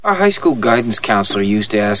Our high school guidance counselor used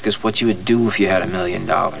to ask us what you would do if you had $1 million.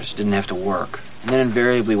 Didn't have to work. And then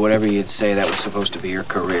invariably, whatever you'd say, that was supposed to be your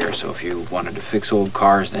career. So if you wanted to fix old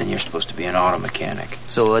cars, then you're supposed to be an auto mechanic.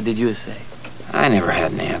 So what did you say? I never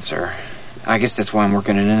had an answer. I guess that's why I'm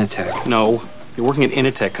working at Initech. No, you're working at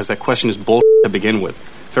Initech because that question is bull to begin with.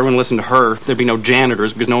 If everyone listened to her, there'd be no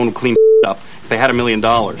janitors because no one would clean up if they had $1 million.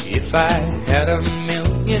 If I had $1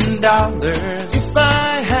 million, if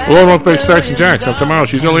I had Hello, North Bay Stacks and Jacks. I'm tomorrow.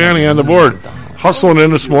 She's Eliani on the board. Hustling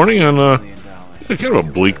in this morning on kind of a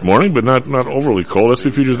bleak morning, but not overly cold. S&P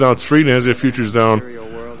futures down 3, NASDAQ futures down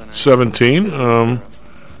 17.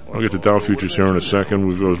 I'll get the Dow futures here in a second. I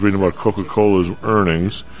was reading about Coca-Cola's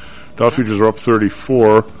earnings. Dow futures are up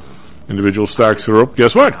 34. Individual stocks are up.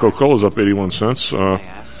 Guess what? Coca-Cola's up 81 cents. We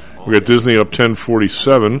got Disney up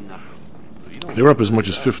 10.47. They were up as much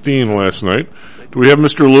as 15 last night. Do we have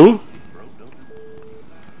Mr. Lou?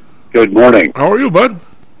 Good morning. How are you, bud?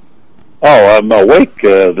 Oh, I'm awake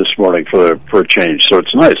this morning for a change, so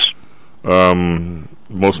it's nice.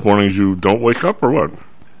 Most mornings you don't wake up, or what?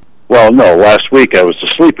 Well, no. Last week I was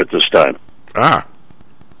asleep at this time. Ah.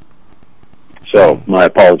 So my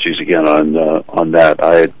apologies again on that.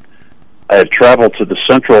 I had traveled to the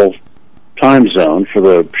Central Time Zone for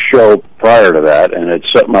the show prior to that, and had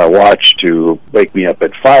set my watch to wake me up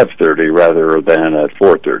at 5:30 rather than at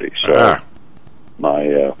 4:30. So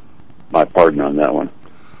my pardon on that one.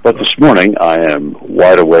 But this morning I am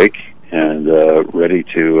wide awake and ready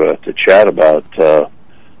to chat about.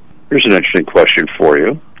 Here's an interesting question for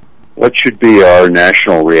you. What should be our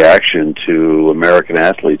national reaction to American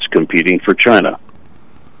athletes competing for China?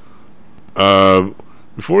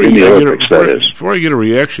 Before I get a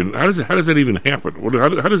reaction, how does that even happen?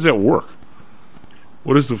 How does that work?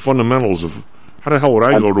 What is the fundamentals of how the hell would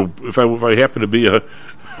I go to if I happen to be a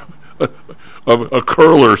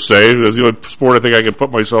curler, say, that's the only sport I think I can put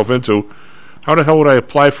myself into? How the hell would I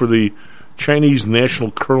apply for the Chinese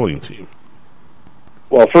national curling team?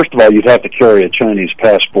 Well, first of all, you'd have to carry a Chinese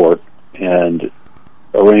passport and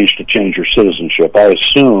arrange to change your citizenship. I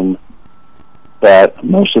assume that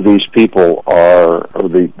most of these people are, or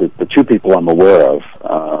the two people I'm aware of,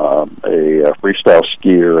 a freestyle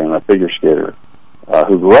skier and a figure skater,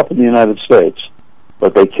 who grew up in the United States,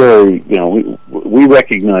 but they carry, we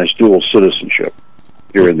recognize dual citizenship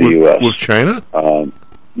here in the U.S. With China? No,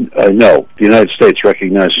 the United States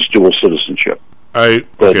recognizes dual citizenship.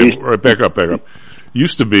 Back up.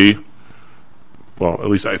 Used to be, well, at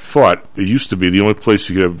least I thought it used to be the only place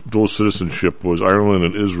you could have dual citizenship was Ireland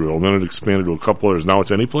and Israel, and then it expanded to a couple others. Now it's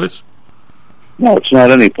any place? No, it's not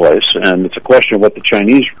any place, and it's a question of what the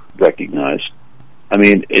Chinese recognize. I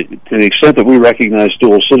mean, to the extent that we recognize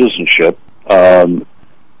dual citizenship,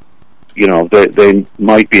 they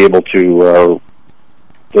might be able to,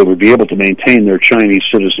 they would be able to maintain their Chinese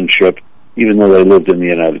citizenship even though they lived in the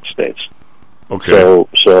United States. Okay.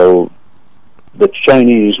 So the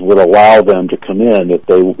Chinese would allow them to come in if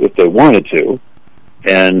they wanted to,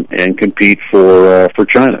 and compete for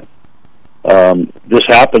China. This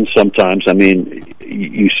happens sometimes. I mean,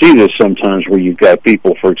 you see this sometimes where you've got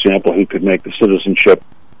people, for example, who could make the citizenship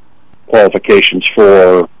qualifications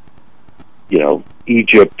for,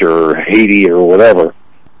 Egypt or Haiti or whatever,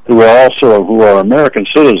 who are American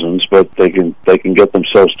citizens, but they can get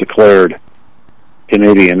themselves declared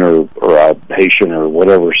Canadian or Haitian or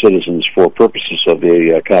whatever citizens for purposes of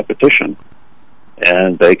the competition,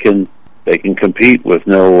 and they can compete with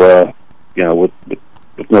no with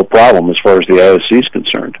no problem as far as the IOC is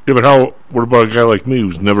concerned. Yeah, but what about a guy like me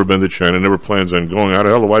who's never been to China, never plans on going? How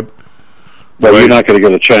the hell do I? Well, you're not going to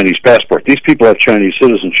get a Chinese passport. These people have Chinese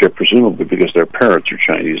citizenship, presumably because their parents are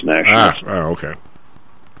Chinese nationals. Okay.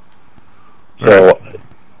 So,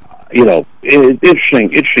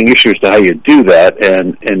 interesting issue as to how you do that,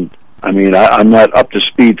 and I mean, I'm not up to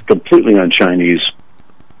speed completely on Chinese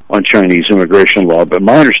immigration law, but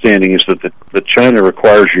my understanding is that China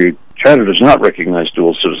does not recognize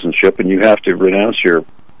dual citizenship, and you have to renounce your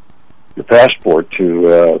passport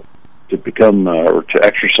to become or to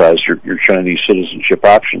exercise your Chinese citizenship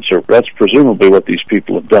option. So that's presumably what these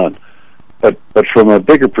people have done. But from a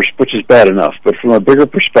bigger which is bad enough, but from a bigger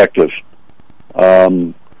perspective,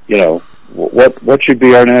 what should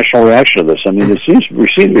be our national reaction to this? I mean, we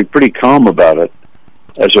seem to be pretty calm about it,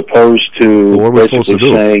 as opposed to basically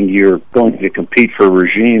saying you're going to compete for a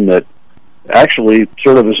regime that actually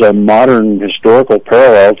sort of is a modern historical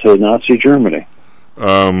parallel to Nazi Germany.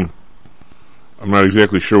 I'm not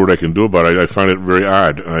exactly sure what I can do about it. I find it very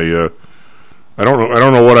odd. I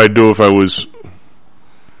don't know what I'd do if I was.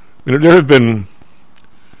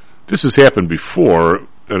 This has happened before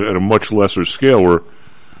at a much lesser scale, where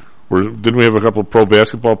Didn't we have a couple of pro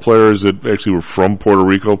basketball players that actually were from Puerto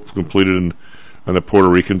Rico, completed on the Puerto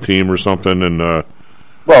Rican team or something? And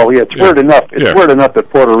well, yeah, it's weird enough. It's weird enough that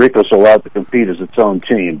Puerto Rico's allowed to compete as its own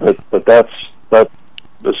team, but that's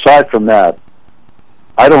aside from that.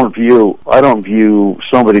 I don't view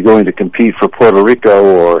somebody going to compete for Puerto Rico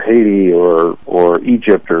or Haiti or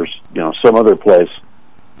Egypt or some other place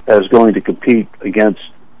as going to compete against,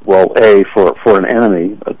 well, A, for an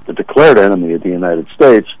enemy, a declared enemy of the United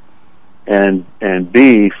States, and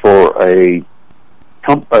B, for a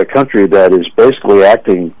country that is basically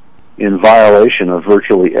acting in violation of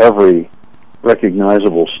virtually every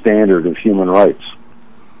recognizable standard of human rights.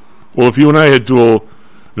 Well, if you and I had dual,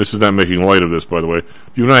 this is not making light of this, by the way,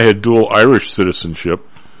 if you and I had dual Irish citizenship,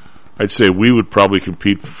 I'd say we would probably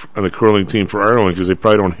compete on the curling team for Ireland because they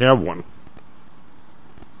probably don't have one.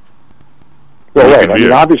 Well, right. I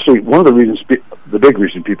mean, obviously, one of the reasons, the big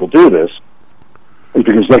reason people do this is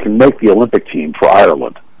because they can make the Olympic team for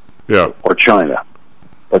Ireland, or China,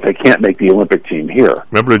 but they can't make the Olympic team here.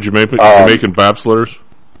 Remember the Jamaican bobsledders?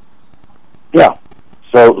 Yeah.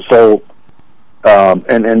 So,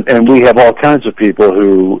 and we have all kinds of people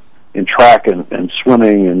who, in track and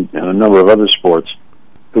swimming and a number of other sports,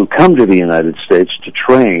 who come to the United States to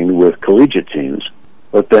train with collegiate teams,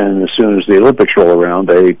 but then as soon as the Olympics roll around,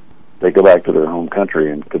 they go back to their home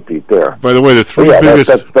country and compete there. By the way, the three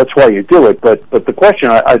biggest... That's why you do it, but the question,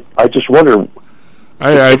 I just wonder...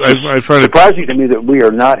 I find it surprising to me that we are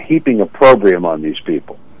not heaping opprobrium on these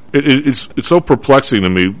people. It's so perplexing to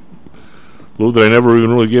me, Lou, that I never even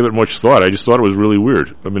really gave it much thought. I just thought it was really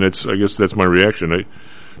weird. I mean, I guess that's my reaction.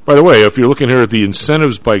 By the way, if you're looking here at the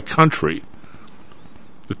incentives by country,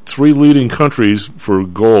 the three leading countries for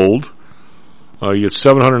gold, you get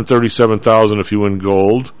 $737,000 if you win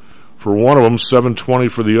gold. For one of them, $720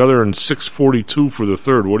 for the other, and $642 for the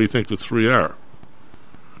third. What do you think the three are?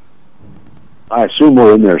 I assume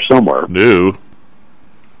we're in there somewhere. No.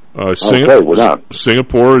 We're not.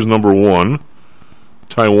 Singapore is number 1.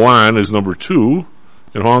 Taiwan is number 2.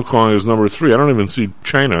 And Hong Kong is number 3. I don't even see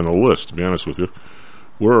China on the list, to be honest with you.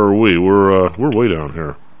 Where are we? We're way down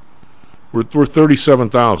here. We're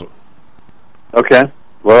 37,000. Okay.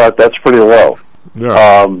 Well, that's pretty low.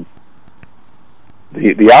 Yeah.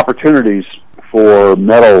 The opportunities for a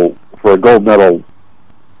gold medal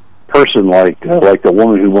person like the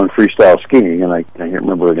woman who won freestyle skiing, and I can't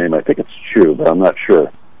remember her name. I think it's Chu, but I'm not sure.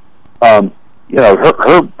 Her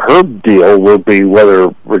deal will be whether,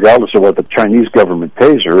 regardless of what the Chinese government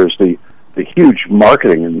pays her, is the huge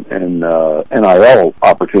marketing and NIL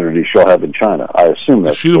opportunities she'll have in China. I assume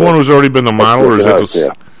that's... Is she the one who's already been the model, or is that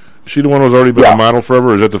is she the one who's already been the model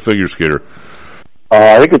forever, or is that the figure skater?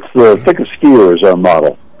 I think it's the figure skier is our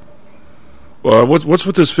model. What's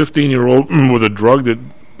with this 15-year-old with a drug that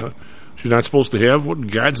she's not supposed to have? What in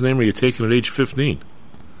God's name are you taking at age 15?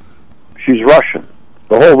 She's Russian.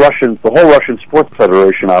 The whole Russian Sports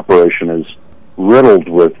Federation operation is riddled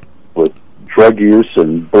with drug use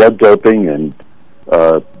and blood doping and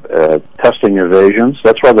testing evasions.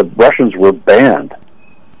 That's why the Russians were banned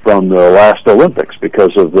from the last Olympics,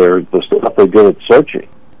 because of the stuff they did at Sochi.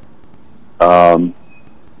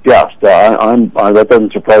 That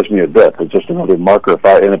doesn't surprise me a bit. It's just another marker. If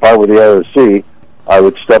I were the IOC, I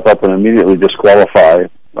would step up and immediately disqualify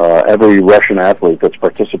every Russian athlete that's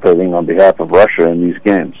participating on behalf of Russia in these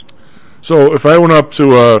games. So if I went up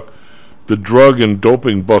to the drug and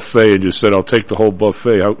doping buffet and just said, I'll take the whole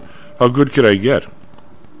buffet, how good could I get?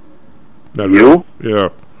 You? Yeah.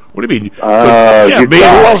 What do you mean? Me? Who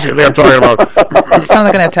else are they talking about? It sounded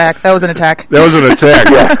like an attack. That was an attack. That was an attack.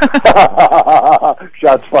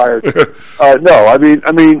 Shots fired. No, I mean,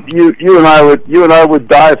 you and I would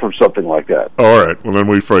die from something like that. Oh, all right. Well, then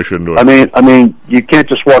we probably shouldn't do it. I mean, you can't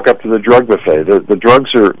just walk up to the drug buffet. The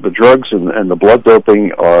drugs and the blood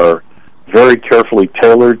doping are very carefully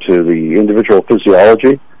tailored to the individual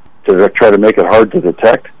physiology to try to make it hard to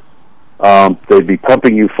detect. They'd be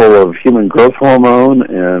pumping you full of human growth hormone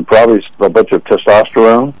and probably a bunch of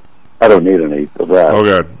testosterone. I don't need any of that. Oh,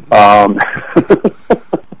 God.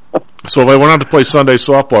 So if I went out to play Sunday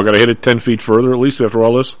softball, got to hit it 10 feet further at least after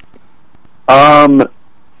all this? Well,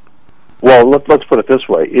 let's put it this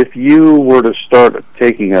way. If you were to start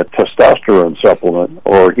taking a testosterone supplement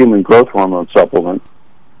or human growth hormone supplement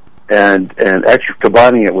and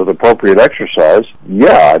combining it with appropriate exercise,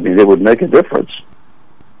 it would make a difference.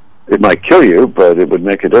 It might kill you, but it would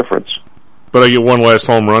make a difference. But I get one last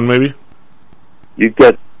home run, maybe? You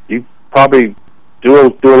probably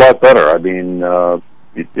do a lot better. I mean,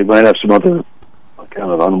 you might have some other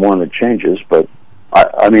kind of unwanted changes, but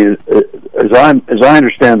I mean, as I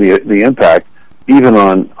understand the impact, even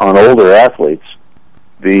on older athletes,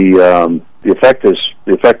 the effect is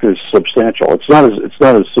substantial. It's not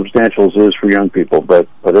as substantial as it is for young people, but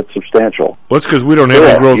it's substantial. Well, that's because we don't have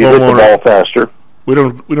any growth you hormone. hit the ball faster. We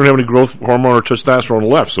don't have any growth hormone or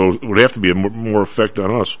testosterone left, so it would have to be a more effect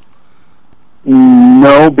on us.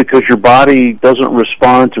 No, because your body doesn't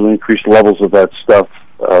respond to increased levels of that stuff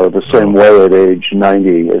the same way at age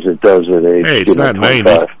 90 as it does at age 25. Hey, it's not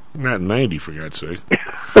 90. Not 90, for God's sake.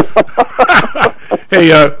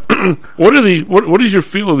 Hey, what is your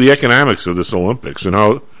feel of the economics of this Olympics, and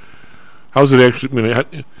how's it actually? I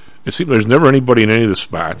mean, it seems there's never anybody in any of the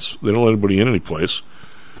spots. They don't let anybody in any place.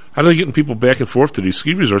 How are they getting people back and forth to these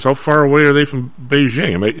ski resorts? How far away are they from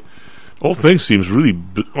Beijing? I mean, the whole thing seems really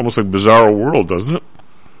almost like Bizarro World, doesn't it?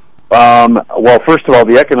 Well, first of all,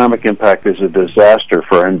 the economic impact is a disaster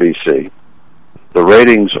for NBC. The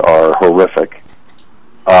ratings are horrific.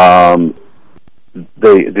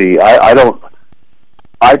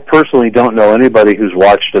 I personally don't know anybody who's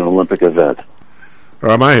watched an Olympic event.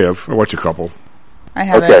 I have. I watched a couple. I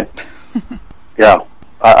have Okay. Yeah.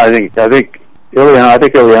 I think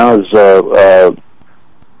Ileana's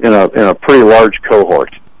in a pretty large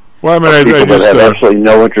cohort. Well, I mean, People that have absolutely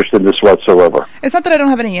no interest in this whatsoever. It's not that I don't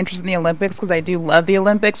have any interest in the Olympics, because I do love the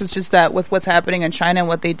Olympics. It's just that with what's happening in China and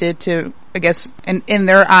what they did to, I guess, in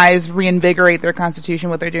their eyes, reinvigorate their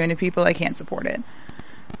constitution, what they're doing to people, I can't support it.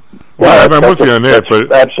 Well, I'm with you on that,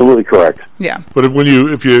 but absolutely correct. Yeah. But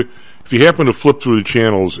if you happen to flip through the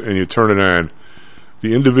channels and you turn it on,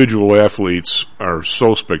 the individual athletes are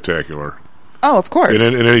so spectacular. Oh, of course.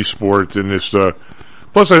 In any sport, and this.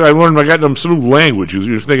 Plus, I learned I got some new language.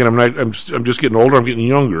 You're thinking I'm just getting older. I'm getting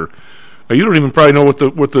younger. Now, you don't even probably know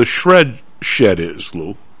what the shed is,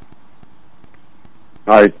 Lou.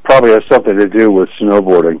 It probably has something to do with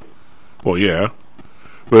snowboarding. Well, yeah,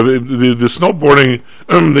 but the snowboarding,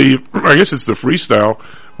 I guess it's the freestyle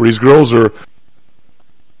where these girls are.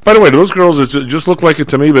 By the way, those girls just look like it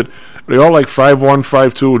to me, but they all like 5'1",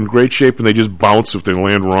 5'2", in great shape, and they just bounce if they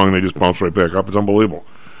land wrong. They just bounce right back up. It's unbelievable.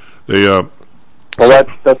 Well,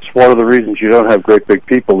 that's one of the reasons you don't have great big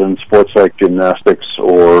people in sports like gymnastics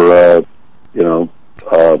or,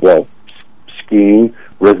 skiing,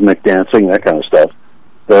 rhythmic dancing, that kind of stuff.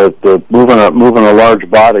 The moving a large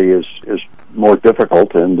body is more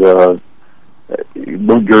difficult, and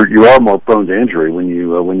you are more prone to injury when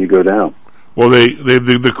you go down. Well,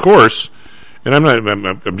 the course, and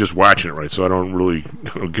I'm just watching it, right? So I don't really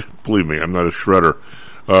believe me. I'm not a shredder.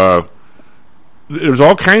 There's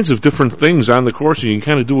all kinds of different things on the course, and you can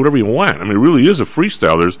kind of do whatever you want. I mean, it really is a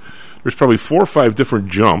freestyle. There's probably 4 or 5 different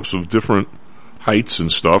jumps of different heights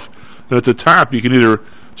and stuff. And at the top, you can either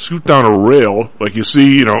scoot down a rail, like you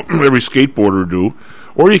see, every skateboarder do,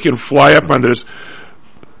 or you can fly up on this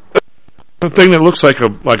thing that looks like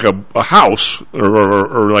a house,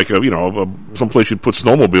 or like someplace you'd put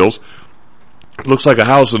snowmobiles. It looks like a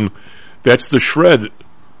house, and that's the shed.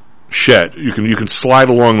 You can slide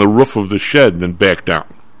along the roof of the shed and then back down.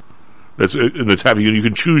 That's in the top. You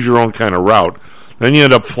can choose your own kind of route. Then you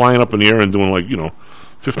end up flying up in the air and doing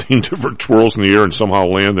 15 different twirls in the air and somehow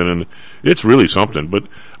landing, and it's really something. But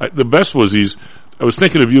the best was I was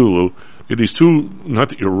thinking of you, Lou. These two, not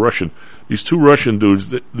that you're Russian, these two Russian dudes.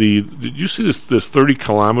 Did you see this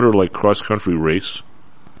 30-kilometer cross country race?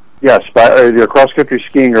 Yes, either cross-country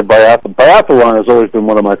skiing or biathlon. Biathlon has always been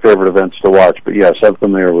one of my favorite events to watch, but yes, I'm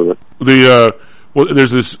familiar with it.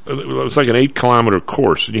 There's this, it's like an 8-kilometer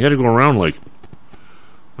course, and you had to go around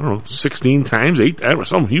 16 times,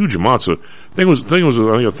 some huge amounts. So I think it was a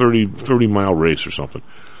 30-mile race or something.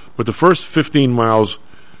 But the first 15 miles,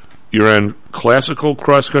 you're on classical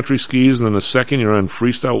cross-country skis, and then the second you're on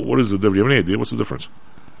freestyle. What is the difference? Do you have any idea? What's the difference?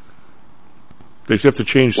 They have to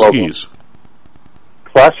change skis.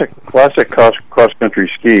 Classic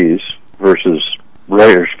cross-country skis versus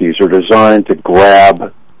regular skis are designed to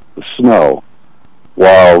grab the snow,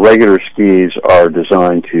 while regular skis are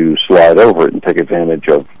designed to slide over it and take advantage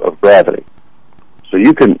of gravity. So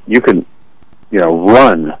you can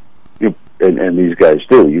run, and these guys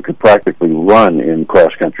do. You could practically run in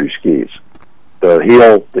cross-country skis. The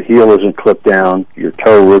heel isn't clipped down. Your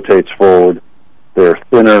toe rotates forward. They're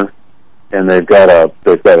thinner, and they've got a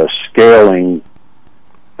scaling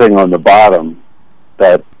thing on the bottom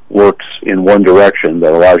that works in one direction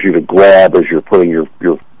that allows you to grab as you're putting your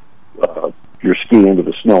ski into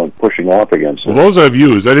the snow and pushing off against it. Well, those I've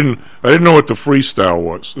used. I didn't know what the freestyle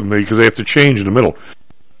was, because they have to change in the middle.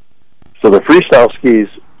 So the freestyle skis,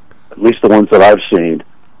 at least the ones that I've seen,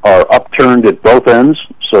 are upturned at both ends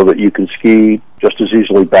so that you can ski just as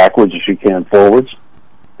easily backwards as you can forwards.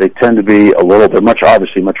 They tend to be a little bit much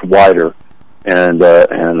wider and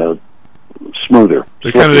smoother.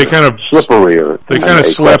 They kind of slipperier. They kind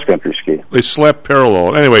of cross country ski. They slept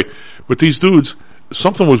parallel. Anyway, but these dudes,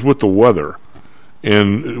 something was with the weather,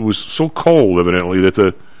 and it was so cold, evidently, that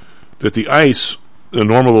the ice, the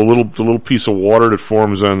little piece of water that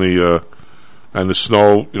forms on the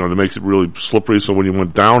snow, that makes it really slippery. So when you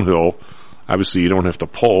went downhill, obviously you don't have to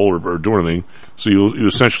pull or do anything. So you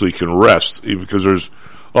essentially can rest, because there's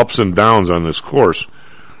ups and downs on this course.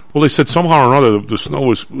 Well, they said somehow or another the snow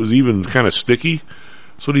was even kind of sticky,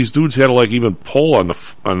 so these dudes had to even pull on the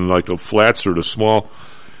flats or the small.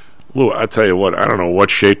 Lou, I tell you what, I don't know what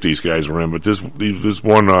shape these guys were in, but this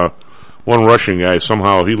one Russian guy,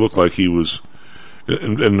 somehow he looked like he was,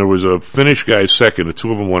 and there was a Finnish guy second. The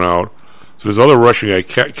two of them went out. So this other Russian guy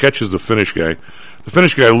catches the Finnish guy. The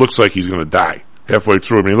Finnish guy looks like he's going to die halfway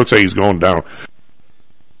through. I mean, he looks like he's going down.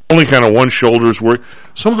 Only kind of one shoulder's work.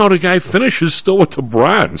 Somehow the guy finishes still with the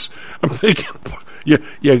bronze. I'm thinking, you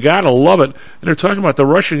gotta love it. And they're talking about the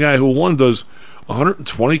Russian guy who won does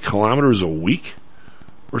 120 kilometers a week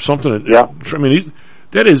or something. Yeah. I mean,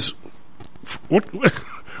 that is that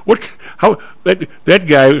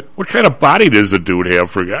guy. What kind of body does the dude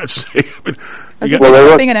have, for God's sake? I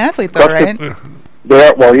mean, being an athlete, though, right?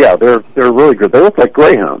 They're really good. They look like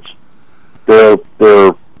greyhounds. They're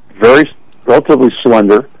very relatively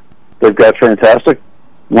slender. They've got fantastic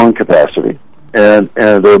lung capacity, and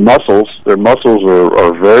their muscles are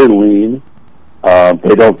very lean.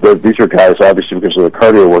 These are guys, obviously, because of the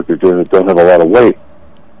cardio work they're doing, that don't have a lot of weight.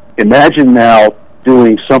 Imagine now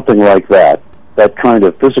doing something like that kind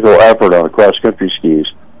of physical effort on a cross-country skis,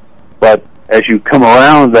 but as you come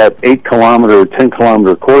around that 8-kilometer,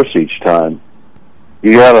 10-kilometer course each time,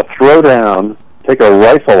 you got to throw down, take a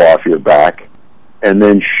rifle off your back, and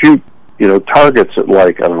then shoot targets at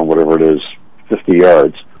I don't know, whatever it is, 50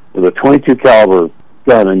 yards with a 22 caliber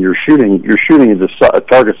gun, and you're shooting into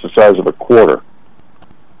targets the size of a quarter.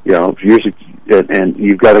 And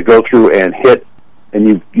you've got to go through and hit,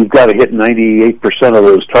 and you've got to hit 98% of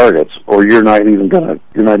those targets, or you're not even gonna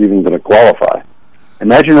qualify.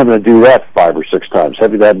 Imagine having to do that 5 or 6 times.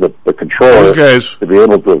 Having to have the controller to be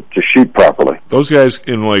able to shoot properly. Those guys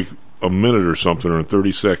in a minute or something, or in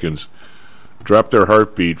 30 seconds, drop their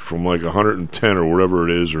heartbeat from 110 or whatever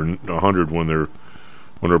it is, or 100 when they're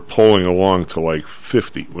pulling along to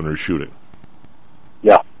 50 when they're shooting.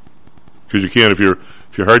 Yeah, because you can't, if your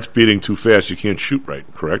heart's beating too fast, you can't shoot right.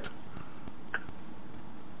 Correct?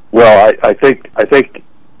 Well, I think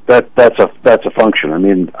that's a function. I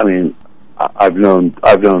mean, I've known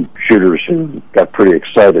shooters who got pretty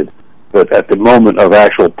excited, but at the moment of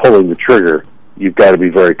actual pulling the trigger, you've got to be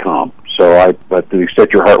very calm. So, but to the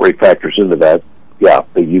extent your heart rate factors into that, yeah,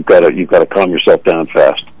 you've got to calm yourself down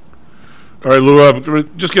fast. All right, Lou, can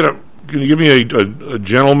you give me a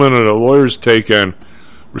gentleman and a lawyer's take on?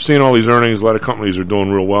 We're seeing all these earnings. A lot of companies are doing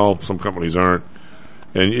real well. Some companies aren't.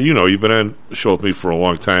 And you've been on the show with me for a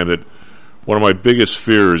long time. That one of my biggest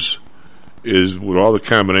fears is with all the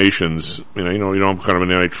combinations. I'm kind of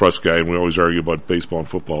an antitrust guy, and we always argue about baseball and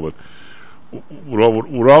football, but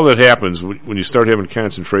with all that happens when you start having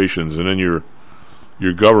concentrations, and then your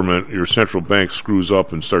government, your central bank screws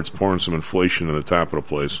up and starts pouring some inflation in the top of the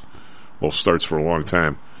place. Well, starts for a long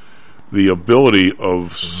time. The ability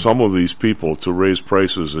of some of these people to raise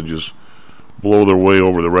prices and just blow their way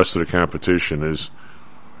over the rest of the competition is,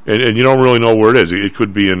 and you don't really know where it is. It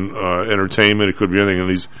could be in entertainment. It could be anything.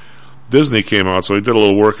 And Disney came out, so I did a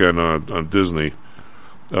little work on Disney.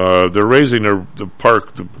 They're raising the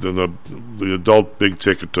park, the adult big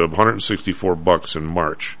ticket to $164 in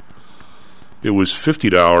March. It was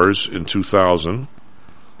 $50 in 2000,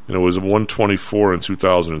 and it was $124 in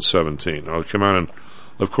 2017. Now, come on, and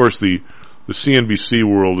of course the CNBC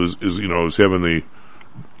world is having the,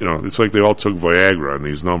 it's like they all took Viagra on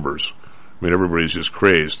these numbers. I mean, everybody's just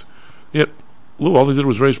crazed. Yet, Lou, all they did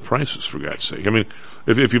was raise prices, for God's sake. I mean,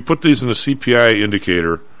 if you put these in the CPI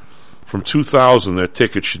indicator, from 2000, that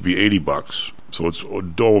ticket should be $80, so it's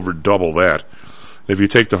over double that. If you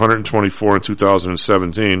take the 124 in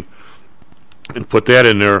 2017 and put that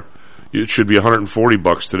in there, it should be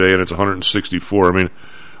 $140 today, and it's 164. I mean,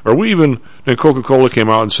 are we even? Then Coca-Cola came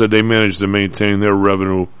out and said they managed to maintain their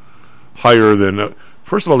revenue higher than.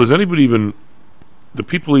 First of all, do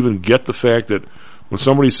people even get the fact that when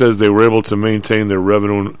somebody says they were able to maintain their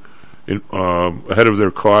revenue ahead of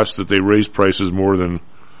their costs, that they raise prices more than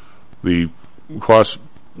the cost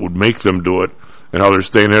would make them do it, and how they're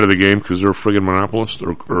staying ahead of the game because they're a friggin' monopolist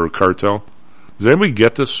or a cartel? Does anybody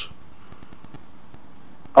get this?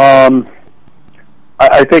 I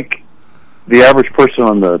think the average person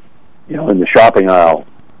on in the shopping aisle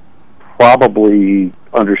probably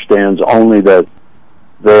understands only that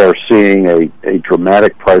they are seeing a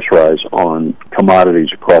dramatic price rise on commodities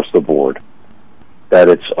across the board, that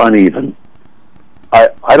it's uneven.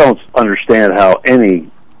 I don't understand how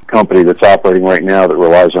any company that's operating right now that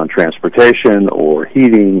relies on transportation or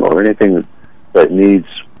heating or anything that needs,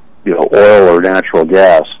 oil or natural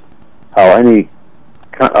gas, how any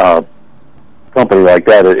company like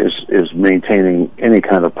that is maintaining any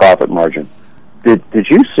kind of profit margin. Did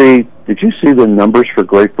you see the numbers for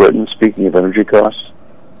Great Britain? Speaking of energy costs,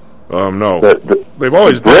 no, they've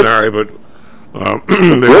always been high, but the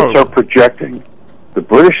Brits are projecting. The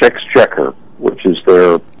British Exchequer, which is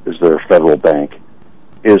their federal bank,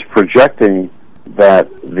 is projecting that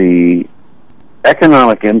the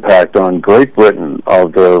economic impact on Great Britain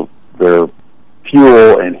of their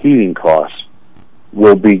fuel and heating costs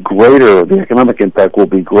will be greater. The economic impact will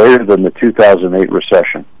be greater than the 2008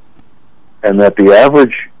 recession, and that the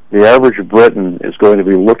average Briton is going to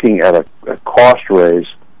be looking at a cost raise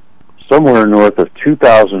somewhere north of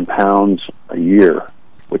 £2,000 a year,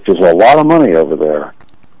 which is a lot of money over there,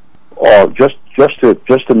 just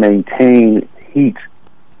to maintain heat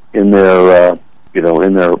in their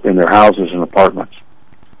in their houses and apartments.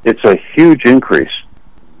 It's a huge increase,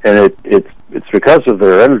 and it's because of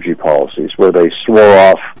their energy policies, where they swore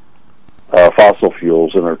off fossil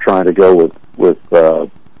fuels and are trying to go with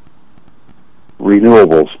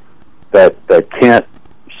renewables that can't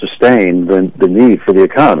sustain the need for the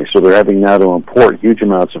economy. So they're having now to import huge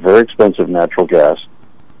amounts of very expensive natural gas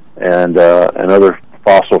and other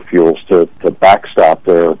fossil fuels to backstop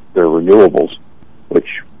their renewables, which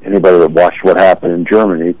anybody that watched what happened in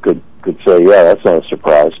Germany could say, yeah, that's not a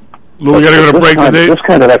surprise. Lou, we got to go to break today. This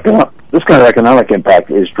kind of economic impact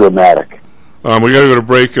is dramatic. We got to go to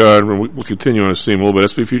break. We'll continue on this theme a little bit.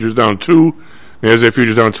 SP futures down 2, NASDAQ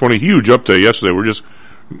futures down 20. Huge update yesterday. We're just,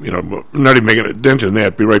 not even making a dent in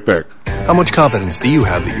that. Be right back. How much confidence do you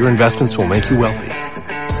have that your investments will make you wealthy?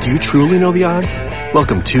 Do you truly know the odds?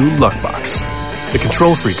 Welcome to Luckbox, the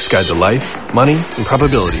control freak's guide to life, money, and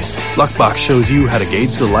probability. Luckbox shows you how to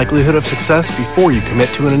gauge the likelihood of success before you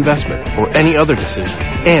commit to an investment or any other decision.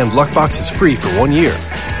 And Luckbox is free for 1 year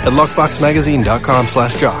at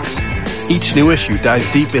luckboxmagazine.com/jocks. Each new issue dives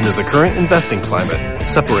deep into the current investing climate,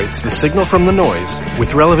 separates the signal from the noise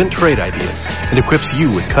with relevant trade ideas, and equips you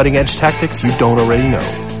with cutting-edge tactics you don't already know.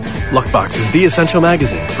 Luckbox is the essential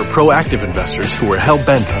magazine for proactive investors who are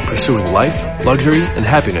hell-bent on pursuing life, luxury, and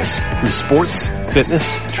happiness through sports,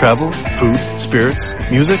 fitness, travel, food, spirits,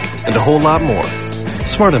 music, and a whole lot more.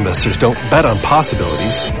 Smart investors don't bet on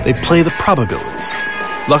possibilities, they play the probabilities.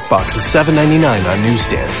 Luckbox is $7.99 on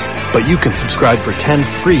newsstands, but you can subscribe for 10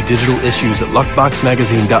 free digital issues at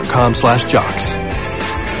luckboxmagazine.com/jocks.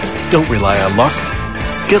 Don't rely on luck.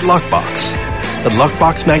 Get Luckbox at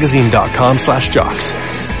luckboxmagazine.com/jocks.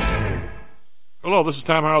 Hello, this is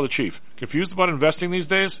Tom Howell, the Chief. Confused about investing these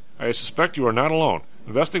days? I suspect you are not alone.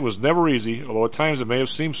 Investing was never easy, although at times it may have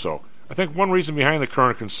seemed so. I think one reason behind the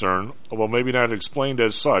current concern, although maybe not explained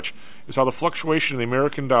as such, is how the fluctuation in the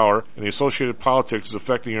American dollar and the associated politics is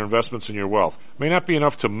affecting your investments and your wealth. It may not be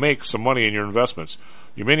enough to make some money in your investments.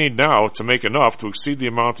 You may need now to make enough to exceed the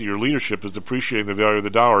amount that your leadership is depreciating the value of the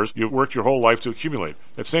dollars you've worked your whole life to accumulate.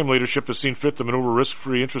 That same leadership has seen fit to maneuver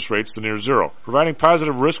risk-free interest rates to near zero. Providing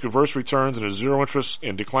positive risk-averse returns in a zero-interest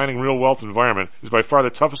and declining real wealth environment is by far the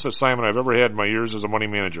toughest assignment I've ever had in my years as a money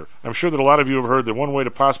manager. I'm sure that a lot of you have heard that one way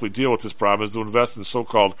to possibly deal with this problem is to invest in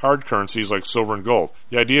so-called hard currencies like silver and gold.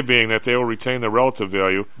 The idea being that they will retain their relative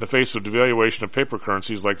value in the face of devaluation of paper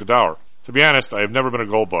currencies like the dollar. To be honest, I have never been a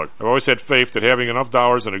gold bug. I've always had faith that having enough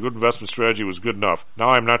dollars and a good investment strategy was good enough. Now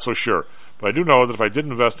I'm not so sure. But I do know that if I did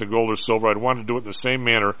invest in gold or silver, I'd want to do it in the same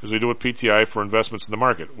manner as we do with PTI for investments in the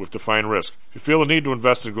market, with defined risk. If you feel the need to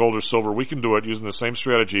invest in gold or silver, we can do it using the same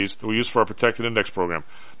strategies that we use for our protected index program.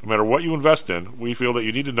 No matter what you invest in, we feel that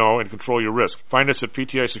you need to know and control your risk. Find us at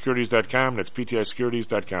PTIsecurities.com. That's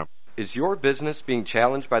PTIsecurities.com. Is your business being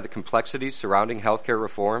challenged by the complexities surrounding healthcare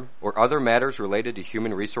reform or other matters related to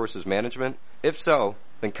human resources management? If so,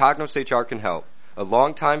 then Cognos HR can help. A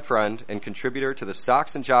longtime friend and contributor to the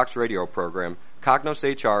Stocks and Jocks radio program, Cognos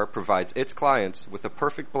HR provides its clients with a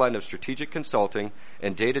perfect blend of strategic consulting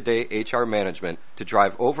and day-to-day HR management to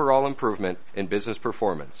drive overall improvement in business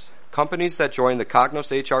performance. Companies that join the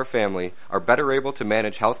Cognos HR family are better able to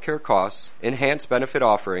manage healthcare costs, enhance benefit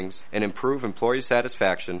offerings, and improve employee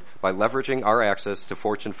satisfaction by leveraging our access to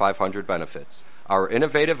Fortune 500 benefits. Our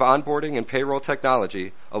innovative onboarding and payroll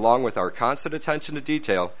technology, along with our constant attention to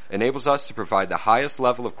detail, enables us to provide the highest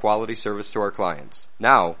level of quality service to our clients.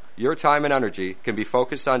 Now, your time and energy can be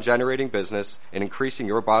focused on generating business and increasing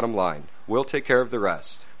your bottom line. We'll take care of the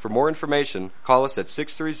rest. For more information, call us at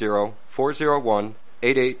 630-401-5700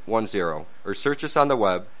 88810 or search us on the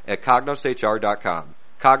web at cognoshr.com.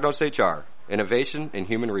 Cognos HR, Innovation in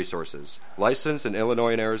Human Resources. Licensed in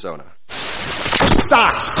Illinois and Arizona.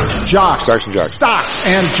 Stocks, jocks, stocks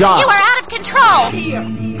and jocks. You are out of control. Here,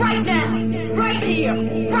 right now, right here,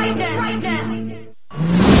 right now, right now.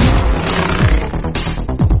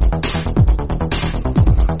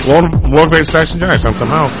 Welcome back to Stocks and Jocks. I'm Tom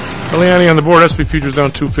Howell. Eliani on the board. SP futures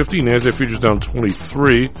down 250. NASDAQ futures down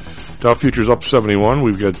 23. Dow futures up 71.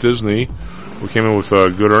 We've got Disney. We came in with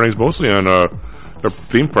good earnings, mostly on their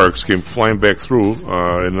theme parks came flying back through,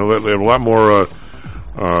 and they have a lot more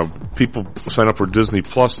people sign up for Disney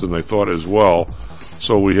Plus than they thought as well.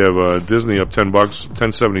 So we have Disney up $10,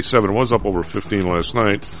 $10.77. It was up over 15 last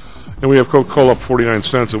night, and we have Coca-Cola up 49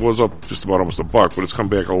 cents. It was up just about almost $1, but it's come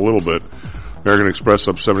back a little bit. American Express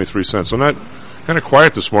up 73 cents. So not kind of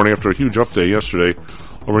quiet this morning after a huge up day yesterday.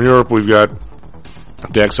 Over in Europe, we've got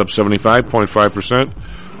DAX up 75.5%.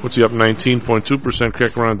 FTSE up 19.2%.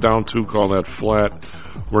 Kekran down 2. Call that flat.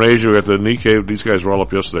 Over in Asia, we got the Nikkei. These guys were all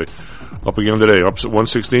up yesterday. Up again today. Up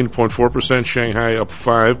 116.4%. Shanghai up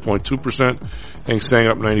 5.2%. Hang Seng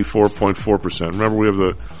up 94.4%. Remember, we have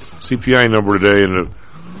the CPI number today, and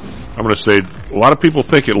I'm going to say a lot of people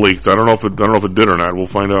think it leaked. I don't know if it did or not. We'll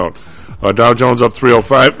find out. Dow Jones up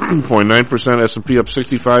 305.9%. S&P up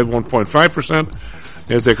 65.5%.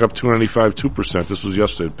 NASDAQ up 295.2%. This was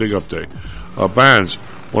yesterday. Big up day. Bonds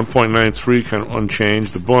 1.93, kind of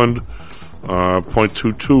unchanged. The Bund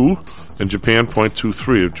 0.22, and Japan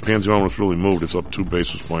 0.23. Japan's the only one that's really moved. It's up 2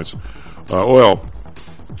 basis points. Oil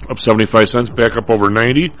up 75 cents, back up over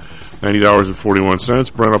 90,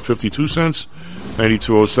 $90.41. Brent up 52 cents,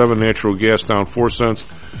 92.07. Natural gas down 4 cents,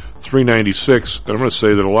 3.96. And I'm going to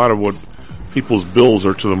say that a lot of what people's bills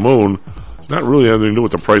are to the moon, it's not really having to do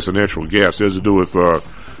with the price of natural gas. It has to do with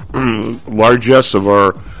largesse of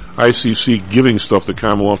our ICC giving stuff to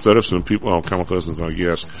Commonwealth Edison and people. Oh, Commonwealth Edison's not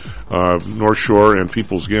gas. North Shore and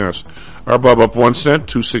People's Gas. RBOB up 1 cent,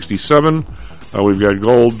 2.67. We've got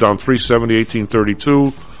gold down 3.70,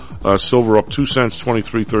 18.32. Silver up 2 cents,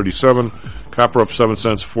 23.37. Copper up 7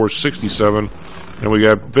 cents, 4.67. And we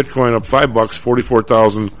got Bitcoin up $5,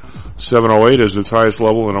 44,708 is its highest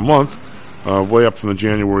level in a month, way up from the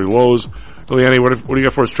January lows. Eliani, what do you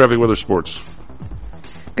got for us? Traffic, weather, sports.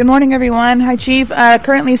 Good morning, everyone. Hi, Chief.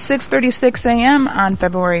 Currently 6:36 a.m. on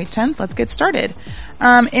February 10th. Let's get started.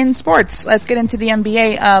 In sports, let's get into the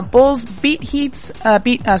NBA. Bulls beat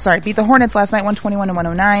the Hornets last night,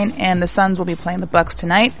 121-109, and the Suns will be playing the Bucks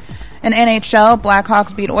tonight. In NHL,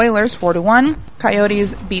 Blackhawks beat Oilers 4-1.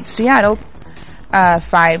 Coyotes beat Seattle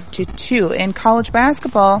 5-2. In college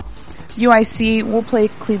basketball, UIC will play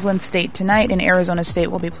Cleveland State tonight, and Arizona State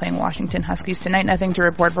will be playing Washington Huskies tonight. Nothing to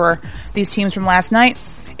report for these teams from last night.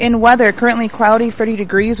 In weather, currently cloudy, 30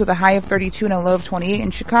 degrees with a high of 32 and a low of 28 in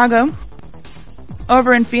Chicago.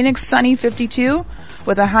 Over in Phoenix, sunny, 52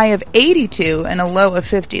 with a high of 82 and a low of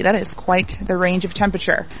 50. That is quite the range of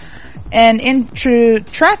temperature. And in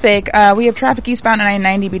traffic, we have traffic eastbound on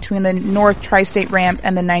I-90 between the North Tri-State ramp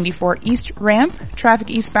and the 94 East ramp. Traffic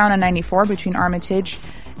eastbound on 94 between Armitage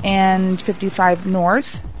and 55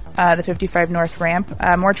 North. The 55 North ramp.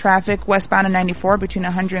 More traffic westbound on 94 between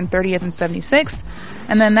 130th and 76th.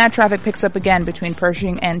 And then that traffic picks up again between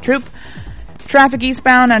Pershing and Troop. Traffic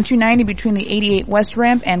eastbound on 290 between the 88 West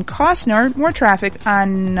ramp and Costner. More traffic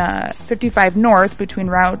on 55 North between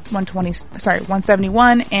Route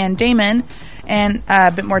 171 and Damon. And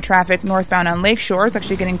a bit more traffic northbound on Lakeshore. It's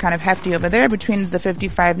actually getting kind of hefty over there between the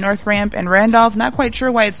 55 North ramp and Randolph. Not quite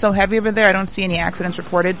sure why it's so heavy over there. I don't see any accidents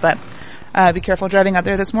reported, but be careful driving out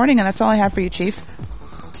there this morning, and that's all I have for you, Chief.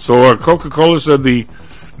 So Coca-Cola said the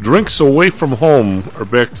drinks away from home are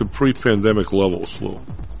back to pre-pandemic levels. Well,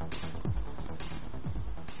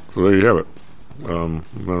 so there you have it. I don't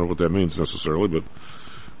know what that means necessarily, but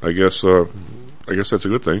I guess that's a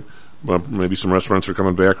good thing. Maybe some restaurants are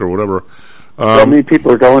coming back or whatever. How many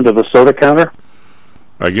people are going to the soda counter?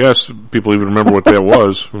 I guess people even remember what that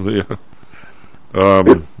was.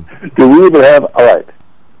 Do we even have? All right.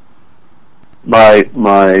 My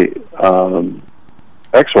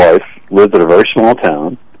ex-wife lived in a very small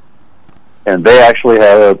town, and they actually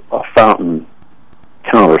had a fountain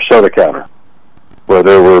counter, soda counter, where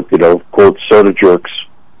there were, quote, soda jerks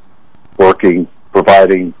working,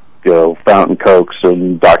 providing, fountain Cokes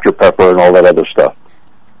and Dr. Pepper and all that other stuff.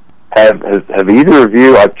 Have either of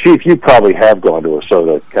you, Chief, you probably have gone to a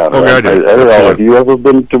soda counter. Okay, I did. Have you ever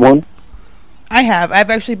been to one? I have.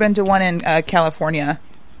 I've actually been to one in California.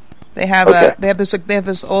 They have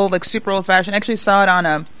this old, super old fashioned. I actually saw it on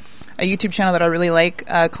a YouTube channel that I really like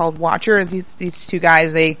called Watcher. These two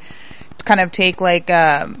guys, they kind of take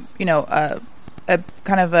a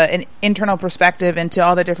an internal perspective into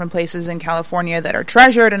all the different places in California that are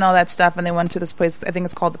treasured and all that stuff. And they went to this place, I think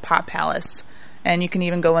it's called the Pop Palace, and you can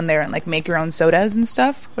even go in there and like make your own sodas and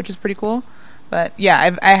stuff, which is pretty cool. But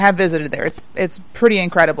yeah, I have visited there. It's pretty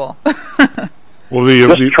incredible. Well,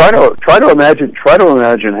 just try to imagine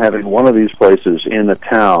having one of these places in a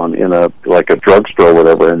town, in a drugstore or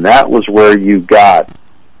whatever, and that was where you got,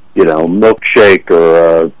 milkshake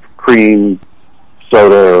or a cream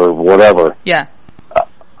soda or whatever. Yeah.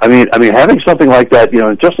 I mean, having something like that,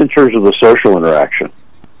 just in terms of the social interaction,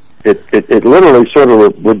 it literally sort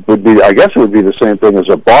of would be, I guess it would be the same thing as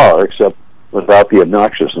a bar, except without the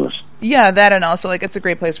obnoxiousness. Yeah, that, and also it's a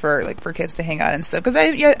great place for kids to hang out and stuff. Because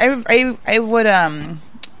I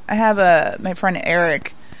have my friend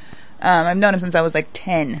Eric. I've known him since I was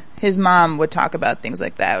 10. His mom would talk about things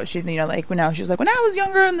like that. She, she's like, when I was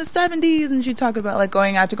younger in the 70s, and she'd talk about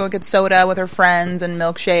going out to go get soda with her friends and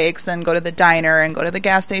milkshakes, and go to the diner and go to the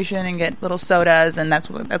gas station and get little sodas, and that's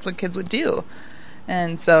what kids would do.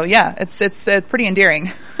 And so, yeah, it's pretty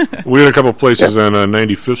endearing. We had a couple places on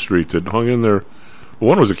 95th Street that hung in there.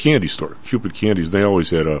 One was a candy store, Cupid Candies. They always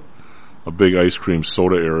had a big ice cream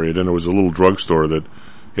soda area. Then there was a little drugstore that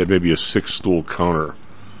had maybe a 6-stool counter.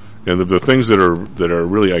 And the things that are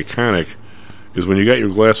really iconic is when you got your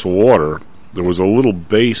glass of water, there was a little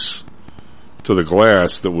base to the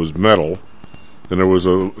glass that was metal, and there was it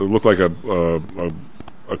looked like a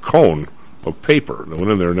cone of paper that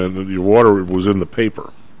went in there, and then your water was in the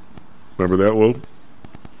paper. Remember that, Lou?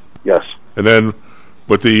 Yes. And then,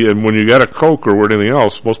 and when you got a Coke or anything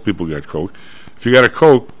else, most people got Coke. If you got a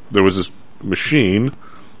Coke, there was this machine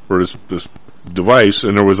or this device,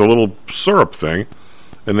 and there was a little syrup thing,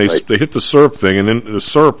 and they hit the syrup thing, and then the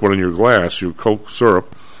syrup went in your glass, your Coke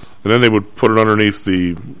syrup, and then they would put it underneath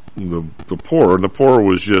the pour, and the pour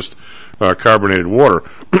was just carbonated water.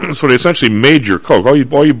 So they essentially made your Coke. All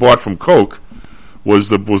you bought from Coke was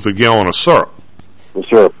the gallon of syrup. The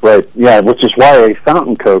syrup, right? Yeah, which is why a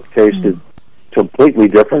fountain Coke tasted completely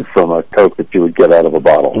different from a Coke that you would get out of a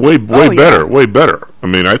bottle. Way better. I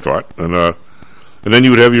mean, I thought, and then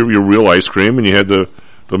you would have your real ice cream, and you had the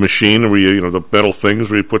machine where the metal things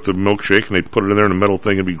where you put the milkshake, and they put it in there, and the metal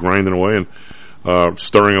thing would be grinding away and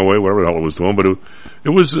stirring away, whatever the hell it was doing. But it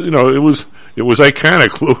was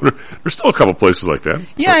iconic. There's still a couple places like that.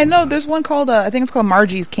 Yeah, I know. There's one called I think it's called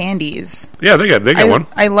Margie's Candies. Yeah, they got one.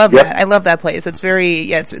 I love that. I love that place. It's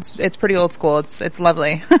it's pretty old school. It's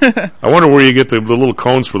lovely. I wonder where you get the little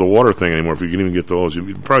cones for the water thing anymore. If you can even get those,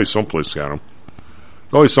 probably someplace got them.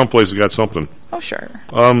 Always someplace got something. Oh sure.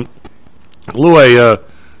 Lou,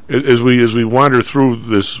 as we wander through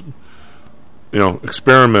this,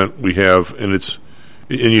 experiment we have, and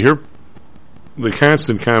you hear the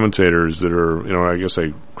constant commentators that are, I guess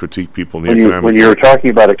I critique people in the economic. When you're talking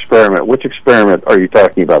about experiment, which experiment are you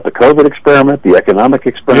talking about? The COVID experiment, the economic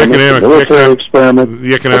experiment, the military experiment?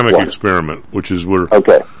 The economic experiment, which is where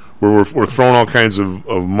we're throwing all kinds of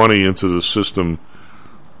money into the system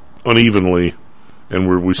unevenly, and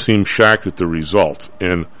we seem shocked at the result,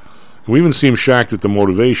 and we even seem shocked at the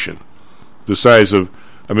motivation, the size of.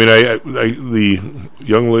 I mean, the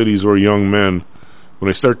young ladies or young men, when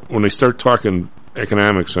they start talking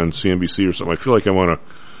economics on CNBC or something, I feel like I want to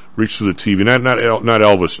reach through the TV, not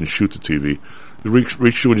Elvis and shoot the TV. Reach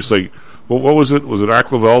through and just like, what was it? Was it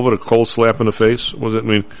Aqua Velvet, a cold slap in the face? Was it? I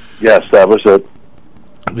mean, yes, that was it.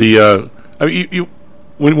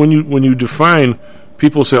 When you define,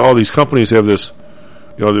 people say, oh, these companies have this,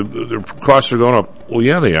 their costs are going up. Well,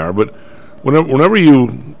 yeah, they are, but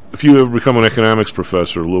if you ever become an economics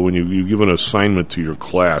professor, Lou, and you give an assignment to your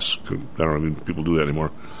class, I don't know if people do that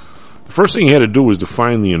anymore, the first thing you had to do was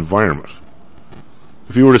define the environment.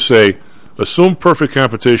 If you were to say, assume perfect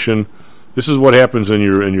competition, this is what happens in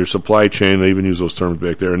your supply chain, they even use those terms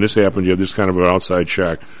back there, and this happens, you have this kind of an outside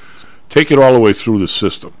shock, take it all the way through the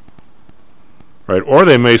system. Right? Or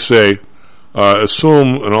they may say,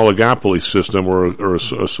 assume an oligopoly system or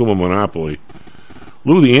assume a monopoly.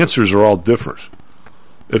 Lou, the answers are all different.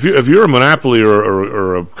 If you're a monopoly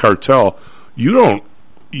or a cartel, you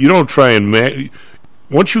don't try and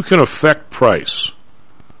once you can affect price,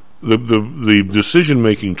 the decision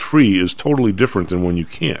making tree is totally different than when you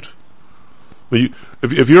can't.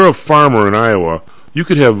 If you're a farmer in Iowa, you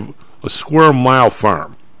could have a square mile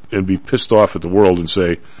farm and be pissed off at the world and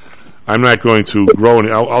say, I'm not going to grow any.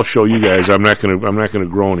 I'll show you guys. I'm not going to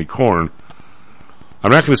grow any corn.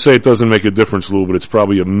 I'm not going to say it doesn't make a difference, Lou, but it's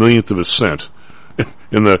probably a millionth of a cent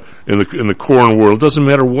in the corn world. It doesn't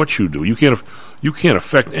matter what you do. You can't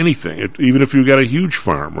affect anything, even if you've got a huge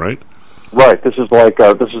farm, right? Right. This is like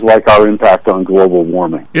our impact on global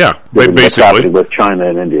warming. Yeah, What's basically happening with China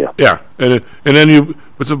and India. Yeah, and then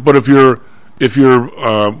but if you're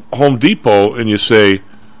Home Depot and you say,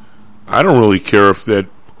 I don't really care if that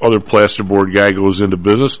other plasterboard guy goes into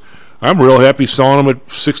business, I'm real happy selling them at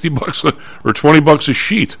 $60 or $20 a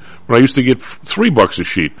sheet when I used to get $3 a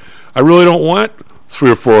sheet. I really don't want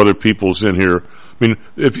 3 or 4 other people's in here. I mean,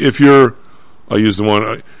 if you're, I'll use the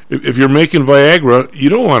one, if you're making Viagra, you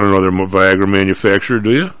don't want another Viagra manufacturer,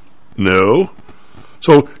 do you? No.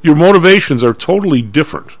 So your motivations are totally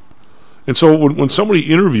different. And so when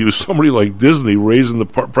somebody interviews somebody like Disney raising the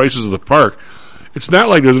prices of the park, it's not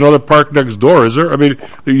like there's another park next door, is there? I mean,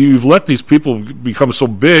 you've let these people become so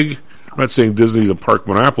big. I'm not saying Disney's a park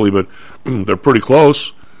monopoly, but they're pretty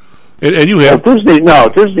close. And you have Disney's. It's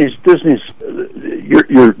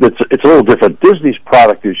a little different. Disney's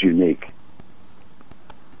product is unique.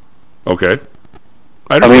 Okay,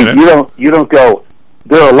 I mean, you don't go.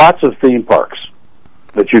 There are lots of theme parks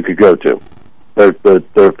that you could go to. They're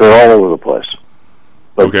all over the place.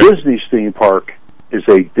 But Disney's theme park is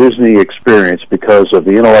a Disney experience because of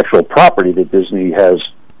the intellectual property that Disney has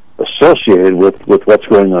associated with what's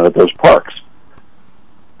going on at those parks.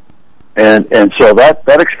 And so that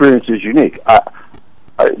experience is unique.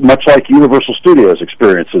 Much like Universal Studios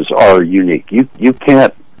experiences are unique. You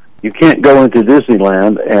can't go into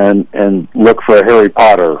Disneyland and look for a Harry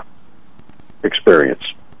Potter experience.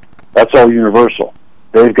 That's all Universal.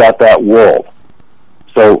 They've got that world.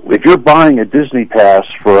 So if you're buying a Disney pass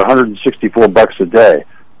for $164 a day,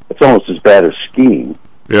 it's almost as bad as skiing.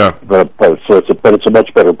 Yeah. But it's a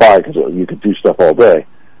much better buy because you can do stuff all day.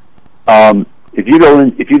 If you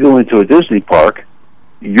go into a Disney park,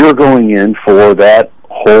 you're going in for that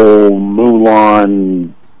whole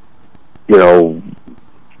Mulan,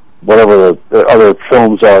 whatever the other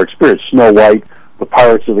films are experience, Snow White, the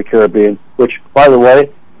Pirates of the Caribbean, which, by the way,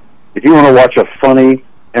 if you want to watch a funny,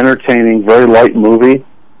 entertaining, very light movie,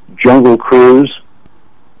 Jungle Cruise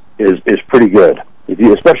is pretty good.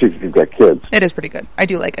 Especially if you've got kids. It is pretty good. I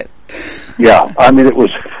do like it. Yeah, I mean, it was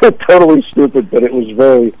totally stupid, but it was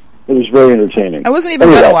very entertaining. I wasn't even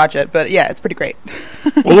going to watch it, but yeah, it's pretty great.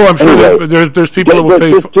 Well, I'm sure there's people that will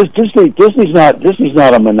pay. Disney's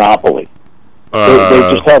not a monopoly. They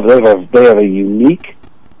have a unique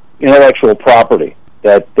intellectual property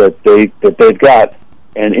that they've got,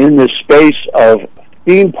 and in this space of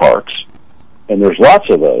theme parks, and there's lots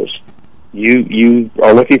of those. You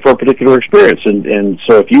are looking for a particular experience, and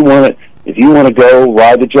so if you want to go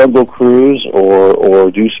ride the Jungle Cruise or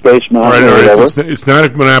do Space Mountain or whatever, it's not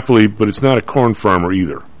a monopoly, but it's not a corn farmer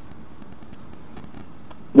either.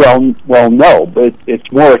 Well, no, but it's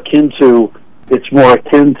more akin to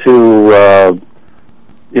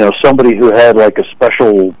somebody who had like a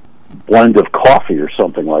special blend of coffee or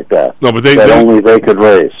something like that. No, but only they could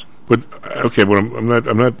raise. But okay, but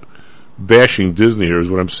I'm not bashing Disney here. Is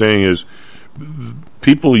what I'm saying is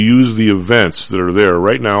people use the events that are there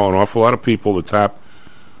right now. An awful lot of people, the top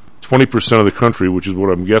 20% of the country, which is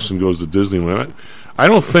what I'm guessing goes to Disneyland. I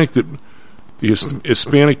don't think that the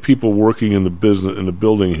Hispanic people working in the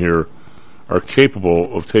building here are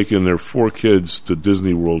capable of taking their 4 kids to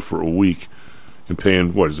Disney World for a week and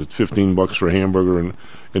paying, what is it, $15 for a hamburger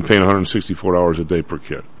and paying $164 a day per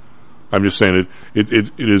kid. I'm just saying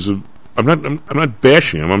it is a. I'm not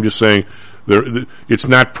bashing them. I'm just saying it's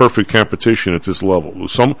not perfect competition at this level.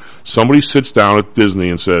 Somebody sits down at Disney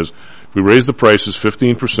and says, if we raise the prices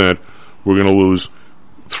 15%, we're going to lose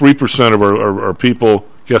 3% of our people.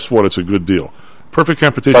 Guess what? It's a good deal. Perfect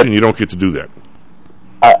competition, you don't get to do that.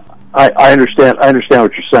 I understand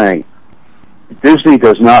what you're saying. Disney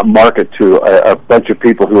does not market to a bunch of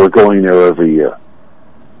people who are going there every year.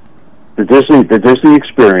 The Disney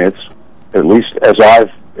experience, at least as I've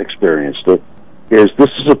experienced it, is this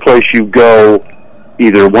is a place you go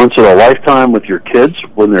either once in a lifetime with your kids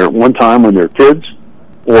when they're kids,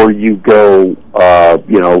 or you go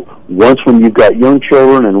once when you've got young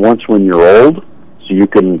children and once when you're old, so you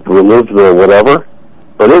can relive the whatever.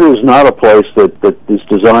 But it is not a place that is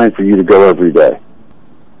designed for you to go every day.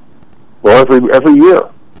 Well, every year.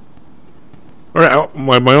 All right.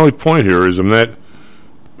 My only point here is I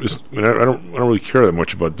don't really care that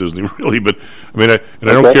much about Disney, really, but I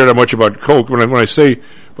don't care that much about Coke. When I say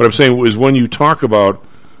what I'm saying is when you talk about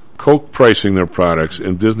Coke pricing their products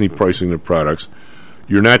and Disney pricing their products,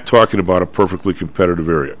 you're not talking about a perfectly competitive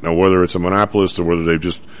area. Now, whether it's a monopolist or whether they've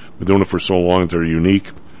just been doing it for so long that they're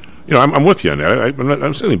unique, I'm with you on that. I'm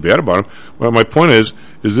not saying anything bad about them. Well, my point is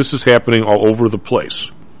this is happening all over the place.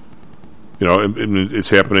 It's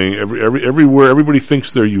happening everywhere. Everybody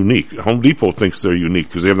thinks they're unique. Home Depot thinks they're unique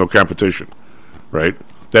because they have no competition, right?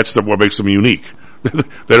 That's what makes them unique.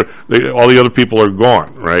 All the other people are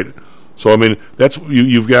gone, right? So I mean, that's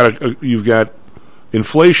you've got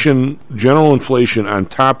inflation, general inflation, on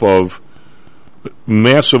top of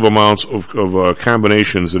massive amounts of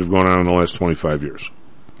combinations that have gone on in the last 25 years.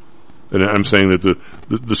 And I'm saying that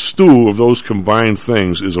the stew of those combined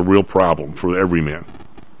things is a real problem for every man.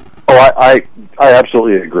 Oh, I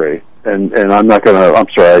absolutely agree. And I'm not going to, I'm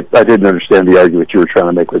sorry, I didn't understand the argument you were trying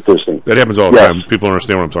to make with this thing. That happens all the time. People don't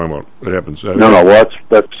understand what I'm talking about. It happens.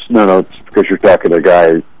 It's because you're talking to a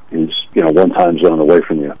guy who's, one time zone away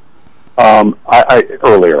from you.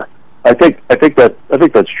 Earlier. I think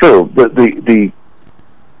that's true.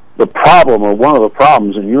 The problem, or one of the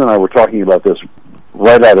problems, and you and I were talking about this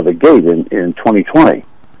right out of the gate in 2020,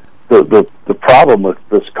 the problem with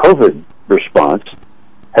this COVID response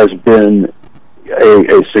has been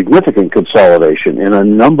a significant consolidation in a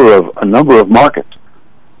number of markets.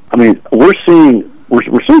 I mean, we're seeing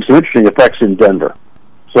some interesting effects in Denver.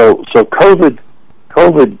 So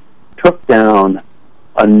COVID took down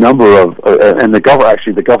a number of and the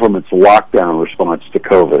government's lockdown response to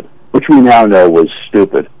COVID, which we now know was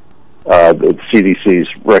stupid. The CDC's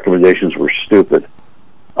recommendations were stupid.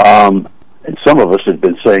 And some of us had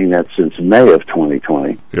been saying that since May of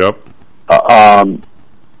 2020. Yep.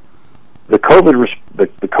 The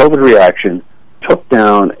COVID reaction took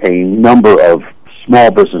down a number of small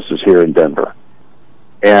businesses here in Denver,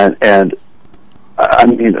 and I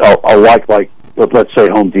mean, like let's say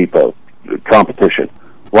Home Depot competition.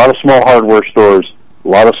 A lot of small hardware stores, a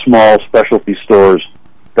lot of small specialty stores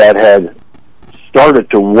that had started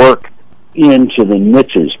to work into the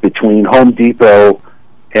niches between Home Depot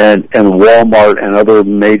and Walmart and other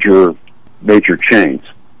major chains.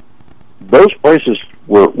 Those places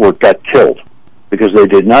got killed because they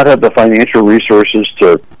did not have the financial resources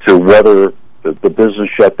to weather the business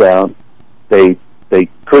shutdown. They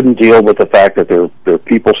couldn't deal with the fact that their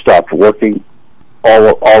people stopped working. All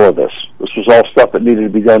of this was all stuff that needed to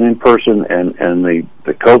be done in person, and the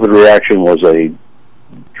COVID reaction was a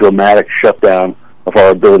dramatic shutdown of our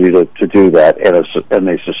ability to do that, and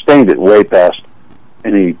they sustained it way past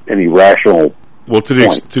any rational. Well, to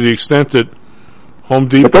the extent that Home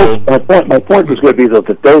Depot. My point was going to be that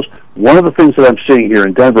one of the things that I'm seeing here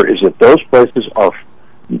in Denver is that those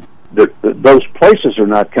places are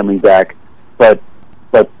not coming back, but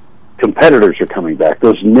competitors are coming back.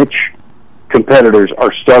 Those niche competitors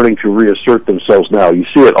are starting to reassert themselves now. You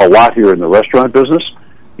see it a lot here in the restaurant business.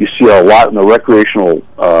 You see it a lot in the recreational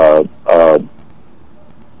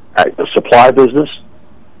supply business,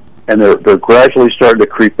 and they're gradually starting to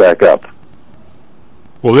creep back up.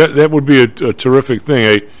 Well, that would be a terrific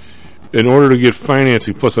thing. In order to get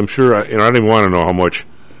financing, plus I'm sure, I don't even want to know how much.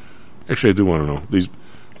 Actually, I do want to know.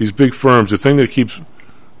 These big firms, the thing that keeps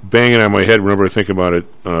banging on my head whenever I think about it,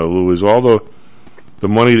 Lou, is all the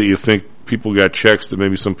money that you think people got checks that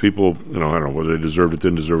maybe some people, I don't know whether they deserved it,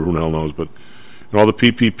 didn't deserve it, who the hell knows, but all the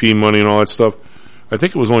PPP money and all that stuff, I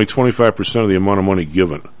think it was only 25% of the amount of money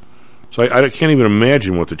given. So I can't even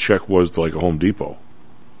imagine what the check was to like a Home Depot.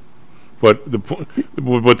 But the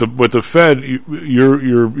Fed,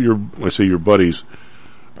 I say your buddies,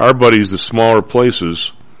 our buddies, the smaller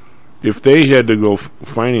places, if they had to go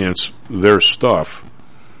finance their stuff,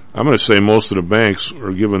 I'm going to say most of the banks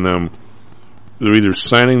are giving them, they're either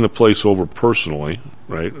signing the place over personally,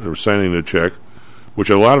 right? They're signing the check,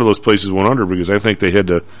 which a lot of those places went under because I think they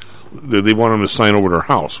want them to sign over their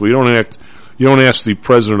house. Well, you don't ask the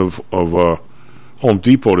president of Home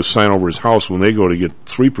Depot to sign over his house when they go to get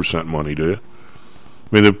 3% money, do you?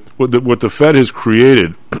 I mean, what the Fed has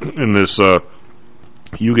created in this,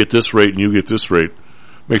 you get this rate and you get this rate,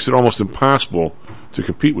 makes it almost impossible to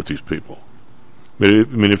compete with these people. I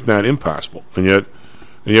mean, if not impossible, and yet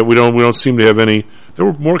we don't seem to have any. There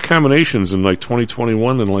were more combinations in like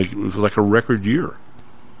 2021 than it was like a record year.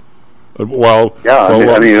 I mean,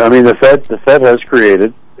 the Fed has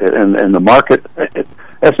created, and the market.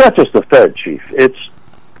 It's not just the Fed, Chief. It's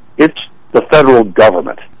the federal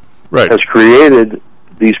government, right? Has created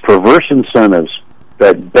these perverse incentives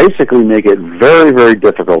that basically make it very, very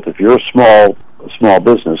difficult if you're a small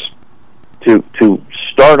business to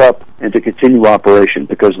start up and to continue operation,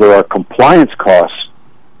 because there are compliance costs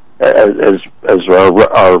as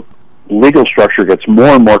our legal structure gets more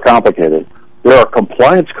and more complicated. There are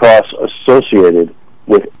compliance costs associated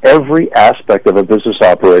with every aspect of a business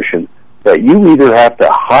operation that you either have to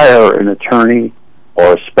hire an attorney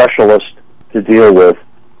or a specialist to deal with,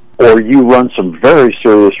 or you run some very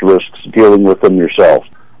serious risks dealing with them yourself.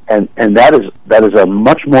 And that is a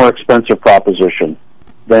much more expensive proposition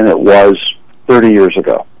than it was 30 years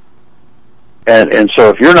ago. And so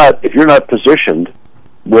if you're not positioned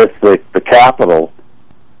with the capital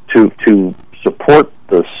to support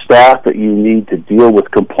the staff that you need to deal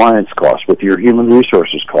with compliance costs, with your human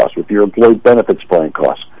resources costs, with your employee benefits plan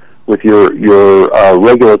costs, with your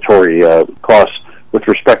regulatory costs with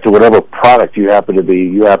respect to whatever product you happen to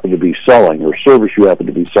be selling or service you happen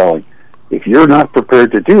to be selling. If you're not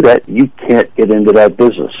prepared to do that, you can't get into that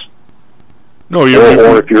business. No,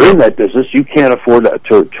 or if you're in that business, you can't afford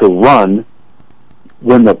to run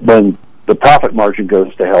when the profit margin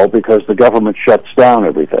goes to hell because the government shuts down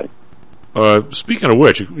everything. Speaking of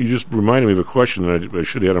which, you just reminded me of a question that I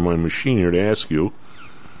should have had on my machine here to ask you.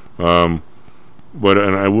 But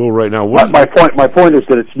I will right now. My point is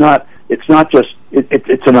that it's not just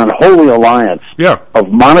it's an unholy alliance of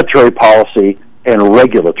monetary policy and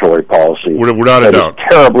regulatory policy. Without a doubt, is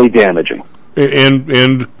terribly damaging.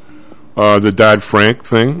 And the Dodd-Frank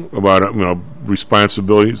thing about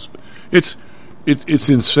responsibilities. It's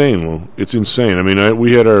insane, Lou. It's insane. I mean,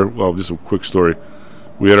 we had just a quick story.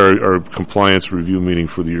 We had our compliance review meeting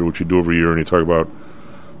for the year, which you do every year, and you talk about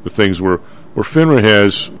the things where FINRA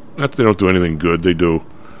has, not that they don't do anything good, they do,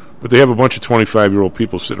 but they have a bunch of 25-year-old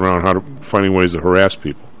people sitting around finding ways to harass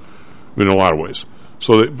people. I mean, in a lot of ways.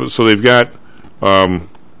 So they've got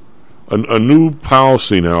a new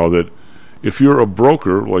policy now that if you're a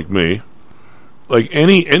broker like me, like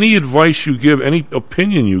any advice you give, any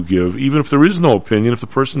opinion you give, even if there is no opinion, if the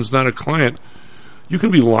person's not a client, you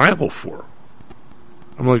can be liable for.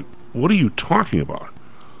 I'm like, what are you talking about?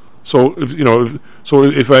 So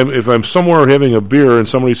if I'm somewhere having a beer and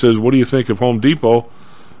somebody says, "What do you think of Home Depot?"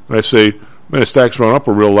 and I say, "Man, the stock's run up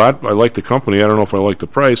a real lot. I like the company. I don't know if I like the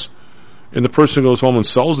price," and the person goes home and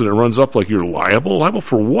sells it, and it runs up, like you're liable. Liable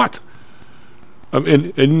for what?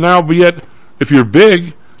 And now, but yet, if you're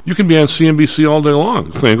big, you can be on CNBC all day long.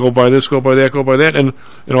 Go buy this, go buy that, and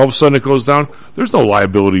all of a sudden it goes down. There's no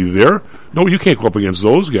liability there. No, you can't go up against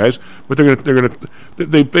those guys. But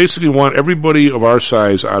they basically want everybody of our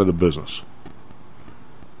size out of the business.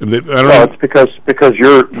 And it's because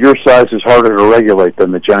your size is harder to regulate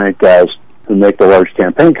than the giant guys who make the large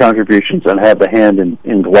campaign contributions and have the hand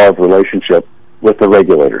in glove relationship with the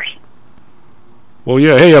regulators. Well,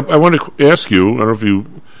 yeah. Hey, I want to ask you. I don't know if you.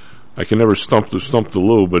 I can never stump the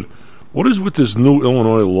Lou, but what is with this new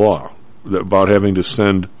Illinois law about having to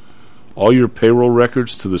send all your payroll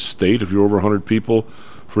records to the state if you're over 100 people,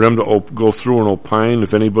 for them to go through and opine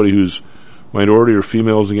if anybody who's minority or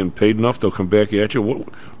female isn't getting paid enough, they'll come back at you?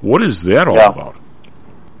 What is that all about?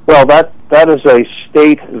 Well, that is a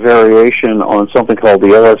state variation on something called the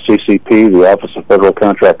OFCCP, the Office of Federal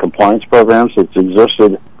Contract Compliance Programs. It's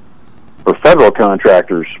existed for federal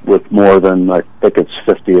contractors with more than, I think it's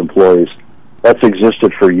 50 employees. That's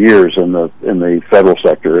existed for years in the federal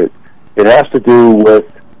sector. It has to do with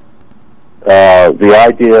the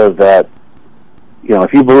idea that,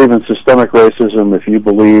 if you believe in systemic racism, if you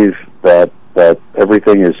believe that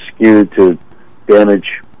everything is skewed to damage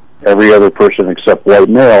every other person except white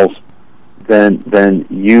males, then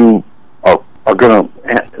you are going to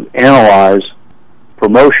analyze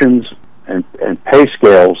promotions and pay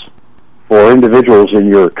scales for individuals in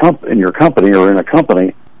your company or in a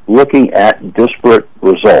company looking at disparate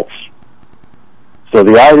results. So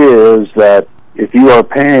the idea is that if you are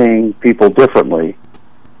paying people differently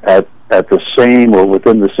at the same or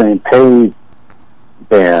within the same pay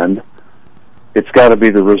band, it's got to be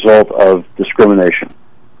the result of discrimination.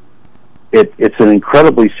 It's an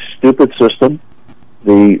incredibly stupid system.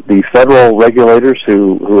 The federal regulators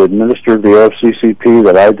who administered the OFCCP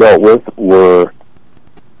that I dealt with were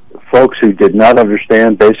folks who did not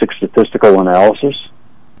understand basic statistical analysis,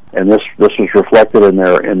 and this was reflected in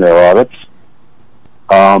their audits.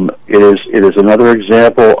 It is another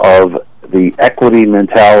example of the equity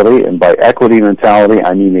mentality, and by equity mentality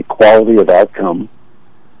I mean equality of outcome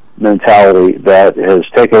mentality that has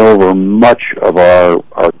taken over much of our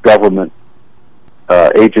government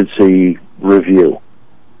agency review.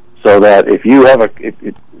 So that if you have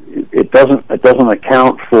it doesn't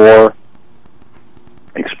account for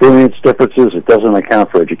experience differences, it doesn't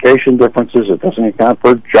account for education differences, it doesn't account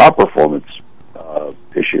for job performance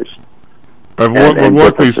issues.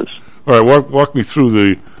 Walk me through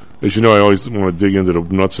the. As you know, I always want to dig into the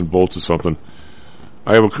nuts and bolts of something.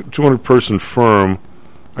 I have a 200-person firm.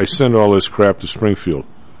 I send all this crap to Springfield.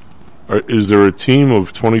 Is there a team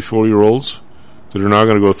of 24-year-olds that are now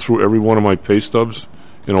going to go through every one of my pay stubs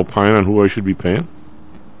and opine on who I should be paying?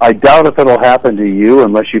 I doubt if it'll happen to you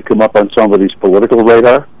unless you come up on somebody's political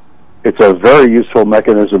radar. It's a very useful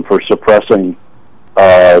mechanism for suppressing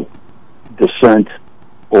dissent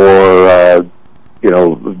or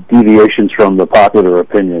deviations from the popular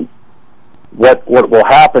opinion. what will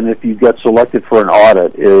happen if you get selected for an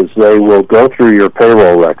audit is they will go through your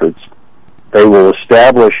payroll records. They will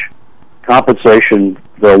establish compensation.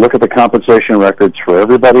 They'll look at the compensation records for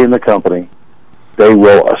everybody in the company. They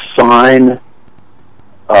will assign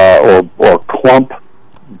or clump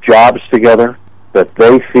jobs together that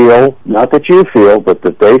they feel, not that you feel, but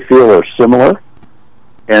that they feel are similar.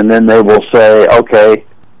 And then they will say, okay,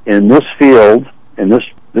 in this field, in this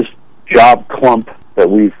job clump that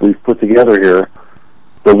we've put together here,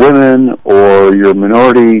 the women or your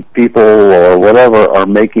minority people or whatever are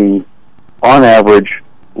making, on average,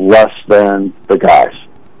 less than the guys,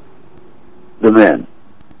 the men,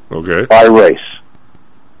 okay, by race.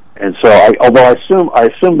 And so, although I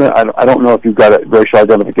assume that I don't know if you've got a racial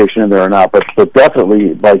identification in there or not, but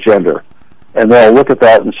definitely by gender. And they'll look at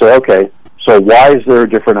that and say, okay, so why is there a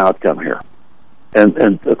different outcome here?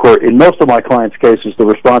 And of course, in most of my clients' cases, the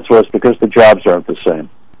response was because the jobs aren't the same.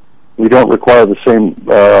 We don't require the same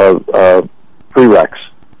prereqs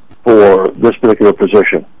for this particular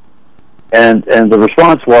position. And the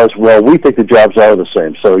response was, well, we think the jobs are the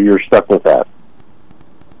same, so you're stuck with that.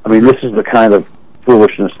 I mean, this is the kind of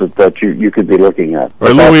foolishness that you could be looking at.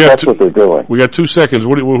 All right, Lou, that's what they're doing. We got 2 seconds.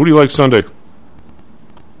 Who do you like Sunday?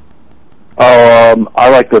 I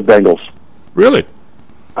like the Bengals. Really?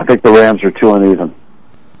 I think the Rams are too uneven.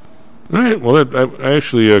 All right. Well, I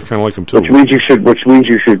actually kind of like them too. Which means you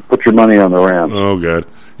should put your money on the Rams. Oh God,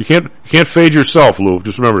 you can't fade yourself, Lou.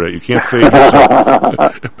 Just remember that you can't fade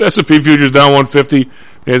yourself. S&P futures down 150.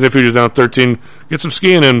 NASDAQ futures down 13. Get some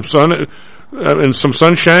skiing in and some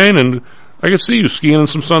sunshine, and I can see you skiing in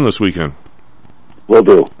some sun this weekend. Will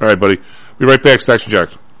do. All right, buddy. Be right back. Stocks and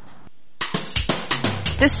Jocks.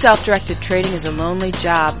 This self-directed trading is a lonely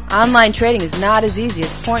job. Online trading is not as easy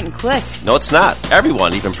as point and click. No, it's not.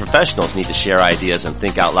 Everyone, even professionals, need to share ideas and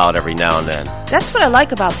think out loud every now and then. That's what I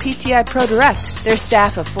like about PTI Pro Direct. Their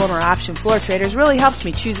staff of former option floor traders really helps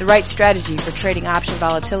me choose the right strategy for trading option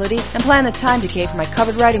volatility and plan the time decay for my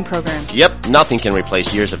covered writing program. Yep, nothing can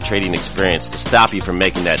replace years of trading experience to stop you from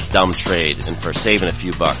making that dumb trade and for saving a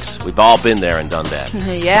few bucks. We've all been there and done that.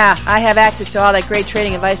 Yeah, I have access to all that great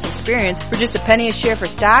trading advice and experience for just a penny a share for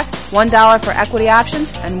stocks, $1 for equity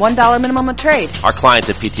options, and $1 minimum a trade. Our clients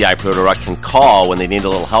at PTI Pro Direct can call when they need a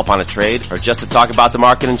little help on a trade or just to talk about the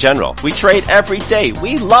market in general. We trade every day.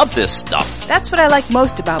 We love this stuff. That's what I like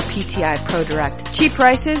most about PTI Pro Direct. Cheap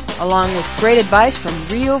prices, along with great advice from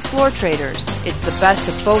real floor traders. It's the best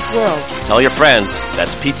of both worlds. Tell your friends.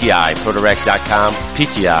 That's PTIProDirect.com,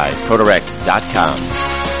 PTIProDirect.com.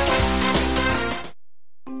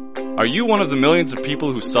 Are you one of the millions of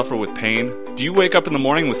people who suffer with pain? Do you wake up in the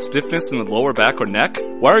morning with stiffness in the lower back or neck?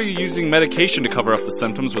 Why are you using medication to cover up the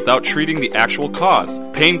symptoms without treating the actual cause?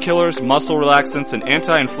 Painkillers, muscle relaxants, and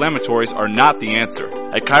anti-inflammatories are not the answer.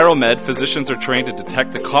 At ChiroMed, physicians are trained to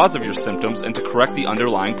detect the cause of your symptoms and to correct the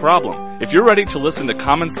underlying problem. If you're ready to listen to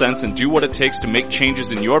common sense and do what it takes to make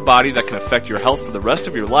changes in your body that can affect your health for the rest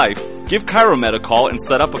of your life, give ChiroMed a call and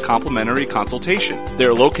set up a complimentary consultation. They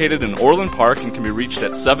are located in Orland Park and can be reached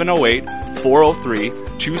at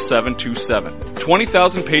 708-403-2727.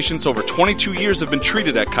 20,000 patients over 22 years have been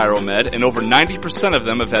treated at ChiroMed, and over 90% of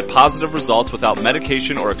them have had positive results without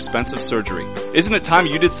medication or expensive surgery. Isn't it time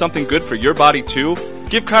you did something good for your body too?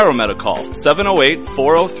 Give ChiroMed a call.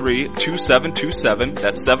 708-403-2727.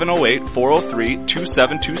 That's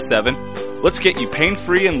 708-403-2727. Let's get you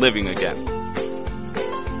pain-free and living again.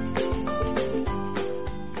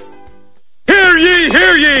 Hear ye,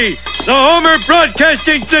 hear ye! The Homer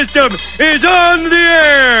Broadcasting System is on the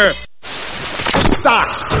air!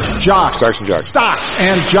 Stocks, jocks, Stocks and Jocks. Stocks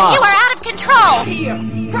and jocks. You are out of control! Right here,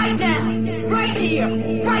 right now, right here,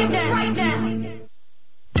 right now, right now.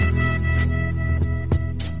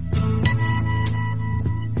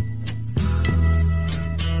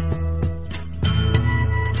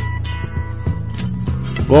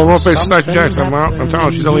 Well, we'll face Stocks and Jocks. I'm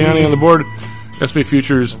Tom. She's Eliani on the board. S&P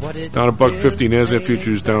futures down $1.50. NASDAQ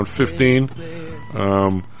futures down 15.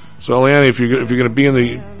 So, Eliani, if you're going to be in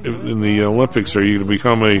the Olympics, are you going to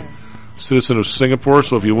become a citizen of Singapore?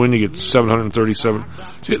 So if you win, you get 737.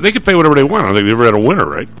 See, they can pay whatever they want. I don't think they ever had a winner,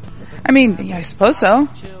 right? I mean, yeah, I suppose so.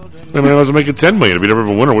 I mean, I was making $10 million. If you never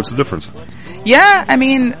have a winner, what's the difference? Yeah, I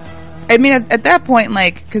mean, at that point,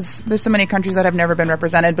 like, because there's so many countries that have never been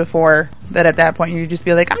represented before, that at that point you just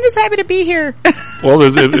be like, I'm just happy to be here. Well,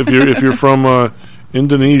 if you're from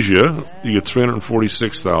Indonesia, you get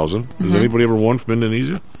 346,000. Has anybody ever won from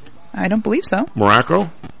Indonesia? I don't believe so. Morocco?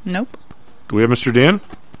 Nope. Do we have Mr. Dan?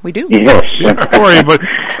 We do. Yes. Yeah, how are you? But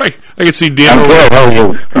I could see Dan. I'm good. How are you?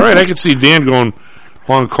 All right, I could see Dan going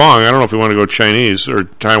Hong Kong. I don't know if we want to go Chinese or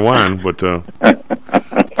Taiwan, but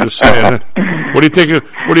Just saying. What do you think?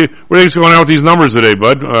 What do you think's going on with these numbers today,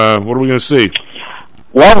 Bud? What are we going to see?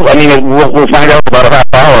 Well, I mean, we'll find out in about a half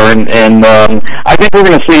hour, and I think we're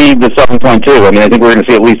going to see the 7.2. I mean, I think we're going to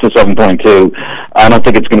see at least the 7.2. I don't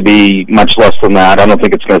think it's going to be much less than that. I don't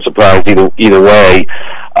think it's going to surprise either way.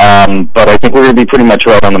 But I think we're going to be pretty much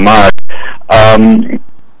right on the mark. I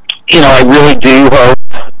really do hope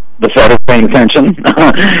the Fed is paying attention.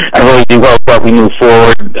 I really do hope that we move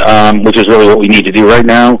forward, which is really what we need to do right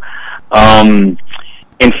now.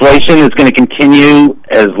 Inflation is going to continue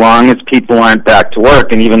as long as people aren't back to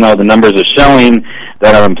work, and even though the numbers are showing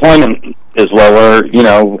that our employment is lower,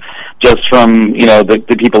 just from,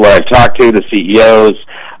 the people that I've talked to, the CEOs,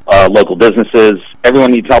 local businesses,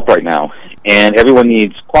 everyone needs help right now, and everyone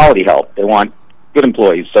needs quality help. They want good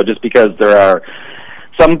employees. So just because there are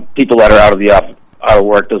some people that are out of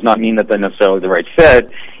work does not mean that they're necessarily the right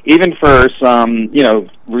fit, even for some,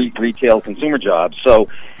 retail consumer jobs. So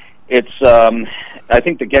it's, I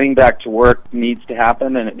think that getting back to work needs to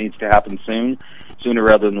happen, and it needs to happen sooner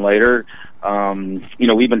rather than later.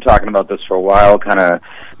 We've been talking about this for a while, kind of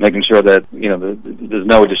making sure that, there's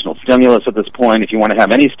no additional stimulus at this point. If you want to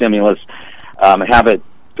have any stimulus, have it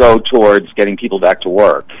go towards getting people back to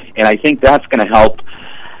work. And I think that's going to help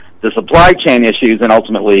the supply chain issues and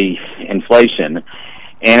ultimately inflation.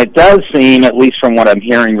 And it does seem, at least from what I'm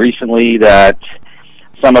hearing recently, that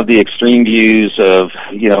some of the extreme views of,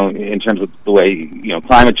 in terms of the way,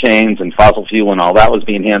 climate change and fossil fuel and all that was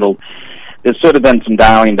being handled, there's sort of been some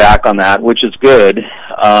dialing back on that, which is good.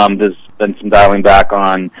 There's been some dialing back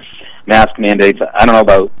on mask mandates. I don't know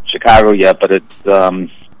about Chicago yet, but it's,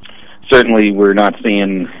 certainly we're not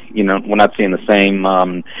seeing, we're not seeing the same,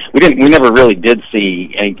 we never really did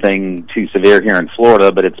see anything too severe here in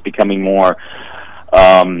Florida, but it's becoming more,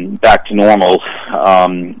 back to normal,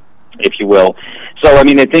 if you will. So, I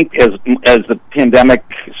mean, I think as the pandemic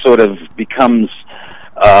sort of becomes,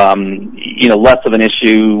 less of an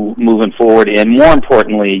issue moving forward, and more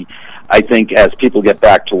importantly, I think as people get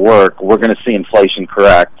back to work, we're going to see inflation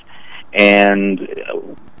correct. And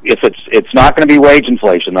if it's not going to be wage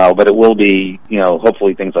inflation though, but it will be,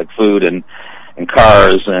 hopefully things like food and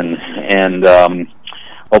cars and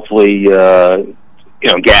hopefully,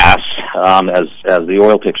 gas, as the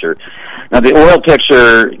oil picture. Now the oil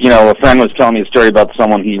picture, a friend was telling me a story about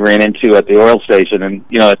someone he ran into at the oil station and,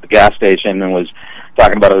 at the gas station, and was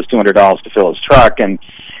talking about it was $200 to fill his truck. And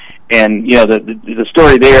the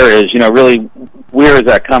story there is, really where is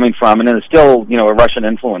that coming from? And there's still, a Russian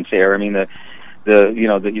influence here. I mean,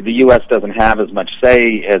 the U.S. doesn't have as much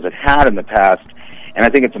say as it had in the past. And I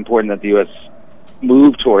think it's important that the U.S.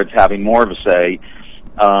 move towards having more of a say,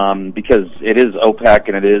 because it is OPEC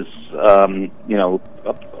and it is,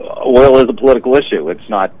 oil is a political issue. It's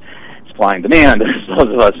not supply and demand, as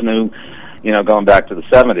those of us knew, going back to the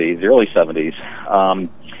early 70s.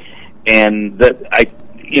 And that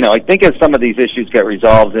I think as some of these issues get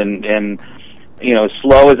resolved and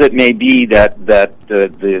slow as it may be that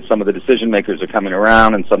some of the decision makers are coming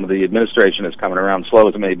around and some of the administration is coming around, slow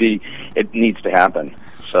as it may be, it needs to happen.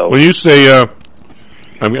 So when you say,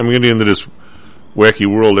 I'm getting into this wacky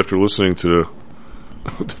world after listening to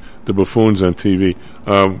the buffoons on TV.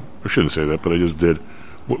 I shouldn't say that, but I just did.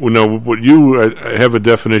 What you have a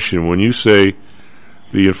definition when you say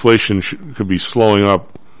the inflation could be slowing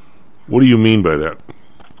up. What do you mean by that?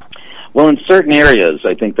 Well, in certain areas,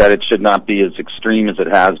 I think that it should not be as extreme as it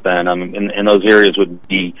has been. And those areas would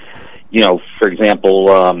be, for example,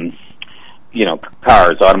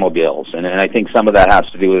 cars, automobiles, and I think some of that has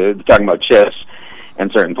to do with talking about chips and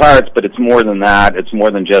certain parts, but it's more than that. It's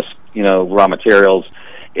more than just raw materials.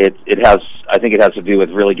 I think it has to do with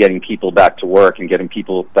really getting people back to work and getting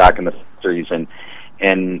people back in the factories and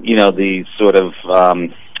the sort of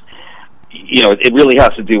it really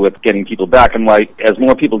has to do with getting people back. And as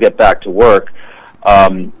more people get back to work,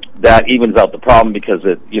 that evens out the problem because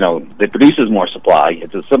it produces more supply.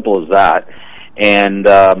 It's as simple as that. And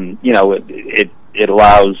it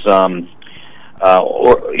allows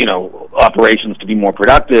operations to be more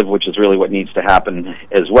productive, which is really what needs to happen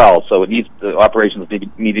as well. So the operations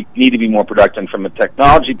need to be more productive from a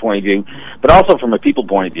technology point of view, but also from a people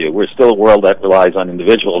point of view. We're still a world that relies on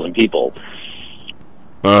individuals and people.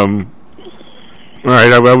 All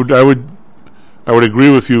right, I would agree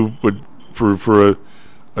with you, but for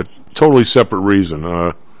a totally separate reason.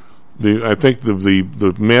 I think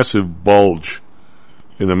the massive bulge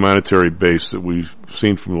in the monetary base that we've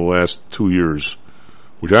seen from the last 2 years,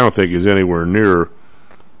 which I don't think is anywhere near,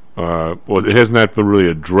 it has not been really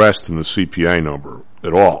addressed in the CPI number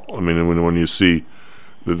at all. I mean, when you see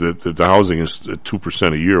the housing is at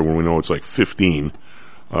 2% a year, when we know it's like 15,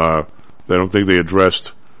 I don't think they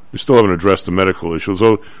addressed We still haven't addressed the medical issue.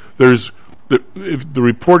 So there's if the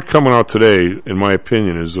report coming out today, in my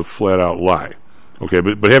opinion, is a flat-out lie. Okay,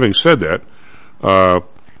 but having said that,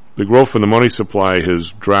 the growth in the money supply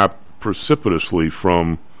has dropped precipitously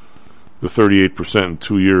from the 38% in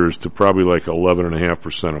 2 years to probably like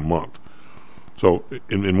 11.5% a month. So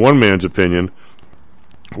in one man's opinion,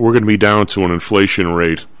 we're going to be down to an inflation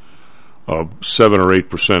rate of 7 or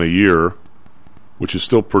 8% a year, which is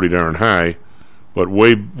still pretty darn high, but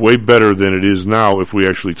way better than it is now if we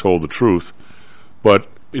actually told the truth. But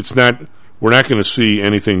it's not. We're not going to see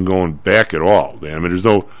anything going back at all, Dan. I mean, there's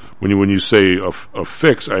no when you say a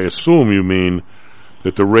fix. I assume you mean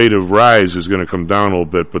that the rate of rise is going to come down a little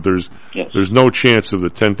bit, but there's no chance of the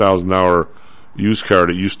 $10,000 used car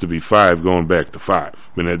that used to be $5 going back to $5. I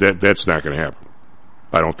mean, that's not going to happen.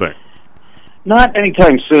 I don't think. Not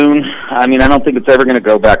anytime soon. I mean, I don't think it's ever going to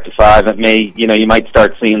go back to $5. It may, you might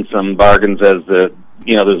start seeing some bargains as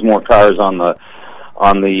there's more cars on the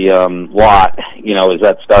lot, as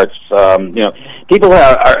that starts, people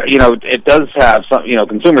it does have some,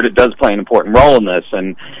 consumer does play an important role in this,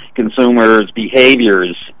 and consumers'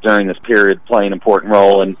 behaviors during this period play an important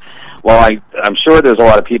role. And while I'm sure there's a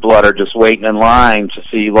lot of people that are just waiting in line to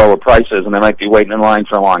see lower prices, and they might be waiting in line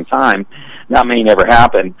for a long time, that may never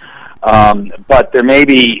happen. But there may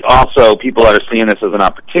be also people that are seeing this as an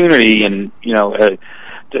opportunity, and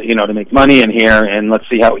to make money in here, and let's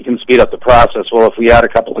see how we can speed up the process. Well, if we add a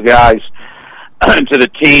couple of guys to the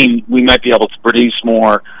team, we might be able to produce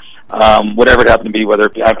more, whatever it happens to be, whether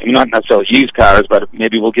not necessarily used cars, but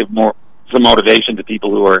maybe we'll give some motivation to people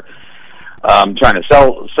who are trying to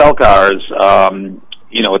sell cars,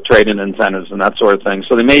 with trade-in incentives and that sort of thing.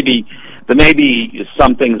 So there may be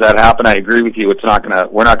some things that happen. I agree with you. We're not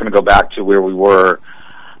gonna go back to where we were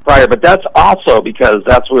prior, but that's also because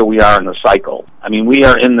that's where we are in the cycle. I mean, we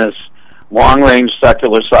are in this long-range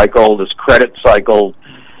secular cycle, this credit cycle.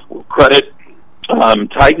 Credit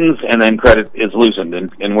tightens, and then credit is loosened,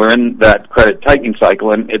 and we're in that credit tightening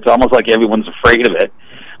cycle, and it's almost like everyone's afraid of it.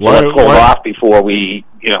 So let's hold off before we,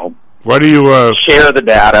 Why do you share the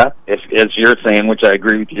data, as you're saying, which I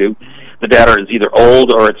agree with you. The data is either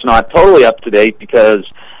old or it's not totally up to date because,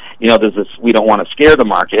 there's this, we don't want to scare the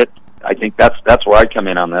market. I think that's where I come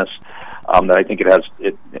in on this. That I think it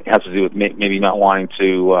has to do with maybe not wanting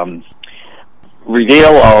to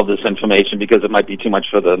reveal all of this information because it might be too much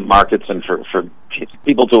for the markets and for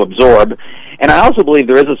people to absorb. And I also believe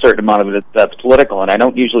there is a certain amount of it that's political, and I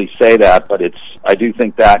don't usually say that, but I do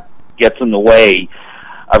think that gets in the way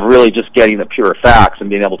of really just getting the pure facts and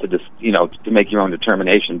being able to just to make your own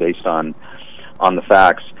determination based on the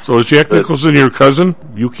facts. So is Jack Nicholson your cousin?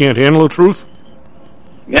 You can't handle the truth?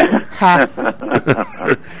 Yeah. I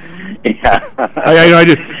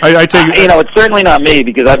take it. It's certainly not me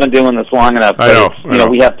because I've been doing this long enough. I know.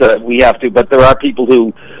 We have to. But there are people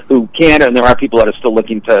who can, and there are people that are still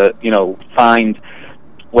looking to find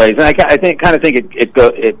ways. And I kind of think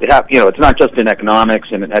it's not just in economics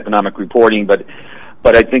and in economic reporting, but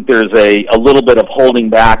I think there's a little bit of holding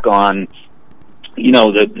back on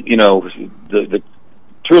the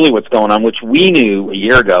truly what's going on, which we knew a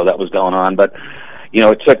year ago that was going on, but.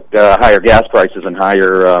 It took higher gas prices and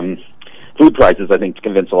higher food prices, I think, to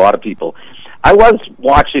convince a lot of people. I was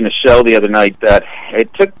watching a show the other night that it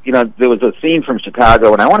took, there was a scene from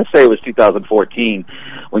Chicago, and I want to say it was 2014,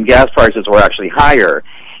 when gas prices were actually higher.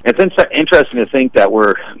 It's interesting to think that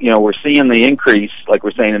we're seeing the increase, like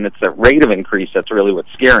we're saying, and it's the rate of increase that's really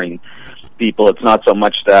what's scaring people. It's not so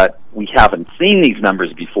much that we haven't seen these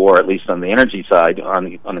numbers before, at least on the energy side,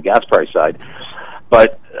 on the gas price side,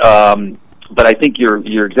 but I think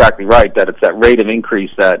you're exactly right that it's that rate of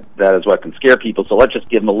increase that is what can scare people. So let's just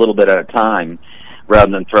give them a little bit at a time,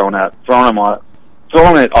 rather than throwing it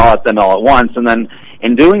all at them all at once. And then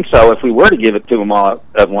in doing so, if we were to give it to them all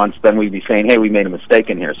at once, then we'd be saying, "Hey, we made a mistake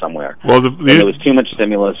in here somewhere." Well, there was too much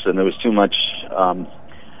stimulus, and there was too much, and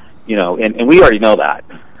we already know that.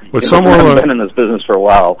 But we've been in this business for a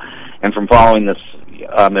while, and from following this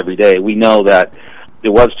every day, we know that.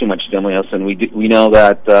 There was too much stimulus, and we know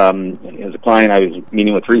that as a client I was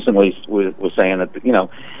meeting with recently was saying that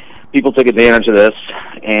people took advantage of this,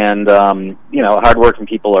 and hardworking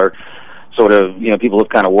people are sort of people have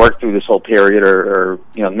kind of worked through this whole period, or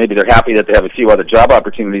maybe they're happy that they have a few other job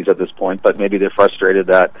opportunities at this point, but maybe they're frustrated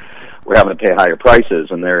that we're having to pay higher prices,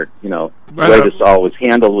 and they're the way this all was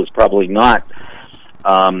handled was probably not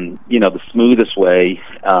the smoothest way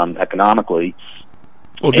economically.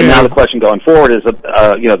 And now the question going forward is,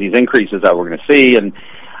 these increases that we're going to see, and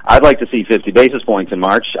I'd like to see 50 basis points in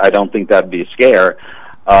March. I don't think that'd be a scare.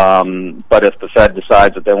 But if the Fed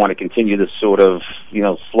decides that they want to continue this sort of,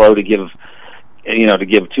 slow to give to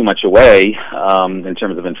give too much away in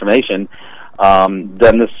terms of information,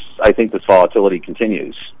 then I think this volatility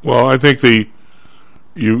continues. Well, I think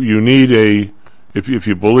you need if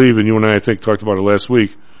you believe, and you and I think talked about it last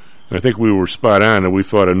week, and I think we were spot on, and we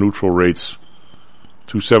thought a neutral rate's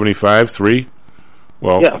 275, 3.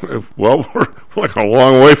 Well, yeah. Well, we're like a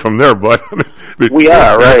long way from there, but we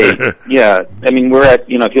are, right? Yeah, I mean, we're at,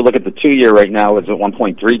 if you look at the 2-year right now, it's at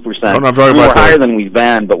 1.3%. We're higher than we've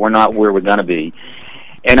been, but we're not where we're going to be.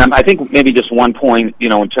 And I think maybe just one point,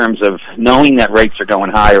 in terms of knowing that rates are going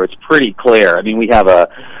higher, it's pretty clear. I mean, we have a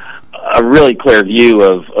really clear view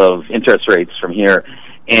of interest rates from here.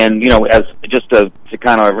 And, as just to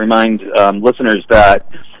kind of remind listeners that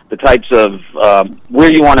the types of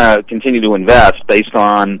where you want to continue to invest based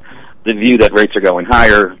on the view that rates are going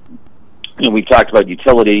higher. We've talked about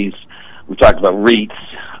utilities, we've talked about REITs,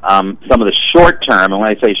 some of the short term, and when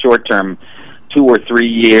I say short term, 2 or 3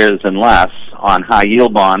 years and less on high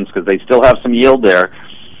yield bonds, because they still have some yield there.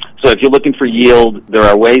 So if you're looking for yield, there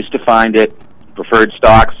are ways to find it. Preferred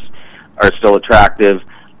stocks are still attractive.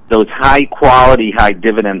 Those high quality, high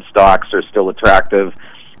dividend stocks are still attractive.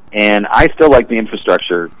 And I still like the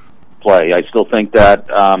infrastructure play. I still think that,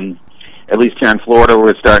 at least here in Florida,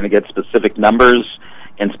 we're starting to get specific numbers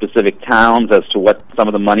in specific towns as to what some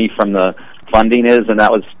of the money from the funding is. And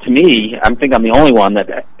that was, to me, I think I'm the only one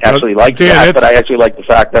that actually likes that, but I actually like the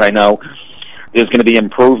fact that I know there's going to be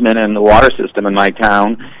improvement in the water system in my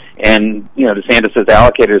town. And, DeSantis has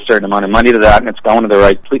allocated a certain amount of money to that, and it's going to the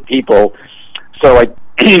right people. So, I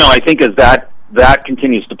think as that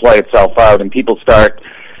continues to play itself out and people start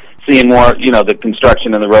seeing more, the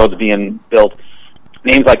construction and the roads being built,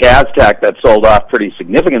 names like Aztec that sold off pretty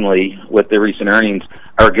significantly with their recent earnings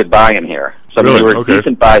are a good buy in here. So they were a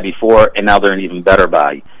decent buy before, and now they're an even better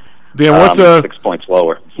buy. Dan, 6 points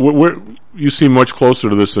lower. You seem much closer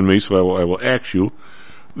to this than me, so I will ask you.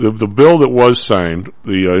 The bill that was signed,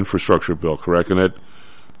 the infrastructure bill, correct? And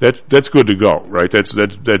that's good to go, right? That's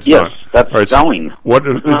yes, done. That's right, going.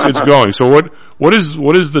 It's going. So what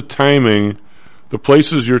is the timing? The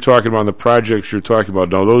places you're talking about, and the projects you're talking about.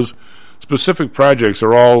 Now, those specific projects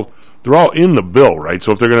they're all in the bill, right?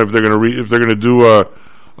 So if they're gonna do a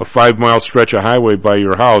 5-mile stretch of highway by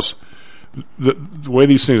your house, the way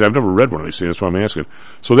these things, I've never read one of these things, that's why I'm asking.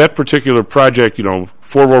 So that particular project,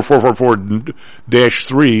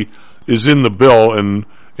 44444-3 is in the bill, and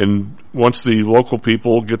once the local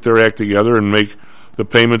people get their act together and make the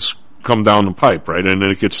payments come down the pipe, right? And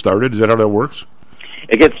then it gets started. Is that how that works?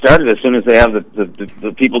 It gets started as soon as they have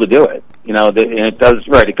the people to do it. And it does,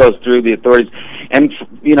 right, it goes through the authorities. And,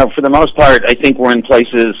 for the most part, I think we're in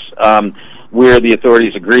places where the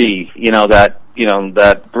authorities agree, that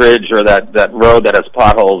bridge or that road that has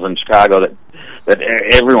potholes in Chicago that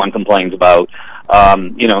everyone complains about,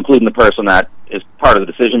 including the person that is part of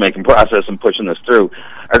the decision-making process and pushing this through,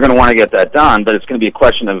 are going to want to get that done. But it's going to be a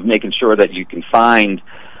question of making sure that you can find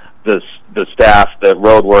the staff, the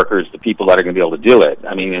road workers, the people that are going to be able to do it.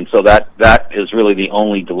 I mean, and so that is really the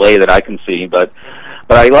only delay that I can see. But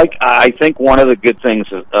I think one of the good things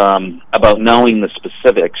about knowing the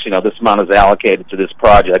specifics, this amount is allocated to this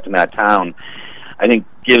project in that town, I think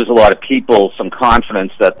gives a lot of people some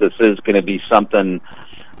confidence that this is going to be something.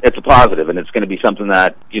 It's a positive, and it's going to be something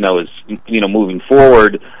that is moving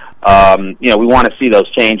forward. We want to see those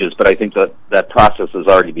changes, but I think that process has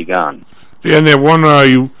already begun. Yeah, and that one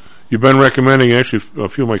you've been recommending, actually, a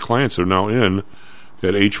few of my clients are now in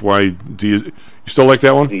that HYD. You still like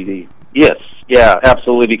that one? Yes, yeah,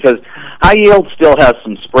 absolutely, because high yield still has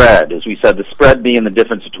some spread, as we said, the spread being the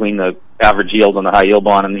difference between the average yield on the high yield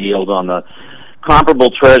bond and the yield on the comparable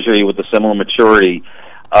treasury with a similar maturity.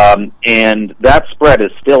 And that spread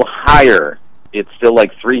is still higher. It's still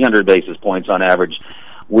like 300 basis points on average,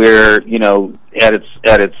 where, at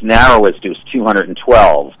its narrowest it was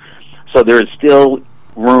 212. So there is still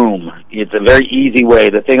room. It's a very easy way.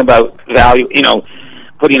 The thing about value,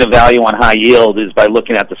 putting a value on high yield is by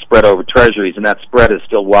looking at the spread over treasuries, and that spread is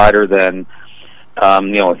still wider than,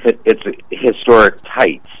 it's historic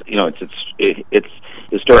tights. It's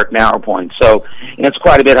historic narrow points. So, and it's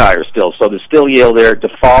quite a bit higher still. So there's still yield there.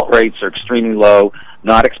 Default rates are extremely low,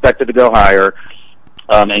 not expected to go higher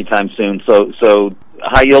anytime soon. So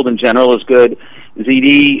high yield in general is good.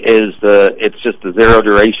 ZD it's just the zero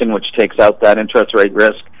duration, which takes out that interest rate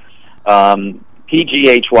risk.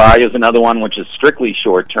 PGHY is another one, which is strictly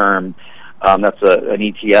short term. That's an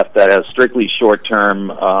ETF that has strictly short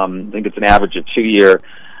term. I think it's an average of 2-year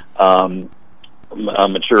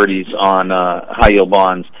maturities on high yield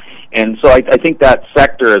bonds, and so I think that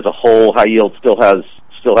sector as a whole, high yield still has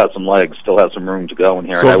some legs, still has some room to go in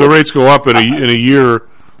here. So if the rates go up in a year,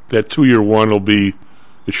 that 2-year one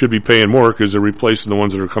it should be paying more because they're replacing the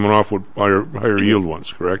ones that are coming off with higher yield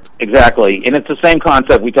ones, correct? Exactly. And it's the same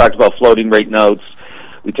concept. We talked about floating rate notes.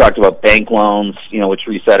 We talked about bank loans, which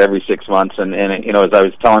reset every 6 months. And as I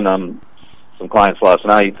was telling some clients last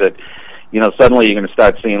night that, suddenly you're going to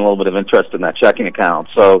start seeing a little bit of interest in that checking account.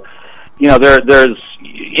 So, there's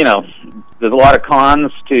a lot of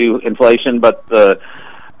cons to inflation, but the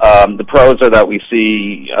pros are that we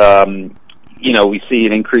see, we see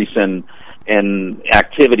an increase in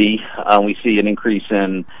activity. We see an increase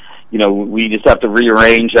in, we just have to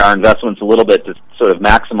rearrange our investments a little bit to sort of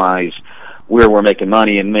maximize where we're making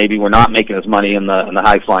money, and maybe we're not making as money in the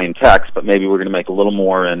high flying techs, but maybe we're going to make a little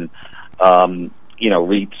more in,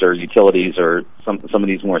 REITs or utilities or some of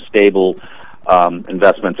these more stable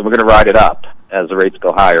investments, and we're going to ride it up as the rates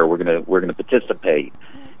go higher. We're going to participate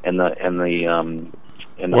in the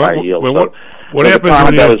higher yield. What happens the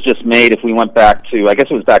comment that was just made, if we went back to, I guess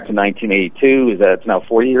it was back to 1982, is that it's now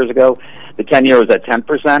 40 years ago. The 10-year was at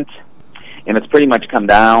 10%, and it's pretty much come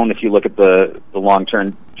down. If you look at the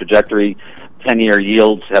long-term trajectory, 10-year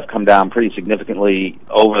yields have come down pretty significantly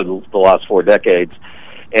over the last 4 decades.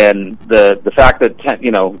 And the fact that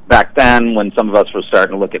back then, when some of us were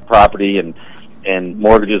starting to look at property and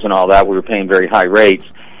mortgages and all that, we were paying very high rates.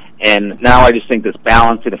 And now I just think this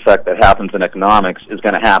balancing effect that happens in economics is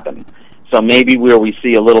going to happen. So maybe where we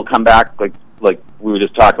see a little comeback, like we were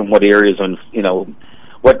just talking, what areas and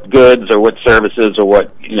what goods or what services or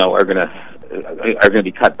what are going to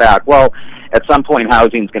be cut back. Well, at some point,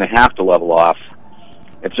 housing is going to have to level off.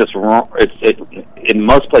 It's just in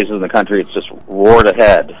most places in the country, it's just roared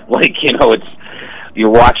ahead.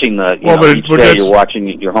 You're watching you're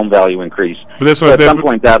watching your home value increase. But that's at some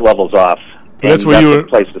point that levels off. But that's where a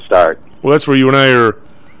place to start. Well, that's where you and I are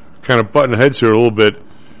kind of butting heads here a little bit.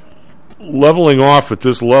 Leveling off at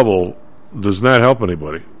this level does not help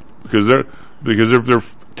anybody because they're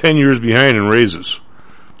 10 years behind in raises.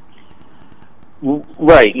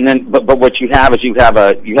 Right, and then but what you have is you have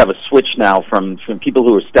a switch now from people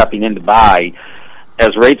who are stepping in to buy. As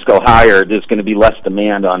rates go higher, there's going to be less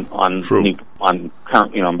demand on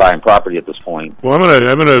buying property at this point. Well, I'm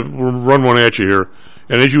gonna run one at you here,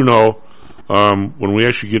 and as you know, when we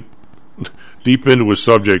actually get deep into a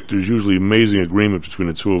subject, there's usually amazing agreement between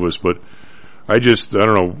the two of us. But I don't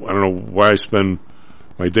know why I spend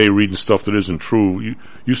my day reading stuff that isn't true.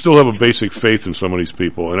 You still have a basic faith in some of these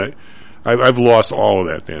people, and I've lost all of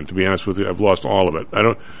that, Dan. To be honest with you, I've lost all of it.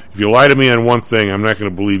 If you lie to me on one thing, I'm not going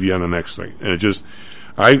to believe you on the next thing. And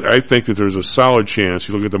I think that there's a solid chance.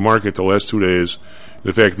 You look at the market the last 2 days,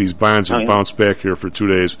 the fact these bonds have bounced back here for 2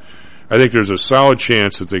 days. I think there's a solid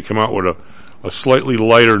chance that they come out with a slightly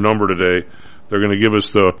lighter number today. They're going to give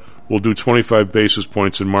us we'll do 25 basis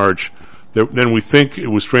points in March. Then we think it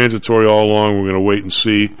was transitory all along. We're going to wait and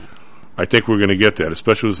see. I think we're going to get that,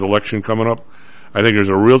 especially with this election coming up. I think there's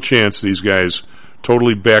a real chance these guys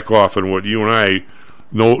totally back off on what you and I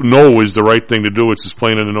know is the right thing to do. It's just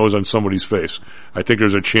playing in the nose on somebody's face. I think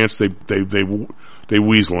there's a chance they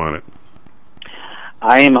weasel on it.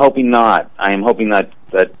 I am hoping not. I am hoping that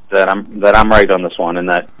I'm right on this one, and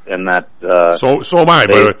that. So am I.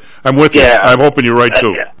 But I'm with you. I'm hoping you're right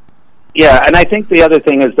too. Yeah, and I think the other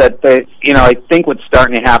thing is that I think what's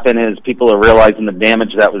starting to happen is people are realizing the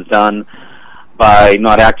damage that was done by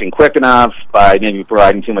not acting quick enough, by maybe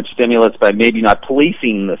providing too much stimulus, by maybe not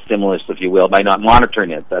policing the stimulus, if you will, by not monitoring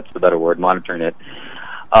it. That's the better word, monitoring it.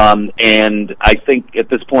 And I think at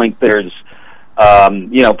this point there's,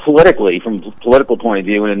 politically, from a political point of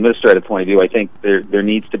view and administrative point of view, I think there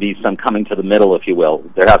needs to be some coming to the middle, if you will.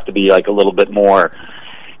 There has to be a little bit more.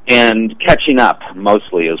 And catching up,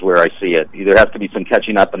 mostly, is where I see it. There has to be some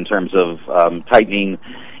catching up in terms of tightening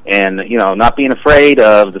and, not being afraid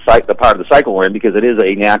of the part of the cycle we're in, because it is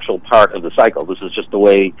a natural part of the cycle. This is just the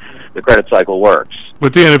way the credit cycle works.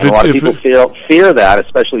 But Dan, a lot of people fear that,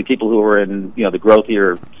 especially people who are in, the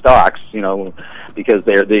growthier stocks, because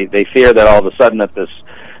they fear that all of a sudden that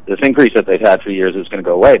this increase that they've had for years is going to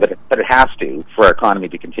go away, but it has to for our economy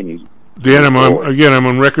to continue. Dan, I'm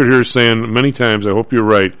on record here saying many times, I hope you're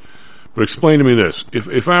right, but explain to me this.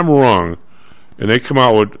 If I'm wrong, and they come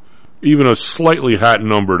out with even a slightly hot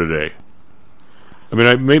number today, I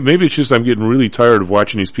mean, maybe it's just I'm getting really tired of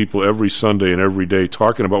watching these people every Sunday and every day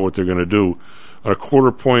talking about what they're going to do on a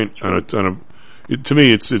quarter point to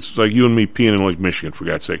me, it's like you and me peeing in Lake Michigan, for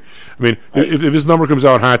God's sake. I mean, if this number comes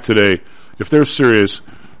out hot today, if they're serious,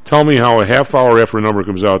 tell me how a half hour after a number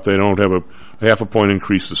comes out, they don't have a half a point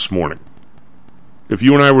increase this morning. If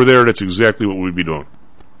you and I were there, that's exactly what we'd be doing.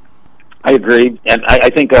 I agree, and I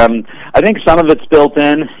think some of it's built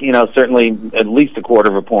in. Certainly at least a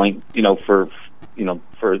quarter of a point. For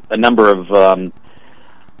for a number of for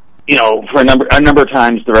a number of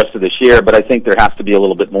times the rest of this year. But I think there has to be a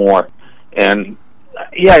little bit more. And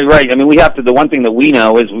yeah, right. I mean, we have to. The one thing that we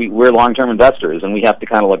know is we're long-term investors, and we have to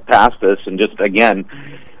kind of look past this and just again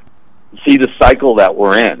see the cycle that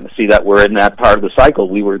we're in. See that we're in that part of the cycle.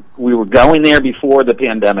 We were going there before the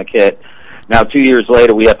pandemic hit. Now, 2 years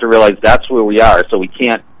later, we have to realize that's where we are. So we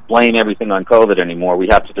can't blame everything on COVID anymore. We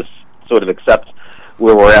have to just sort of accept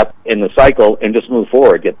where we're at in the cycle and just move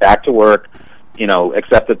forward, get back to work,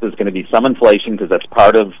 accept that there's going to be some inflation because that's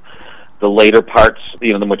part of the later parts,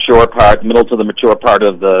 the mature part, middle to the mature part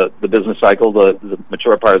of the business cycle, the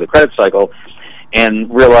mature part of the credit cycle,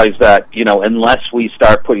 and realize that, unless we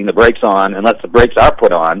start putting the brakes on, unless the brakes are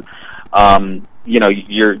put on,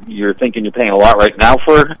 you're thinking you're paying a lot right now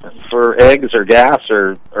for eggs or gas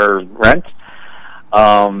or rent.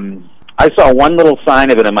 I saw one little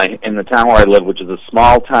sign of it in the town where I live, which is a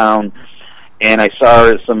small town, and I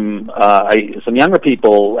saw some younger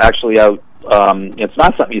people actually out. It's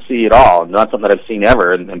not something you see at all, not something that I've seen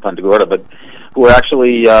ever in Punta Gorda, but who are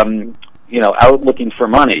actually out looking for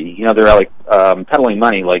money. They're like peddling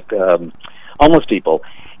money, like homeless people.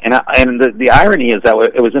 And the irony is that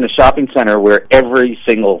it was in a shopping center where every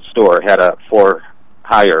single store had a for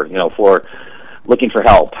hire, for looking for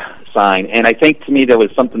help sign. And I think to me there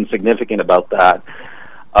was something significant about that.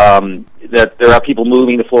 That there are people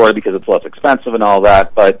moving to Florida because it's less expensive and all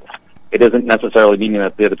that, but it doesn't necessarily mean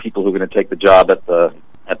that they're the people who are going to take the job at the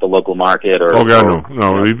local market or. Oh God,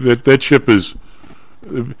 no! That ship is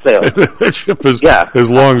sailed. That ship has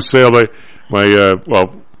long sailed. My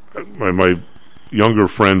younger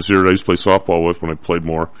friends here that I used to play softball with when I played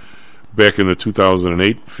more back in the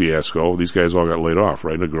 2008 fiasco. These guys all got laid off,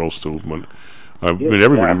 right? And the girls too.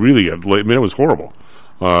 Everybody really got laid. It was horrible.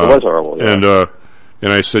 It was horrible. Yeah.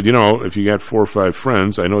 And I said, if you got 4 or 5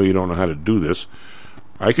 friends, I know you don't know how to do this.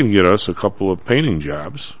 I can get us a couple of painting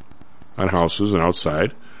jobs on houses and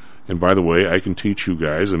outside. And by the way, I can teach you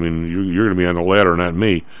guys. I mean, you're going to be on the ladder, not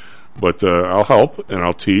me. But I'll help and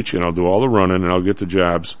I'll teach and I'll do all the running and I'll get the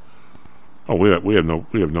jobs. Oh, we have no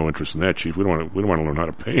interest in that, Chief. We don't want to learn how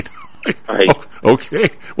to paint. Right. Okay.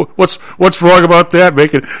 What's wrong about that?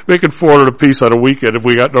 Making $400 a piece on a weekend if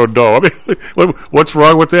we got no dough. I mean, what's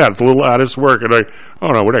wrong with that? It's a little honest work. And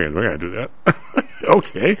no, we're not going to do that.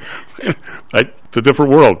 Okay. It's a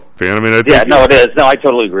different world, Dan. I mean, it is. No, I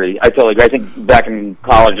totally agree. I think back in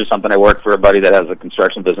college or something, I worked for a buddy that has a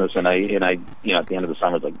construction business, and I at the end of the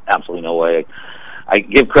summer, was like, absolutely no way. I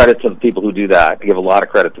give credit to the people who do that. I give a lot of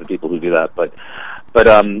credit to the people who do that. But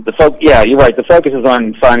you're right. The focus is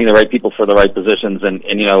on finding the right people for the right positions. And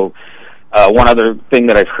one other thing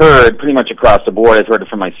that I've heard pretty much across the board, I've heard it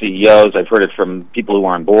from my CEOs, I've heard it from people who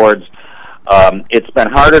are on boards. It's been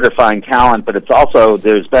harder to find talent, but it's also,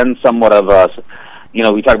 there's been somewhat of a,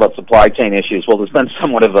 we talk about supply chain issues. Well, there's been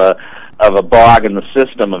somewhat of a bog in the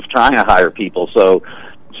system of trying to hire people. So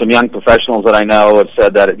some young professionals that I know have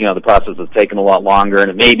said that, the process has taken a lot longer, and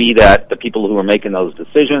it may be that the people who are making those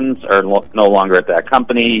decisions are no longer at that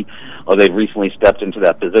company, or they've recently stepped into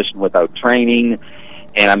that position without training.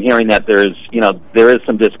 And I'm hearing that there is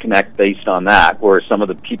some disconnect based on that, where some of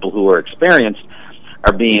the people who are experienced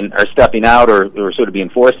are stepping out or sort of being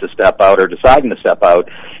forced to step out or deciding to step out,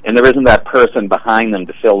 and there isn't that person behind them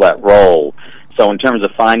to fill that role. So in terms of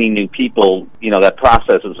finding new people, that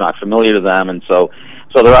process is not familiar to them, and so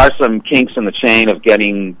there are some kinks in the chain of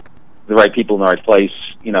getting the right people in the right place,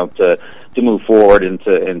 to move forward and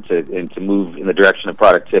to move in the direction of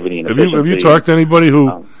productivity and efficiency. Have you talked to anybody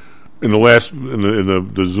who, in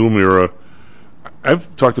the Zoom era,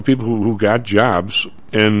 I've talked to people who got jobs,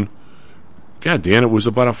 and God damn, it was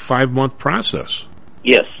about a 5-month process.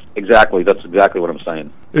 Yes, exactly. That's exactly what I'm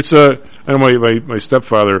saying. It's I know my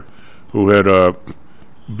stepfather, who had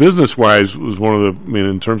business-wise was one of the,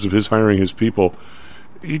 in terms of his hiring his people,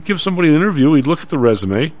 he'd give somebody an interview, he'd look at the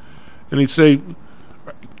resume, and he'd say,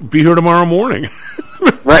 be here tomorrow morning.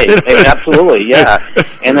 Right, absolutely, yeah.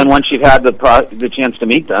 And then once you've had the chance to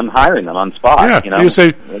meet them, hiring them on spot, you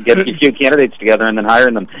say, get a few candidates together and then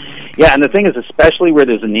hiring them. Yeah, and the thing is, especially where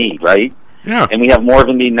there's a need, right? Yeah. And we have more of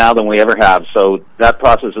a need now than we ever have, so that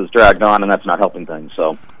process is dragged on, and that's not helping things.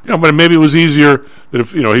 So. Yeah, but maybe it was easier that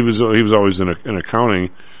if he was always in accounting.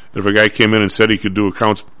 If a guy came in and said he could do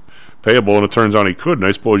accounts payable, and it turns out he could, and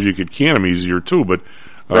I suppose you could can him easier too. But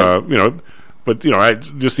right.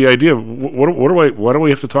 Just the idea. Why do we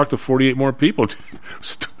have to talk to 48 more people?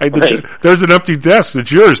 Right. There's an empty desk.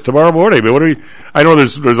 It's yours tomorrow morning. But I know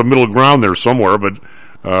there's a middle ground there somewhere, but.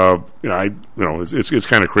 It's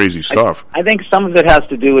kind of crazy stuff. I think some of it has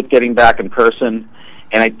to do with getting back in person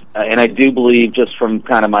I do believe, just from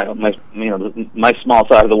kind of my small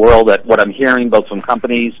side of the world, that what I'm hearing both from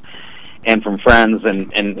companies and from friends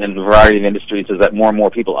and a variety of industries is that more and more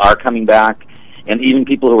people are coming back, and even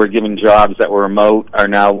people who were given jobs that were remote are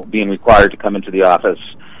now being required to come into the office,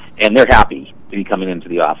 and they're happy to be coming into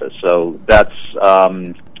the office. So that's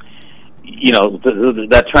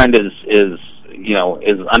that trend is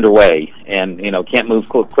underway, and can't move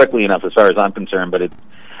quickly enough as far as I'm concerned. But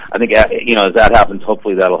I think as that happens,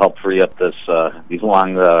 hopefully that'll help free up these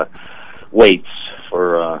long waits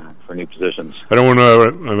for new positions. I don't want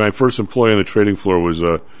to. My first employee on the trading floor was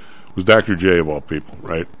Dr. J, of all people,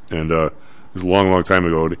 right? And it was a long time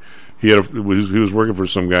ago. He was working for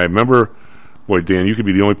some guy. Remember, boy, Dan, you could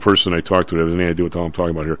be the only person I talked to that has any idea what the hell I'm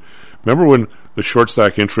talking about here. Remember when the short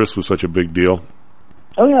stack interest was such a big deal?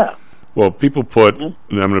 Oh yeah. Well, people put, and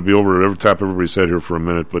I'm going to be over at top everybody's head here for a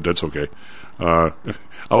minute, but that's okay.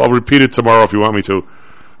 I'll repeat it tomorrow if you want me to.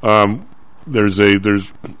 There's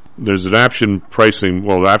an option pricing.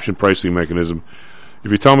 Well, the option pricing mechanism.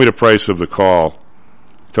 If you tell me the price of the call,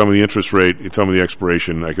 tell me the interest rate, you tell me the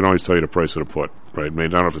expiration, I can always tell you the price of the put. Right? Maybe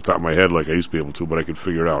not off the top of my head like I used to be able to, but I can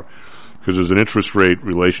figure it out because there's an interest rate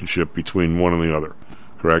relationship between one and the other.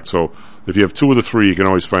 Correct. So if you have two of the three, you can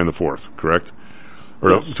always find the fourth. Correct.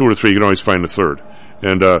 Or two or three, you can always find the third.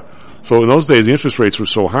 And so in those days, the interest rates were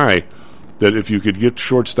so high that if you could get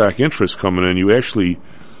short stack interest coming in, you actually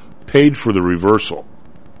paid for the reversal,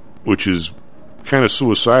 which is kind of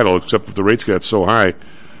suicidal, except if the rates got so high,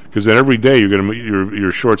 because then every day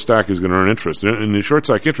your short stack is going to earn interest, and the short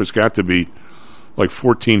stack interest got to be like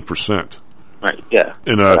 14%. Right. Yeah.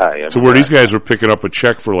 And so where these guys were picking up a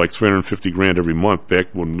check for like $350,000 every month back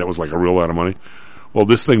when that was like a real lot of money. Well,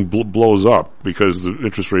 this thing blows up because the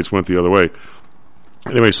interest rates went the other way.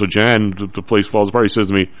 Anyway, so John, the place falls apart. He says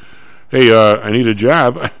to me, "Hey, I need a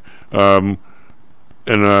job," and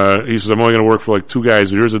he says, "I'm only going to work for like two guys.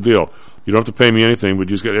 But here's the deal: you don't have to pay me anything, but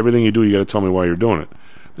just everything you do, you got to tell me why you're doing it."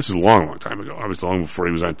 This is a long time ago. I was long before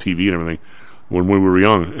he was on TV and everything when we were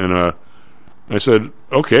young. And I said,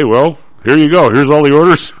 "Okay, well, here you go. Here's all the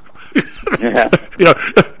orders." Yeah.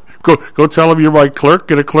 Go tell him you're my clerk,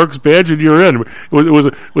 get a clerk's badge, and you're in. It was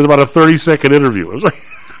about a 30-second interview. It was like,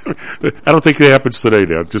 I don't think that happens today,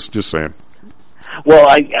 Dan. Just saying. Well,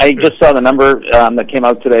 I just saw the number that came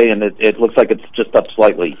out today, and it looks like it's just up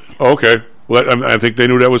slightly. Oh, okay. Well, I think they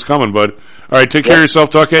knew that was coming, bud. All right, take care of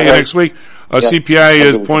yourself. Talk to you next week. CPI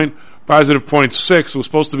is positive 0.6. It was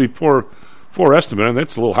supposed to be 4 estimate, and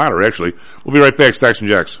that's a little hotter, actually. We'll be right back, Stacks and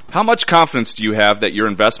Jacks. How much confidence do you have that your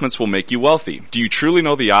investments will make you wealthy? Do you truly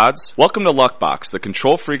know the odds? Welcome to Luckbox, the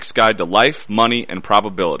control freak's guide to life, money, and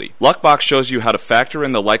probability. Luckbox shows you how to factor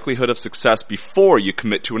in the likelihood of success before you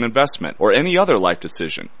commit to an investment or any other life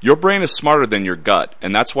decision. Your brain is smarter than your gut,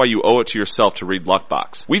 and that's why you owe it to yourself to read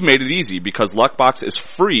Luckbox. We've made it easy because Luckbox is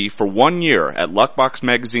free for 1 year at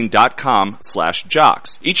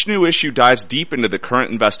luckboxmagazine.com/jocks. Each new issue dives deep into the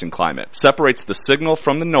current investing climate, separates the signal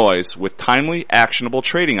from the noise with timely, actionable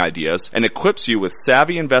trading ideas, and equips you with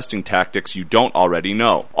savvy investing tactics you don't already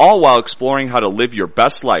know. All while exploring how to live your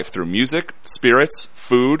best life through music, spirits,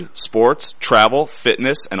 food, sports, travel,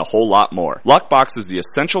 fitness, and a whole lot more. Luckbox is the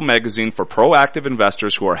essential magazine for proactive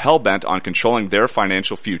investors who are hell-bent on controlling their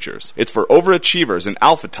financial futures. It's for overachievers and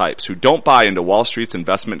alpha types who don't buy into Wall Street's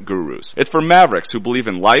investment gurus. It's for mavericks who believe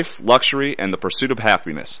in life, luxury, and the pursuit of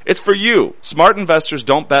happiness. It's for you. Smart investors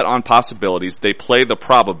don't bet on possibilities, they play the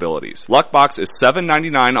probabilities. Luckbox is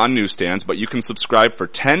 $7.99 on newsstands, but you can subscribe for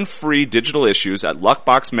 10 free digital issues at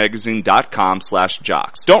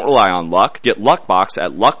luckboxmagazine.com/jocks. Don't rely on luck. Get Luckbox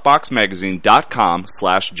at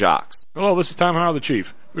luckboxmagazine.com/jocks. Hello, this is Tom Howell, the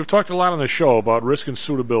Chief. We've talked a lot on the show about risk and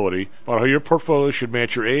suitability, about how your portfolio should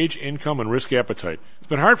match your age, income, and risk appetite. It's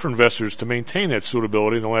been hard for investors to maintain that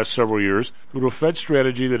suitability in the last several years due to a Fed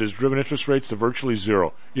strategy that has driven interest rates to virtually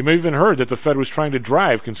zero. You may have even heard that the Fed was trying to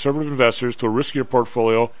drive conservative investors to a riskier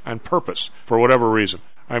portfolio on purpose, for whatever reason.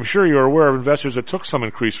 I'm sure you're aware of investors that took some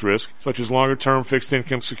increased risk, such as longer-term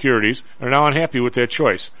fixed-income securities, and are now unhappy with that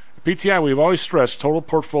choice. At PTI, we've always stressed total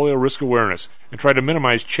portfolio risk awareness and tried to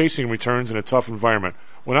minimize chasing returns in a tough environment.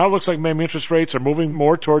 Well, now it looks like maybe interest rates are moving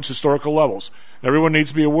more towards historical levels. Everyone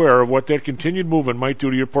needs to be aware of what that continued movement might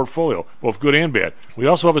do to your portfolio, both good and bad. We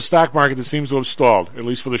also have a stock market that seems to have stalled, at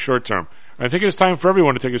least for the short term. I think it's time for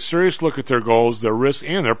everyone to take a serious look at their goals, their risks,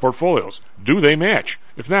 and their portfolios. Do they match?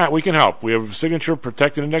 If not, we can help. We have a Signature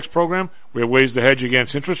Protected Index program. We have ways to hedge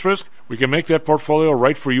against interest risk. We can make that portfolio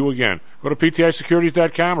right for you again. Go to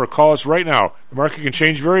PTIsecurities.com or call us right now. The market can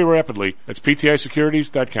change very rapidly. That's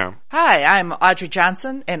PTIsecurities.com. Hi, I'm Audrey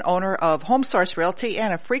Johnson, an owner of Home Source Realty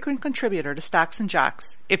and a frequent contributor to Stocks and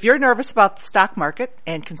Jocks. If you're nervous about the stock market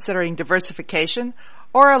and considering diversification,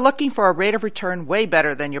 or are looking for a rate of return way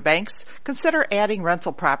better than your banks, consider adding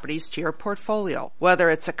rental properties to your portfolio. Whether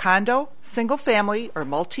it's a condo, single family, or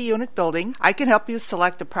multi-unit building, I can help you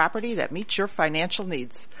select a property that meets your financial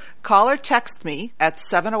needs. Call or text me at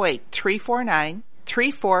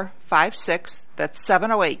 708-349-3456. That's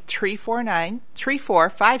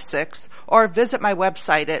 708-349-3456. Or visit my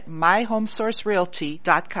website at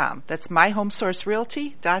myhomesourcerealty.com. That's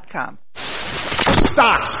myhomesourcerealty.com.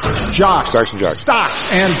 Stocks, jocks, Stocks and jocks. Stocks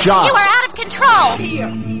and jocks. You are out of control. Here,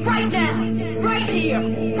 right now, right here,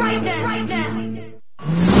 right now, right now.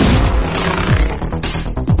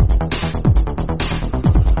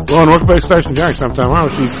 Well, and welcome back to Stocks and Jocks. I'm Tom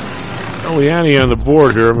Howard. She's Eliani on the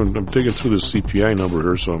board here. I'm digging through this CPI number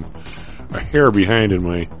here, so I'm a hair behind in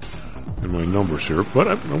my numbers here.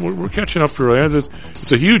 But we're catching up here.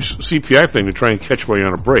 It's a huge CPI thing to try and catch while you're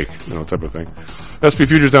on a break, type of thing. SP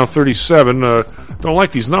futures down 37. Don't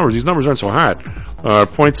like these numbers. These numbers aren't so hot.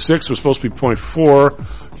 0.6 was supposed to be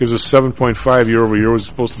 0.4. Gives us 7.5 year over year. It was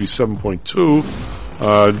supposed to be 7.2.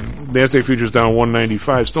 NASDAQ futures down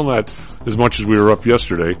 195. Still not as much as we were up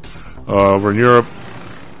yesterday. Over in Europe,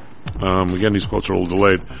 again, these quotes are a little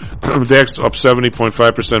delayed. DAX up 70.5%.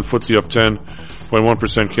 FTSE up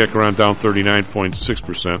 10.1%. CAC around down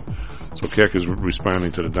 39.6%. So CAC is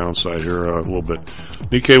responding to the downside here a little bit.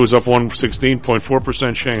 Nikkei was up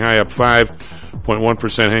 116.4%. Shanghai up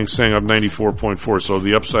 5.1%. Hang Seng up 94.4%. So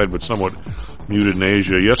the upside, but somewhat muted in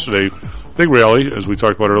Asia. Yesterday, big rally, as we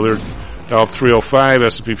talked about earlier. Dow up 305.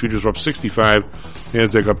 S&P futures were up 65.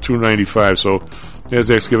 NASDAQ up 295. So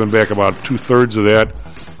NASDAQ's given back about 2/3 of that.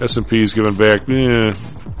 S&P's given back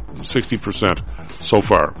 60% so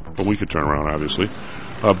far. But we could turn around, obviously.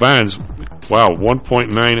 Bonds, wow,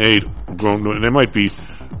 1.98. And it might be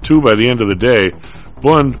 2 by the end of the day.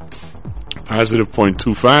 Blend, positive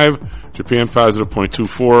 0.25. Japan, positive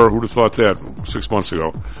 0.24. Who'd have thought that 6 months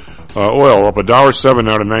ago? Oil up $1.07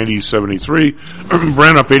 now to 90.73.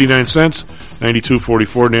 Brent up 89 cents,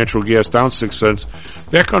 92.44. Natural gas down 6 cents,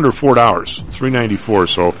 back under $4, $3.94.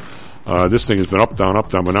 So this thing has been up, down,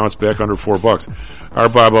 but now it's back under $4.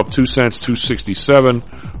 RBOB up 2 cents, 2.67.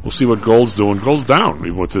 We'll see what gold's doing. Gold's down,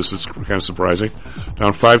 even with this. It's kind of surprising.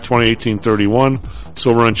 Down 5.20, 18.31.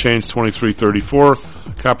 Silver unchanged, 23.34.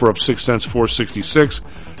 Copper up 6 cents, 4.66.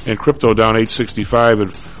 And crypto down 8.65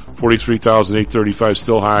 at 43,835,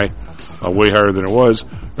 still high, way higher than it was.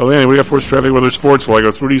 Eliani, we got first traffic, weather, sports while I go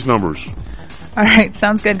through these numbers. All right,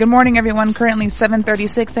 sounds good. Good morning, everyone. Currently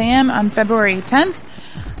 7:36 a.m. on February 10th.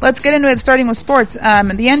 Let's get into it, starting with sports. The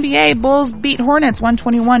NBA, Bulls beat Hornets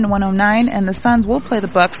 121-109, and the Suns will play the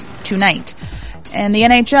Bucks tonight. And the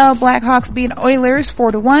NHL, Blackhawks beat Oilers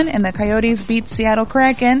 4-1, and the Coyotes beat Seattle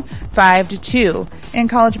Kraken 5-2. In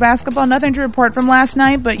college basketball, nothing to report from last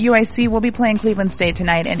night, but UIC will be playing Cleveland State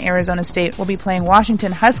tonight, and Arizona State will be playing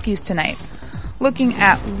Washington Huskies tonight. Looking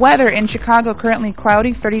at weather in Chicago, currently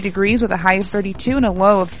cloudy, 30 degrees with a high of 32 and a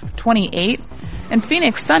low of 28. In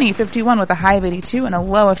Phoenix, sunny, 51 with a high of 82 and a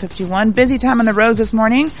low of 51. Busy time on the roads this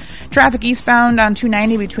morning. Traffic eastbound on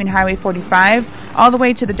 290 between Highway 45 all the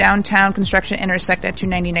way to the downtown construction intersect at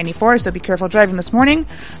 290-94, so be careful driving this morning.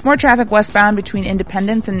 More traffic westbound between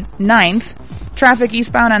Independence and 9th. Traffic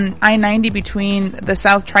eastbound on I-90 between the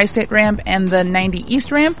South Tri-State ramp and the 90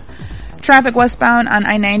 East ramp. Traffic westbound on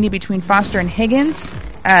I-90 between Foster and Higgins.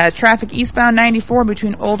 Traffic eastbound 94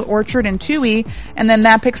 between Old Orchard and Toohey, and then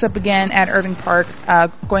that picks up again at Irving Park,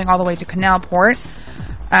 going all the way to Canalport.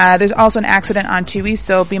 There's also an accident on Toohey,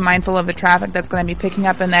 so be mindful of the traffic that's going to be picking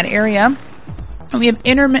up in that area. We have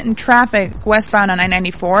intermittent traffic westbound on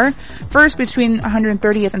I-94, first between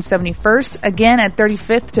 130th and 71st, again at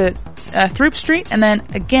 35th to Throop Street, and then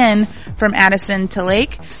again from Addison to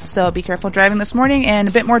Lake. So be careful driving this morning, and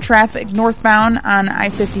a bit more traffic northbound on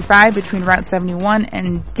I-55 between Route 71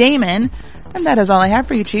 and Damon. And that is all I have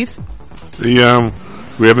for you, Chief. We have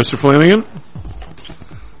Mr. Flanagan?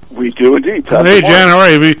 We do indeed. Hey, Jan, all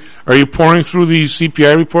right. Are you pouring through the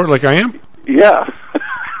CPI report like I am? Yeah.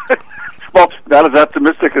 Well, not as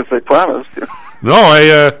optimistic as they promised. No,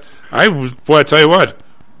 I tell you what,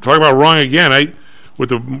 talk about wrong again. With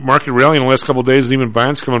the market rallying the last couple of days and even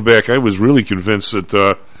bonds coming back, I was really convinced that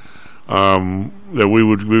that we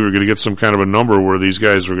were going to get some kind of a number where these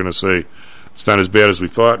guys were going to say, it's not as bad as we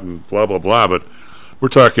thought, and blah blah blah. But we're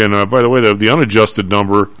talking. By the way, the unadjusted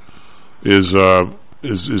number is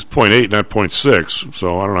 0.8, not 0.6.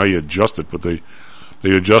 So I don't know how you adjust it, but they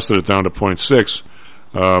adjusted it down to 0.6.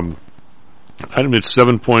 I mean, it's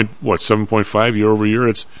 7.5 year over year.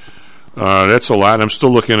 It's that's a lot. I'm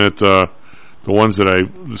still looking at the ones that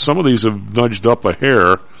some of these have nudged up a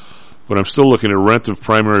hair, but I'm still looking at rent of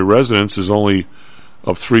primary residence is only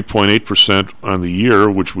up 3.8% on the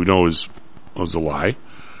year, which we know is a lie.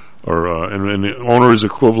 And the owner's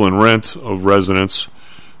equivalent rent of residence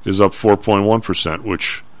is up 4.1%,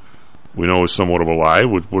 which we know is somewhat of a lie.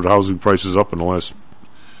 With housing prices up in the last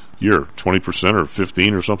year, 20% or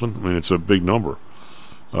 15 or something. I mean, it's a big number.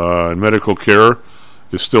 And medical care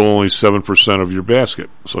is still only 7% of your basket.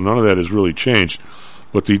 So none of that has really changed.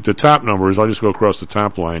 But the top numbers, I'll just go across the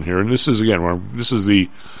top line here. And this is the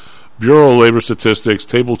Bureau of Labor Statistics,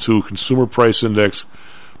 Table 2, Consumer Price Index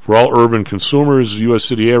for all urban consumers, U.S.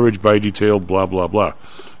 city average by detail, blah, blah, blah.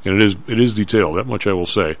 And it is detailed, that much I will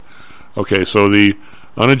say. Okay, so the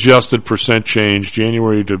unadjusted percent change,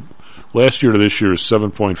 January to last year to this year is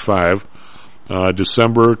 7.5.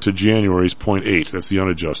 December to January is 0.8. That's the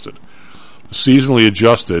unadjusted. Seasonally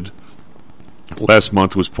adjusted, last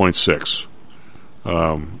month was 0.6.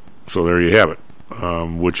 So there you have it,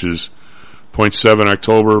 which is 0.7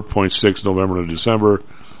 October, 0.6 November to December,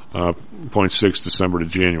 0.6 December to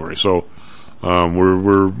January. So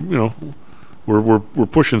we're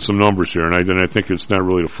pushing some numbers here, and I think it's not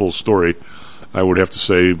really the full story. I would have to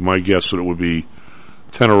say my guess that it would be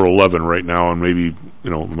 10 or 11 right now, and maybe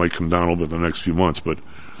it might come down a little bit in the next few months. But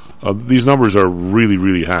these numbers are really,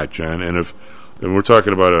 really hot, John. And we're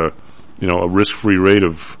talking about a risk-free rate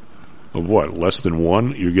of what, less than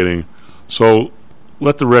 1, you're getting. So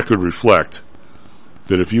let the record reflect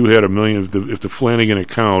that if you had $1 million, if the Flanagan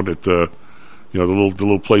account at the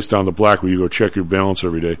little place down the block where you go check your balance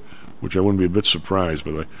every day, which I wouldn't be a bit surprised,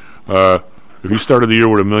 by the way. If you started the year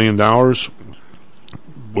with $1 million,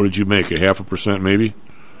 what did you make? 0.5%,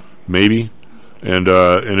 maybe. And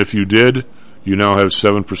if you did, you now have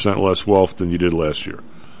 7% less wealth than you did last year.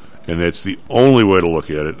 And that's the only way to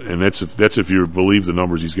look at it. And that's if you believe the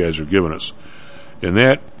numbers these guys are giving us. And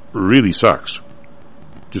that really sucks.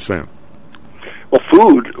 Just saying. Well,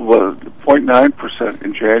 food was 0.9%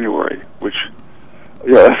 in January, which,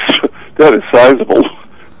 that is sizable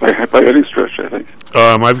by any stretch, I think.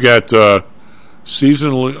 I've got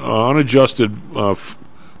seasonal unadjusted. What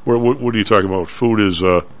are you talking about? Food is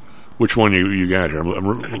which one you got here?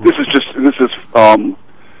 This is on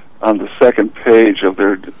the second page of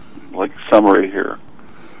their summary here.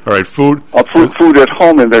 All right, food at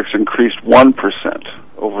home index increased 1%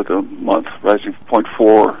 over the month, rising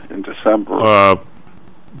 0.4 in December.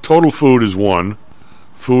 Total food is 1.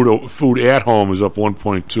 Food at home is up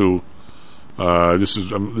 1.2. This is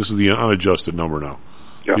the unadjusted number now.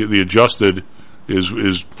 Yeah. The adjusted is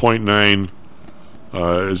 0.9.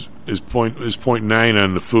 Is 0.9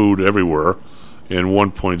 on the food everywhere, and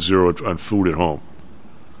 1.0 on food at home.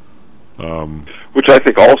 Which I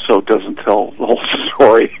think also doesn't tell the whole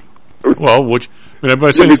story. Well, when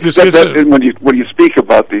you speak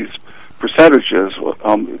about these percentages,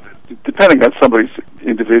 depending on somebody's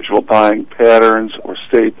individual buying patterns or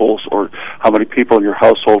staples or how many people in your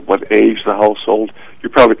household, what age the household,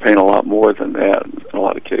 you're probably paying a lot more than that in a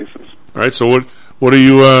lot of cases. All right, so what are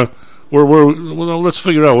you? Well, let's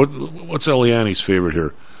figure out what's Eliani's favorite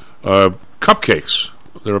here. Cupcakes.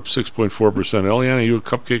 They're up 6.4%. Eliani, you a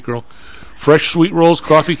cupcake girl? Fresh sweet rolls,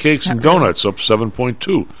 coffee cakes, and donuts up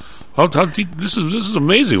 7.2%. How this is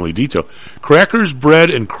amazingly detailed. Crackers, bread,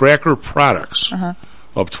 and cracker products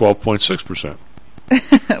up 12.6%.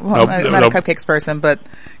 Well, I'm not a cupcakes person, but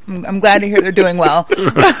I'm glad to hear they're doing well. bread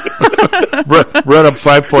up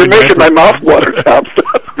 5.9%. You're making my mouth water, Tom.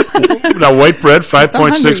 Now, white bread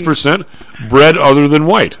 5.6%. Bread other than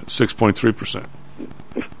white 6.3%.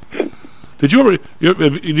 Did you ever?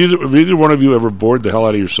 Have either one of you ever bored the hell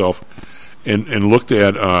out of yourself and looked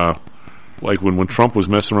at like when Trump was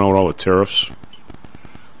messing around with all the tariffs?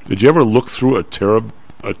 Did you ever look through a tariff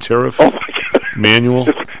manual?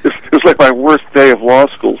 It's like my worst day of law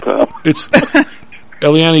school, Tom. It's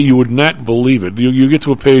Eliani, you would not believe it. You get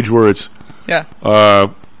to a page where it's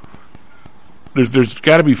there's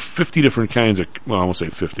got to be 50 different kinds of, well, I won't say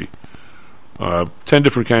 50, 10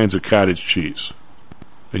 different kinds of cottage cheese,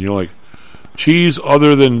 and you're like, cheese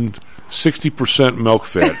other than 60% milk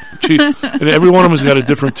fat, cheese, and every one of them has got a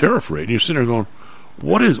different tariff rate. And you're sitting there going,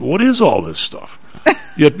 what is all this stuff?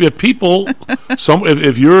 Yet people,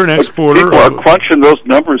 if you're an exporter, people are crunching those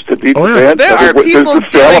numbers to beat the band. There are people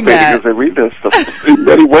doing that. As I read this stuff in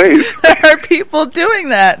many ways. There are people doing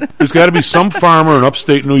that. There's got to be some farmer in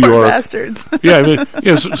upstate New York. Bastards.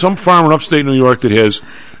 Some farmer in upstate New York that has,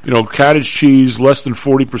 cottage cheese less than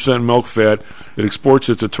 40% milk fat that exports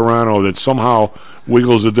it to Toronto that somehow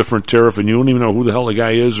wiggles a different tariff, and you don't even know who the hell the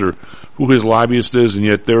guy is or who his lobbyist is, and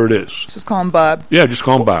yet there it is. Just call him Bob. Yeah, just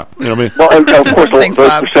call him Bob. You know what I mean? Well, and of course, Thanks, those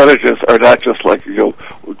Bob. percentages are not just like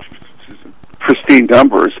pristine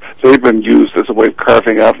numbers. They've been used as a way of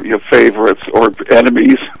carving out favorites or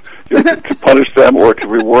enemies to punish them or to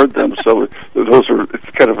reward them. So it's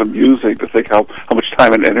kind of amusing to think how much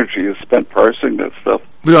time and energy is spent parsing that stuff.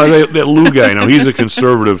 That Lou guy, he's a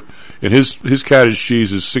conservative, and his cottage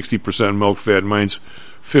cheese is 60% milk fat. Mine's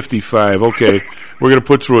 55. Okay, we're going to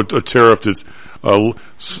put through a tariff that's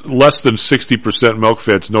less than 60% milk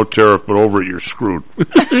fat's no tariff, but over it you're screwed.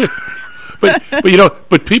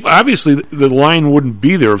 But people, obviously the line wouldn't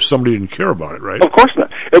be there if somebody didn't care about it, right? Of course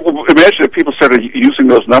not. Imagine if people started using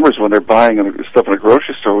those numbers when they're buying stuff in a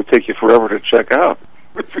grocery store. It would take you forever to check out.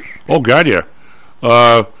 Oh God, yeah.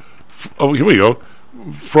 Here we go.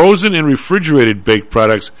 Frozen and refrigerated baked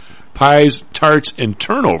products, pies, tarts, and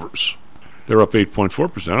turnovers. They're up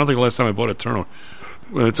 8.4%. I don't think the last time I bought a turnover.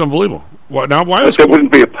 It's unbelievable. Why is that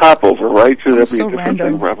wouldn't be a popover, right? That'd be so a different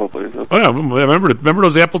random. thing, probably. Oh yeah, remember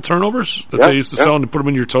those apple turnovers that they used to sell and put them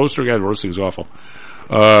in your toaster? God, those things awful.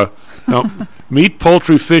 Now, meat,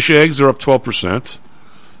 poultry, fish, eggs are up 12%.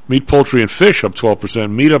 Meat, poultry, and fish up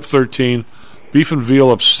 12%. Meat up 13%. Beef and veal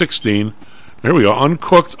up 16%. There we go.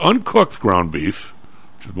 Uncooked ground beef,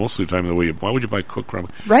 which is most of the time the way why would you buy cooked ground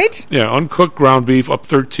beef? Right? Yeah, uncooked ground beef up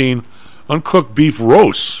 13%. Uncooked beef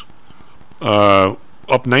roasts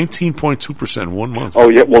up 19.2% in 1 month. Oh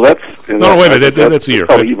yeah, well that's wait a minute. That's the year.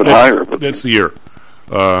 Probably even higher. But that's the year.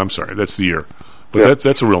 I'm sorry, that's the year. But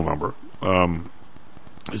that's a real number.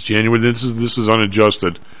 It's January. This is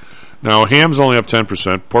unadjusted. Now ham's only up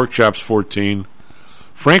 10%. Pork chops 14%.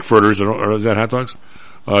 Frankfurters or is that hot dogs?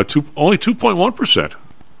 Only 2.1%.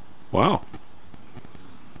 Wow.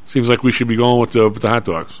 Seems like we should be going with the hot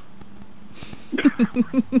dogs.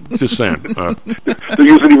 Just saying. They're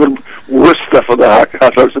using even worse stuff on the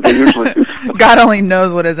hot dogs than they usually do. God only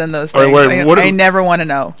knows what is in those things. I never want to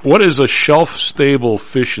know. What is a shelf-stable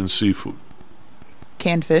fish and seafood?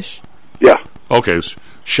 Canned fish. Yeah. Okay.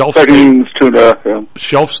 Sardines, tuna. Yeah.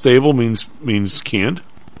 Shelf-stable means canned?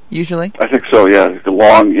 Usually. I think so, yeah. The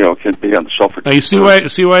long, can be on the shelf for... Now, you see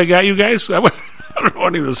why I got you guys? I don't know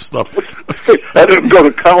any of this stuff. I didn't go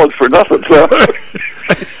to college for nothing, so...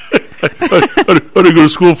 I didn't go to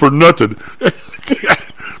school for nothing.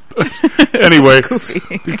 Anyway,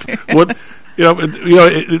 what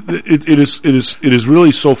it is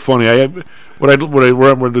really so funny.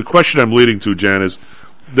 The question I'm leading to, Jan, is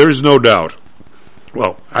there's no doubt.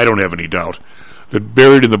 Well, I don't have any doubt that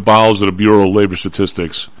buried in the bowels of the Bureau of Labor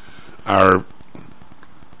Statistics are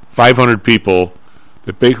 500 people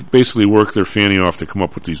that basically work their fanny off to come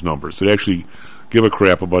up with these numbers. That actually give a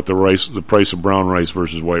crap about the price of brown rice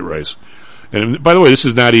versus white rice. And by the way, this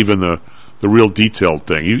is not even the real detailed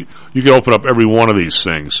thing. You can open up every one of these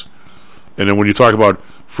things, and then when you talk about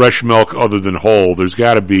fresh milk other than whole, there's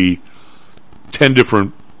got to be 10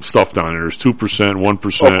 different stuff down there. There's 2%,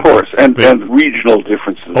 1%. Of course, and regional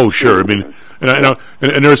differences. Oh, sure. I mean,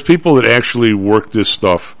 and there's people that actually work this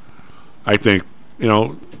stuff. I think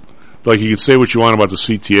like you can say what you want about the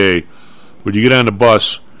CTA, but you get on the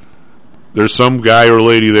bus. There's some guy or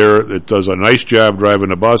lady there that does a nice job driving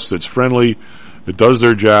the bus, that's friendly, that does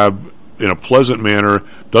their job in a pleasant manner,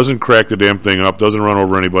 doesn't crack the damn thing up, doesn't run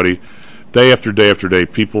over anybody. Day after day after day,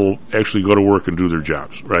 people actually go to work and do their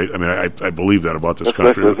jobs, right? I mean, I believe that about this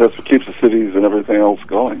country. That's what keeps the cities and everything else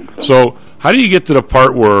going. So how do you get to the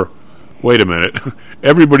part where, wait a minute,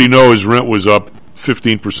 everybody knows rent was up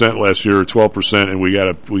 15% last year or 12%, and we got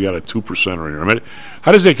a 2% right here. I mean,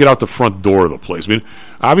 how does that get out the front door of the place? I mean,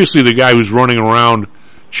 obviously the guy who's running around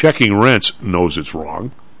checking rents knows it's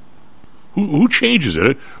wrong. Who changes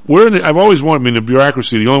it? I've always wanted. I mean, the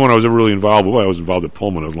bureaucracy. The only one I was ever really involved with. I was involved at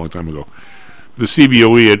Pullman. That was a long time ago. The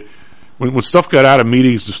CBOE. When stuff got out of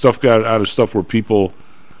meetings, the stuff got out of stuff where people.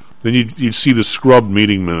 Then you'd see the scrubbed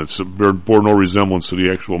meeting minutes that bore no resemblance to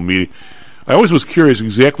the actual meeting. I always was curious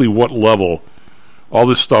exactly what level all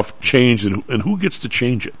this stuff changed and who gets to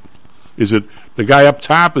change it. Is it the guy up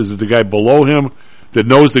top? Is it the guy below him that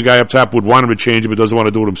knows the guy up top would want him to change it but doesn't want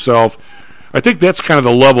to do it himself? I think that's kind of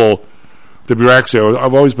the level. The bureaucracy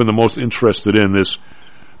I've always been the most interested in,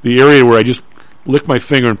 the area where I just lick my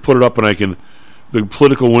finger and put it up and the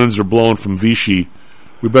political winds are blowing from Vichy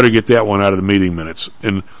we better get that one out of the meeting minutes.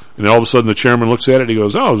 And all of a sudden the chairman looks at it and he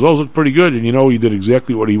goes, oh, those look pretty good. And you did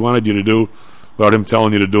exactly what he wanted you to do without him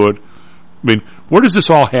telling you to do it. I mean, where does this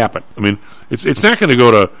all happen? I mean, it's not going to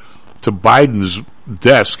go to Biden's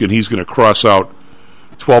desk and he's going to cross out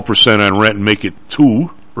 12% on rent and make it 2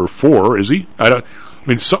 or 4, is he? At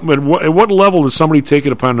what level does somebody take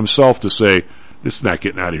it upon themselves to say, this is not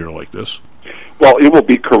getting out of here like this? Well, it will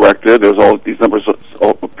be corrected, as all these numbers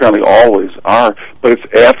apparently always are, but it's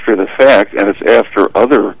after the fact, and it's after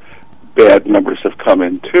other bad numbers have come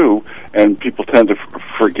in too, and people tend to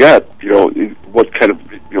forget, what kind of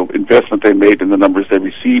investment they made in the numbers they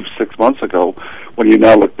received 6 months ago. When you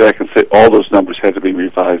now look back and say all those numbers had to be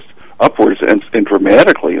revised upwards, and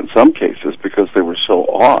dramatically in some cases because they were so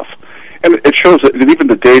off, and it shows that even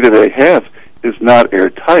the data they have is not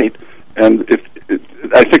airtight, and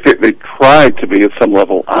I think they tried to be at some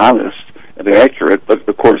level honest and accurate, but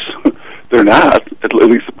of course they're not. At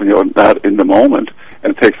least not in the moment.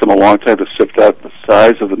 And it takes them a long time to sift out the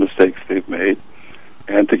size of the mistakes they've made,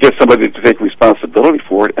 and to get somebody to take responsibility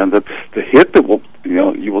for it, and the hit that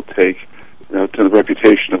you will take to the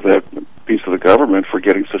reputation of that piece of the government for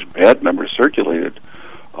getting such bad numbers circulated.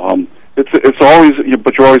 It's always,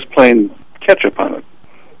 but you're always playing catch up on it.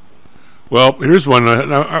 Well, here's one. I don't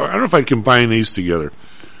know if I'd combine these together.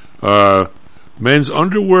 Men's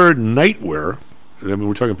underwear, nightwear. I mean,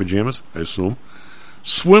 we're talking pajamas, I assume.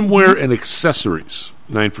 Swimwear and accessories,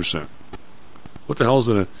 9%. What the hell is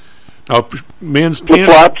it? Now, men's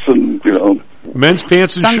pants, flip-flops, and men's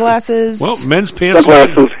pants and sunglasses. Men's pants,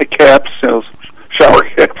 sunglasses, caps, shower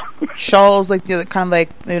cap, shawls, kind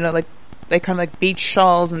of like beach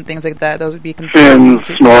shawls and things like that. Those would be considered fins,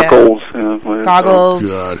 snorkels, goggles.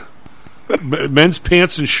 God. Men's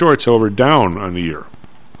pants and shorts, however, down on the year.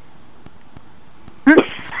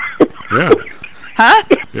 Yeah. Huh?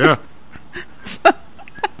 Yeah.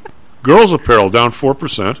 Girls' apparel down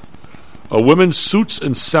 4%. Women's suits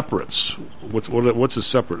and separates. What's a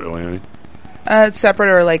separate, Eliane? Separate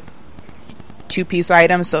are like two-piece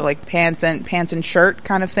items, so like pants and shirt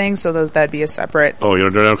kind of thing. So that'd be a separate. Oh, they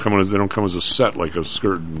don't come as a set like a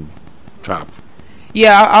skirt and top.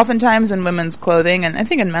 Yeah, oftentimes in women's clothing, and I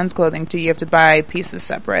think in men's clothing too, you have to buy pieces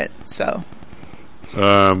separate. So.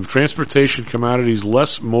 Transportation commodities,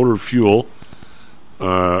 less motor fuel,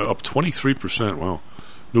 up 23%. Wow.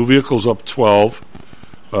 New vehicles up 12.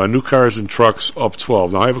 New cars and trucks up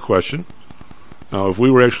 12. Now I have a question. Now, if we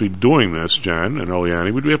were actually doing this, John and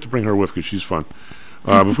Eliane, we'd have to bring her with because she's fun.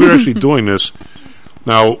 If we were actually doing this,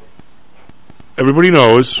 now everybody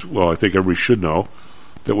knows. Well, I think everybody should know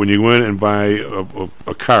that when you go in and buy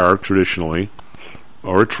a car traditionally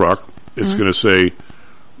or a truck, it's going to say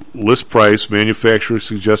list price, manufacturer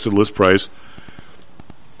suggested list price.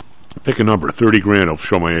 Pick a number, $30,000. I'll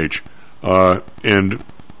show my age. And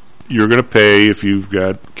you're going to pay, if you've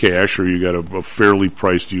got cash or you got a fairly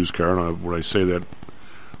priced used car, and when I say that,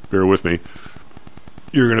 bear with me,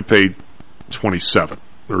 you're going to pay $27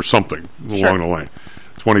 or something along the line,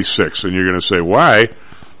 $26, and you're going to say, why?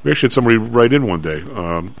 We actually had somebody write in one day,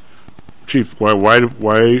 Chief, why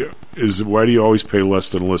do you always pay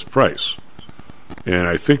less than list price? And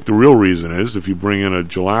I think the real reason is if you bring in a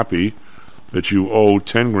jalopy that you owe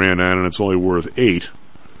 $10,000 on and it's only worth $8,000,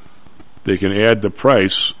 they can add the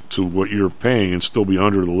price to what you're paying and still be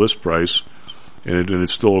under the list price, and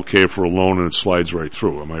it's still okay for a loan and it slides right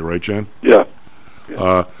through. Am I right, Jen? Yeah.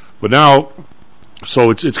 But now,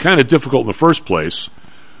 so it's kind of difficult in the first place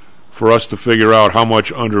for us to figure out how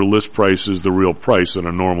much under list price is the real price in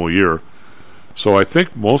a normal year. So I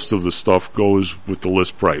think most of the stuff goes with the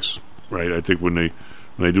list price, right? I think when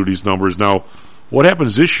they do these numbers. Now, what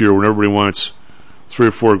happens this year when everybody wants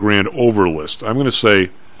 $3,000 or $4,000 over list? I'm going to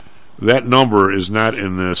say that number is not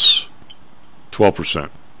in this 12%.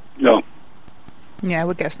 No. Yeah, I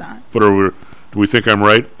would guess not. But do we think I'm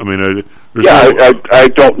right? I mean, I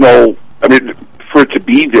don't know. I mean, for it to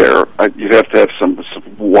be there, you'd have to have some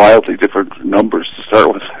wildly different numbers to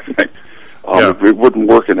start with, I think. It wouldn't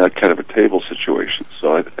work in that kind of a table situation.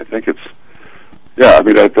 So I think it's, I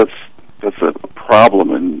mean, that's a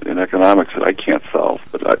problem in economics that I can't solve.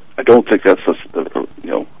 But I don't think that's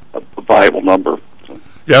a viable number. So.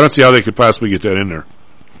 Yeah, I don't see how they could possibly get that in there,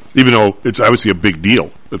 even though it's obviously a big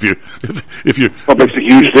deal. If you, it makes a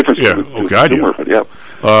huge difference. Yeah. To consumer,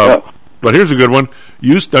 but But here's a good one.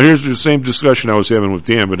 Here's the same discussion I was having with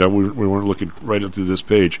Dan, but we weren't looking right into this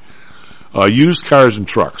page. Used cars and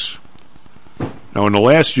trucks. Now, in the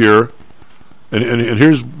last year, and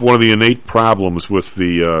here's one of the innate problems with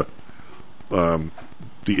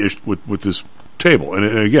with this table.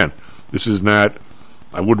 And again, this is not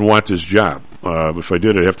I wouldn't want this job. If I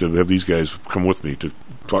did, I'd have to have these guys come with me to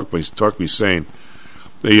talk me sane.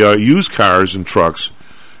 The used cars and trucks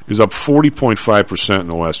is up 40.5% in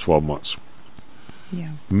the last 12 months.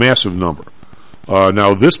 Yeah. Massive number.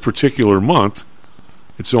 Now, this particular month,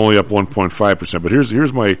 it's only up 1.5%. But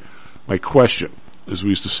here's my question, as we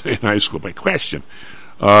used to say in high school. My question.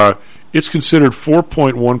 It's considered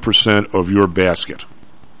 4.1% of your basket.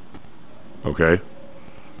 Okay?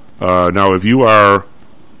 Now, if you are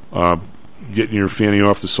getting your fanny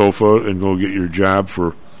off the sofa and go get your job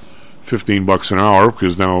for $15 an hour,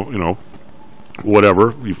 because now,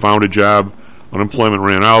 whatever, you found a job, unemployment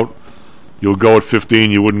ran out, you'll go at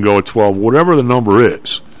 15, you wouldn't go at 12, whatever the number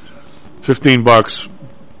is. $15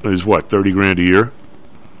 is what, 30 grand a year?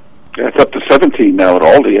 Yeah, it's up to 17 now at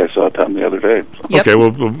Aldi. I saw it the other day. Yep. Okay, well,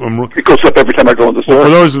 it goes up every time I go in the store. Well, for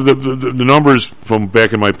those the numbers from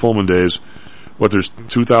back in my Pullman days, there's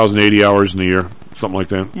 2,080 hours in the year, something like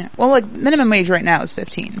that. Yeah. Well, like minimum wage right now is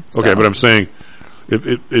 15. So. Okay, but I'm saying,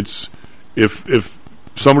 if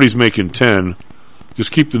somebody's making 10, just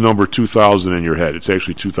keep the number 2,000 in your head. It's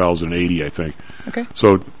actually 2,080, I think. Okay.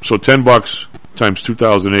 So $10 times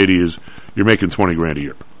 2,080 is you're making 20 grand a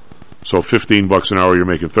year. So $15 an hour, you're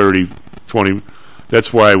making 30, 20.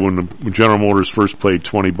 That's why when General Motors first paid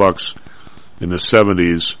 $20 in the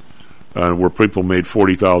 70s, where people made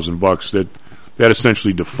 $40,000, that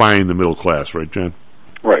essentially defined the middle class, right, Jen?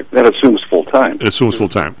 Right. That assumes full time. It assumes full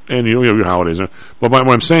time, and you have your holidays. But what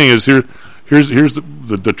I'm saying is here's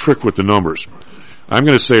the trick with the numbers. I'm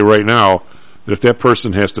going to say right now that if that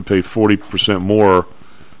person has to pay 40% more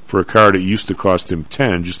for a car that used to cost him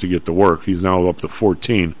 10 just to get to work, he's now up to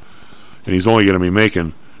 14, and he's only going to be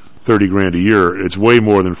making 30 grand a year. It's way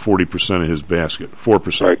more than 40% of his basket.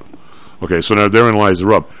 4%. Right. Okay, so now therein lies the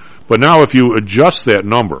rub. But now if you adjust that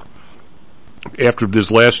number after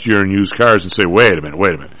this last year in used cars and say, wait a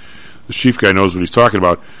minute, the chief guy knows what he's talking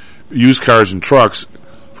about. Used cars and trucks,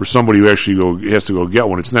 for somebody who actually has to go get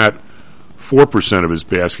one, it's not 4% of his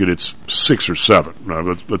basket, it's 6 or 7. Now,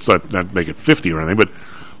 let's not make it 50 or anything, but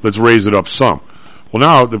let's raise it up some. Well,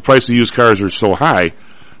 now the price of used cars are so high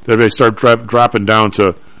that if they start dropping down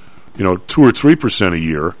to 2 or 3% a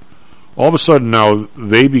year, all of a sudden now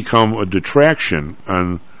they become a detraction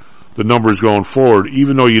on the numbers going forward,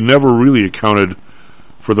 even though you never really accounted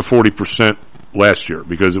for the 40% last year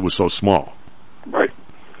because it was so small. Right.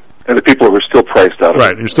 And the people were still priced out of it.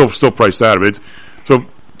 Right, and you're still priced out of it. So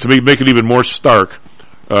to make it even more stark,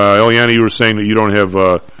 Eliana, you were saying that you don't have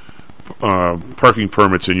parking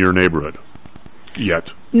permits in your neighborhood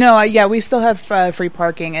yet. No, we still have free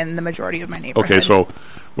parking in the majority of my neighborhood. Okay, so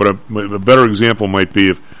what a better example might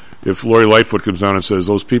be if Lori Lightfoot comes down and says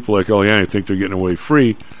those people like Eliana think they're getting away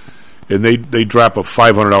free, and they drop a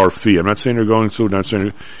 $500 fee. I'm not saying they're going to, not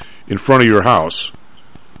saying in front of your house,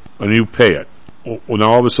 and you pay it. Well,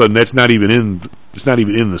 now all of a sudden it's not even in the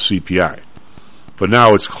CPI, but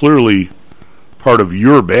now it's clearly part of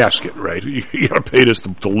your basket, right? You got to pay this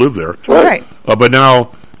to live there, right? But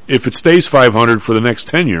now if it stays $500 for the next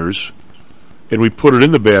 10 years, and we put it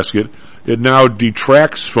in the basket, it now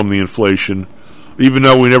detracts from the inflation, even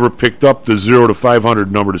though we never picked up the 0 to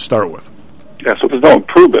 500 number to start with. Yeah, so there's no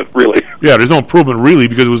improvement, really. Yeah, there's no improvement, really,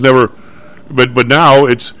 because it was never... But now,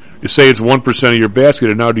 say it's 1% of your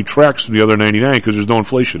basket, it now detracts from the other 99 because there's no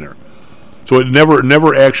inflation there. So it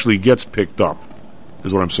never actually gets picked up,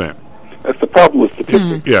 is what I'm saying. That's the problem with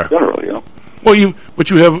statistics generally, Well,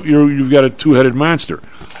 you've got a two-headed monster.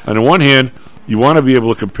 On the one hand, you want to be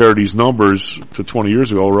able to compare these numbers to 20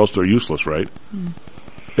 years ago, or else they're useless, right? Mm.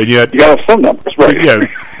 And yet... You got to have some numbers, right?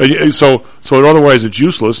 Yeah. So otherwise it's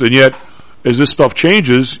useless, and yet... As this stuff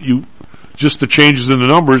changes, just the changes in the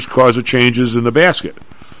numbers cause the changes in the basket.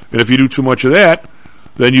 And if you do too much of that,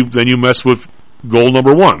 then you mess with goal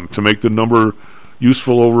number 1 to make the number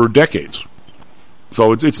useful over decades.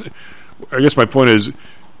 So it's I guess my point is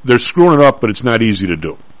they're screwing it up, but it's not easy to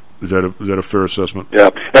do. Is that a fair assessment? Yeah,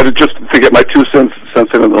 and just to get my 2 cents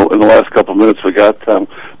in the last couple of minutes we got,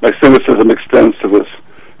 my cynicism extends to this.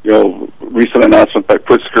 Recent announcement by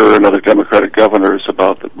Pritzker and other Democratic governors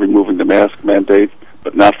about removing the mask mandate,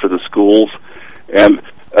 but not for the schools. And,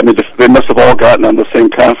 they must have all gotten on the same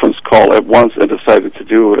conference call at once and decided to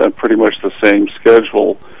do it on pretty much the same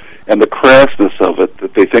schedule. And the crassness of it,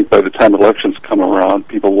 that they think by the time elections come around,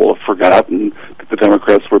 people will have forgotten that the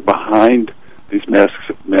Democrats were behind these mask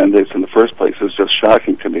mandates in the first place, is just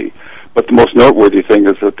shocking to me. But the most noteworthy thing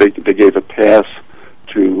is that they gave a pass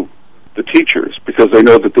to the teachers, because they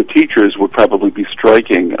know that the teachers would probably be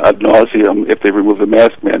striking ad nauseum if they remove the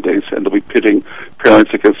mask mandates, and they'll be pitting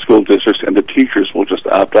parents against school districts, and the teachers will just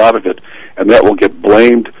opt out of it, and that will get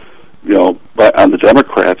blamed, on the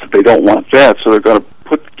Democrats that they don't want that, so they're going to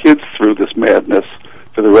put the kids through this madness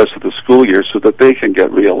for the rest of the school year so that they can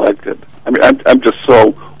get reelected. I mean, I'm just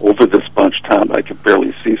so over this bunch, Tom, I can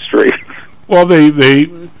barely see straight. Well,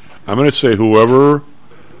 I'm going to say whoever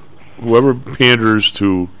panders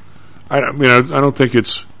to, I don't think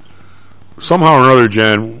it's, somehow or another,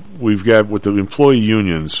 Jan, we've got with the employee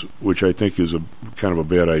unions, which I think is a kind of a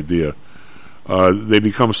bad idea. They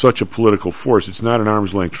become such a political force. It's not an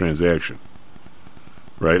arm's length transaction,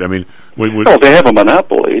 right? I mean, they have a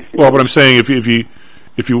monopoly. Well, but I'm saying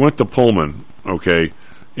if you went to Pullman, okay,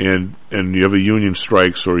 and you have a union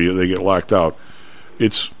strikes or they get locked out,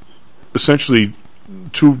 it's essentially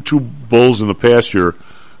two bulls in the pasture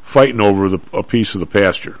fighting over a piece of the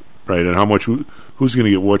pasture, right? And how much who's going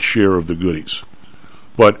to get what share of the goodies?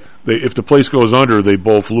 But if the place goes under, they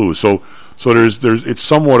both lose. So there's it's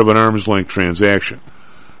somewhat of an arm's length transaction,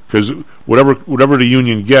 because whatever the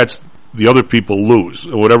union gets, the other people lose.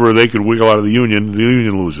 Whatever they could wiggle out of the union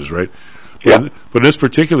loses, right? Yeah. But in this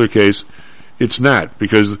particular case, it's not,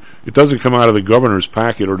 because it doesn't come out of the governor's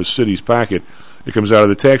pocket or the city's pocket. It comes out of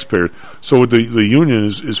the taxpayer. So the union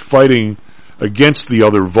is fighting against the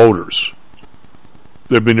other voters.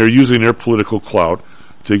 They're using their political clout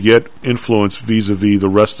to get influence vis-a-vis the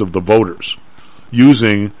rest of the voters,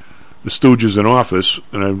 using the stooges in office,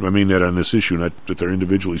 and I mean that on this issue, not that they're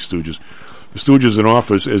individually stooges, the stooges in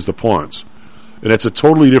office as the pawns. And that's a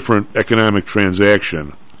totally different economic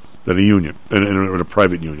transaction than a union, and a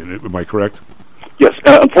private union. Am I correct? Yes.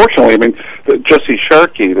 Unfortunately, I mean, Jesse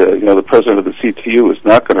Sharkey, the president of the CTU, is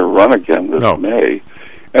not going to run again this May.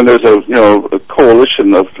 And there's a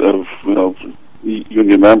coalition of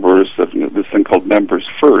union members, this thing called Members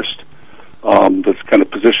First, that's kind of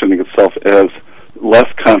positioning itself as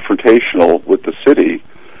less confrontational with the city.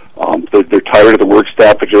 They're tired of the work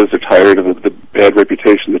stoppages. They're tired of the bad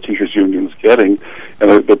reputation the teachers' union is getting,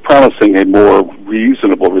 and they're promising a more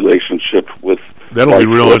reasonable relationship with. That'll be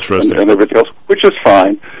real interesting. And everything else, which is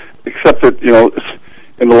fine, except that in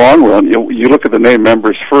the long run, you look at the name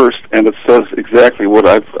Members First, and it says exactly what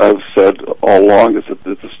I've said all along: is that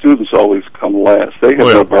the students always come last. They have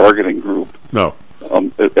no bargaining group. No.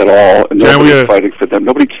 At all, and nobody's fighting for them.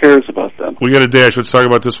 Nobody cares about them. We got a dash. Let's talk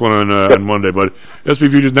about this one on Monday. But SP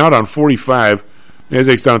Futures now down 45.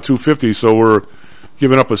 NASDAQ's down 250, so we're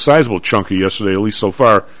giving up a sizable chunky yesterday, at least so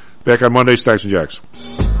far. Back on Monday, Stocks and Jocks.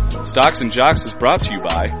 Stocks and Jocks is brought to you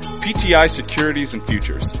by PTI Securities and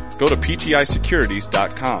Futures. Go to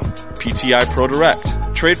PTIsecurities.com. PTI Pro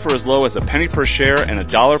Direct. Trade for as low as a penny per share and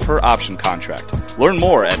 $1 per option contract. Learn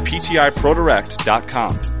more at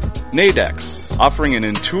PTIProDirect.com. Nadex. Offering an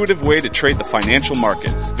intuitive way to trade the financial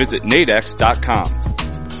markets. Visit nadex.com.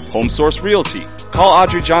 HomeSource Realty. Call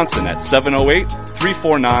Audrey Johnson at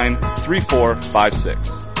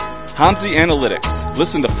 708-349-3456. Hamzy Analytics.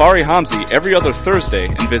 Listen to Fari Hamzy every other Thursday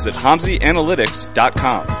and visit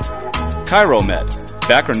HamzyAnalytics.com. ChiroMed.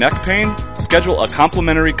 Back or neck pain? Schedule a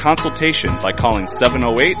complimentary consultation by calling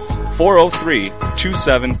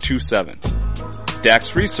 708-403-2727.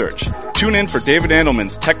 DAX Research. Tune in for David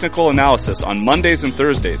Andelman's technical analysis on Mondays and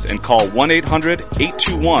Thursdays and call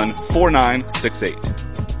 1-800-821-4968.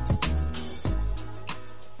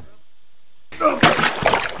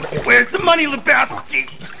 Where's the money, Lebowski?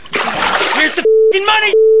 Where's the f***ing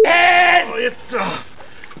money, head?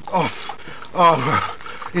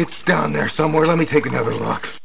 It's down there somewhere. Let me take another look.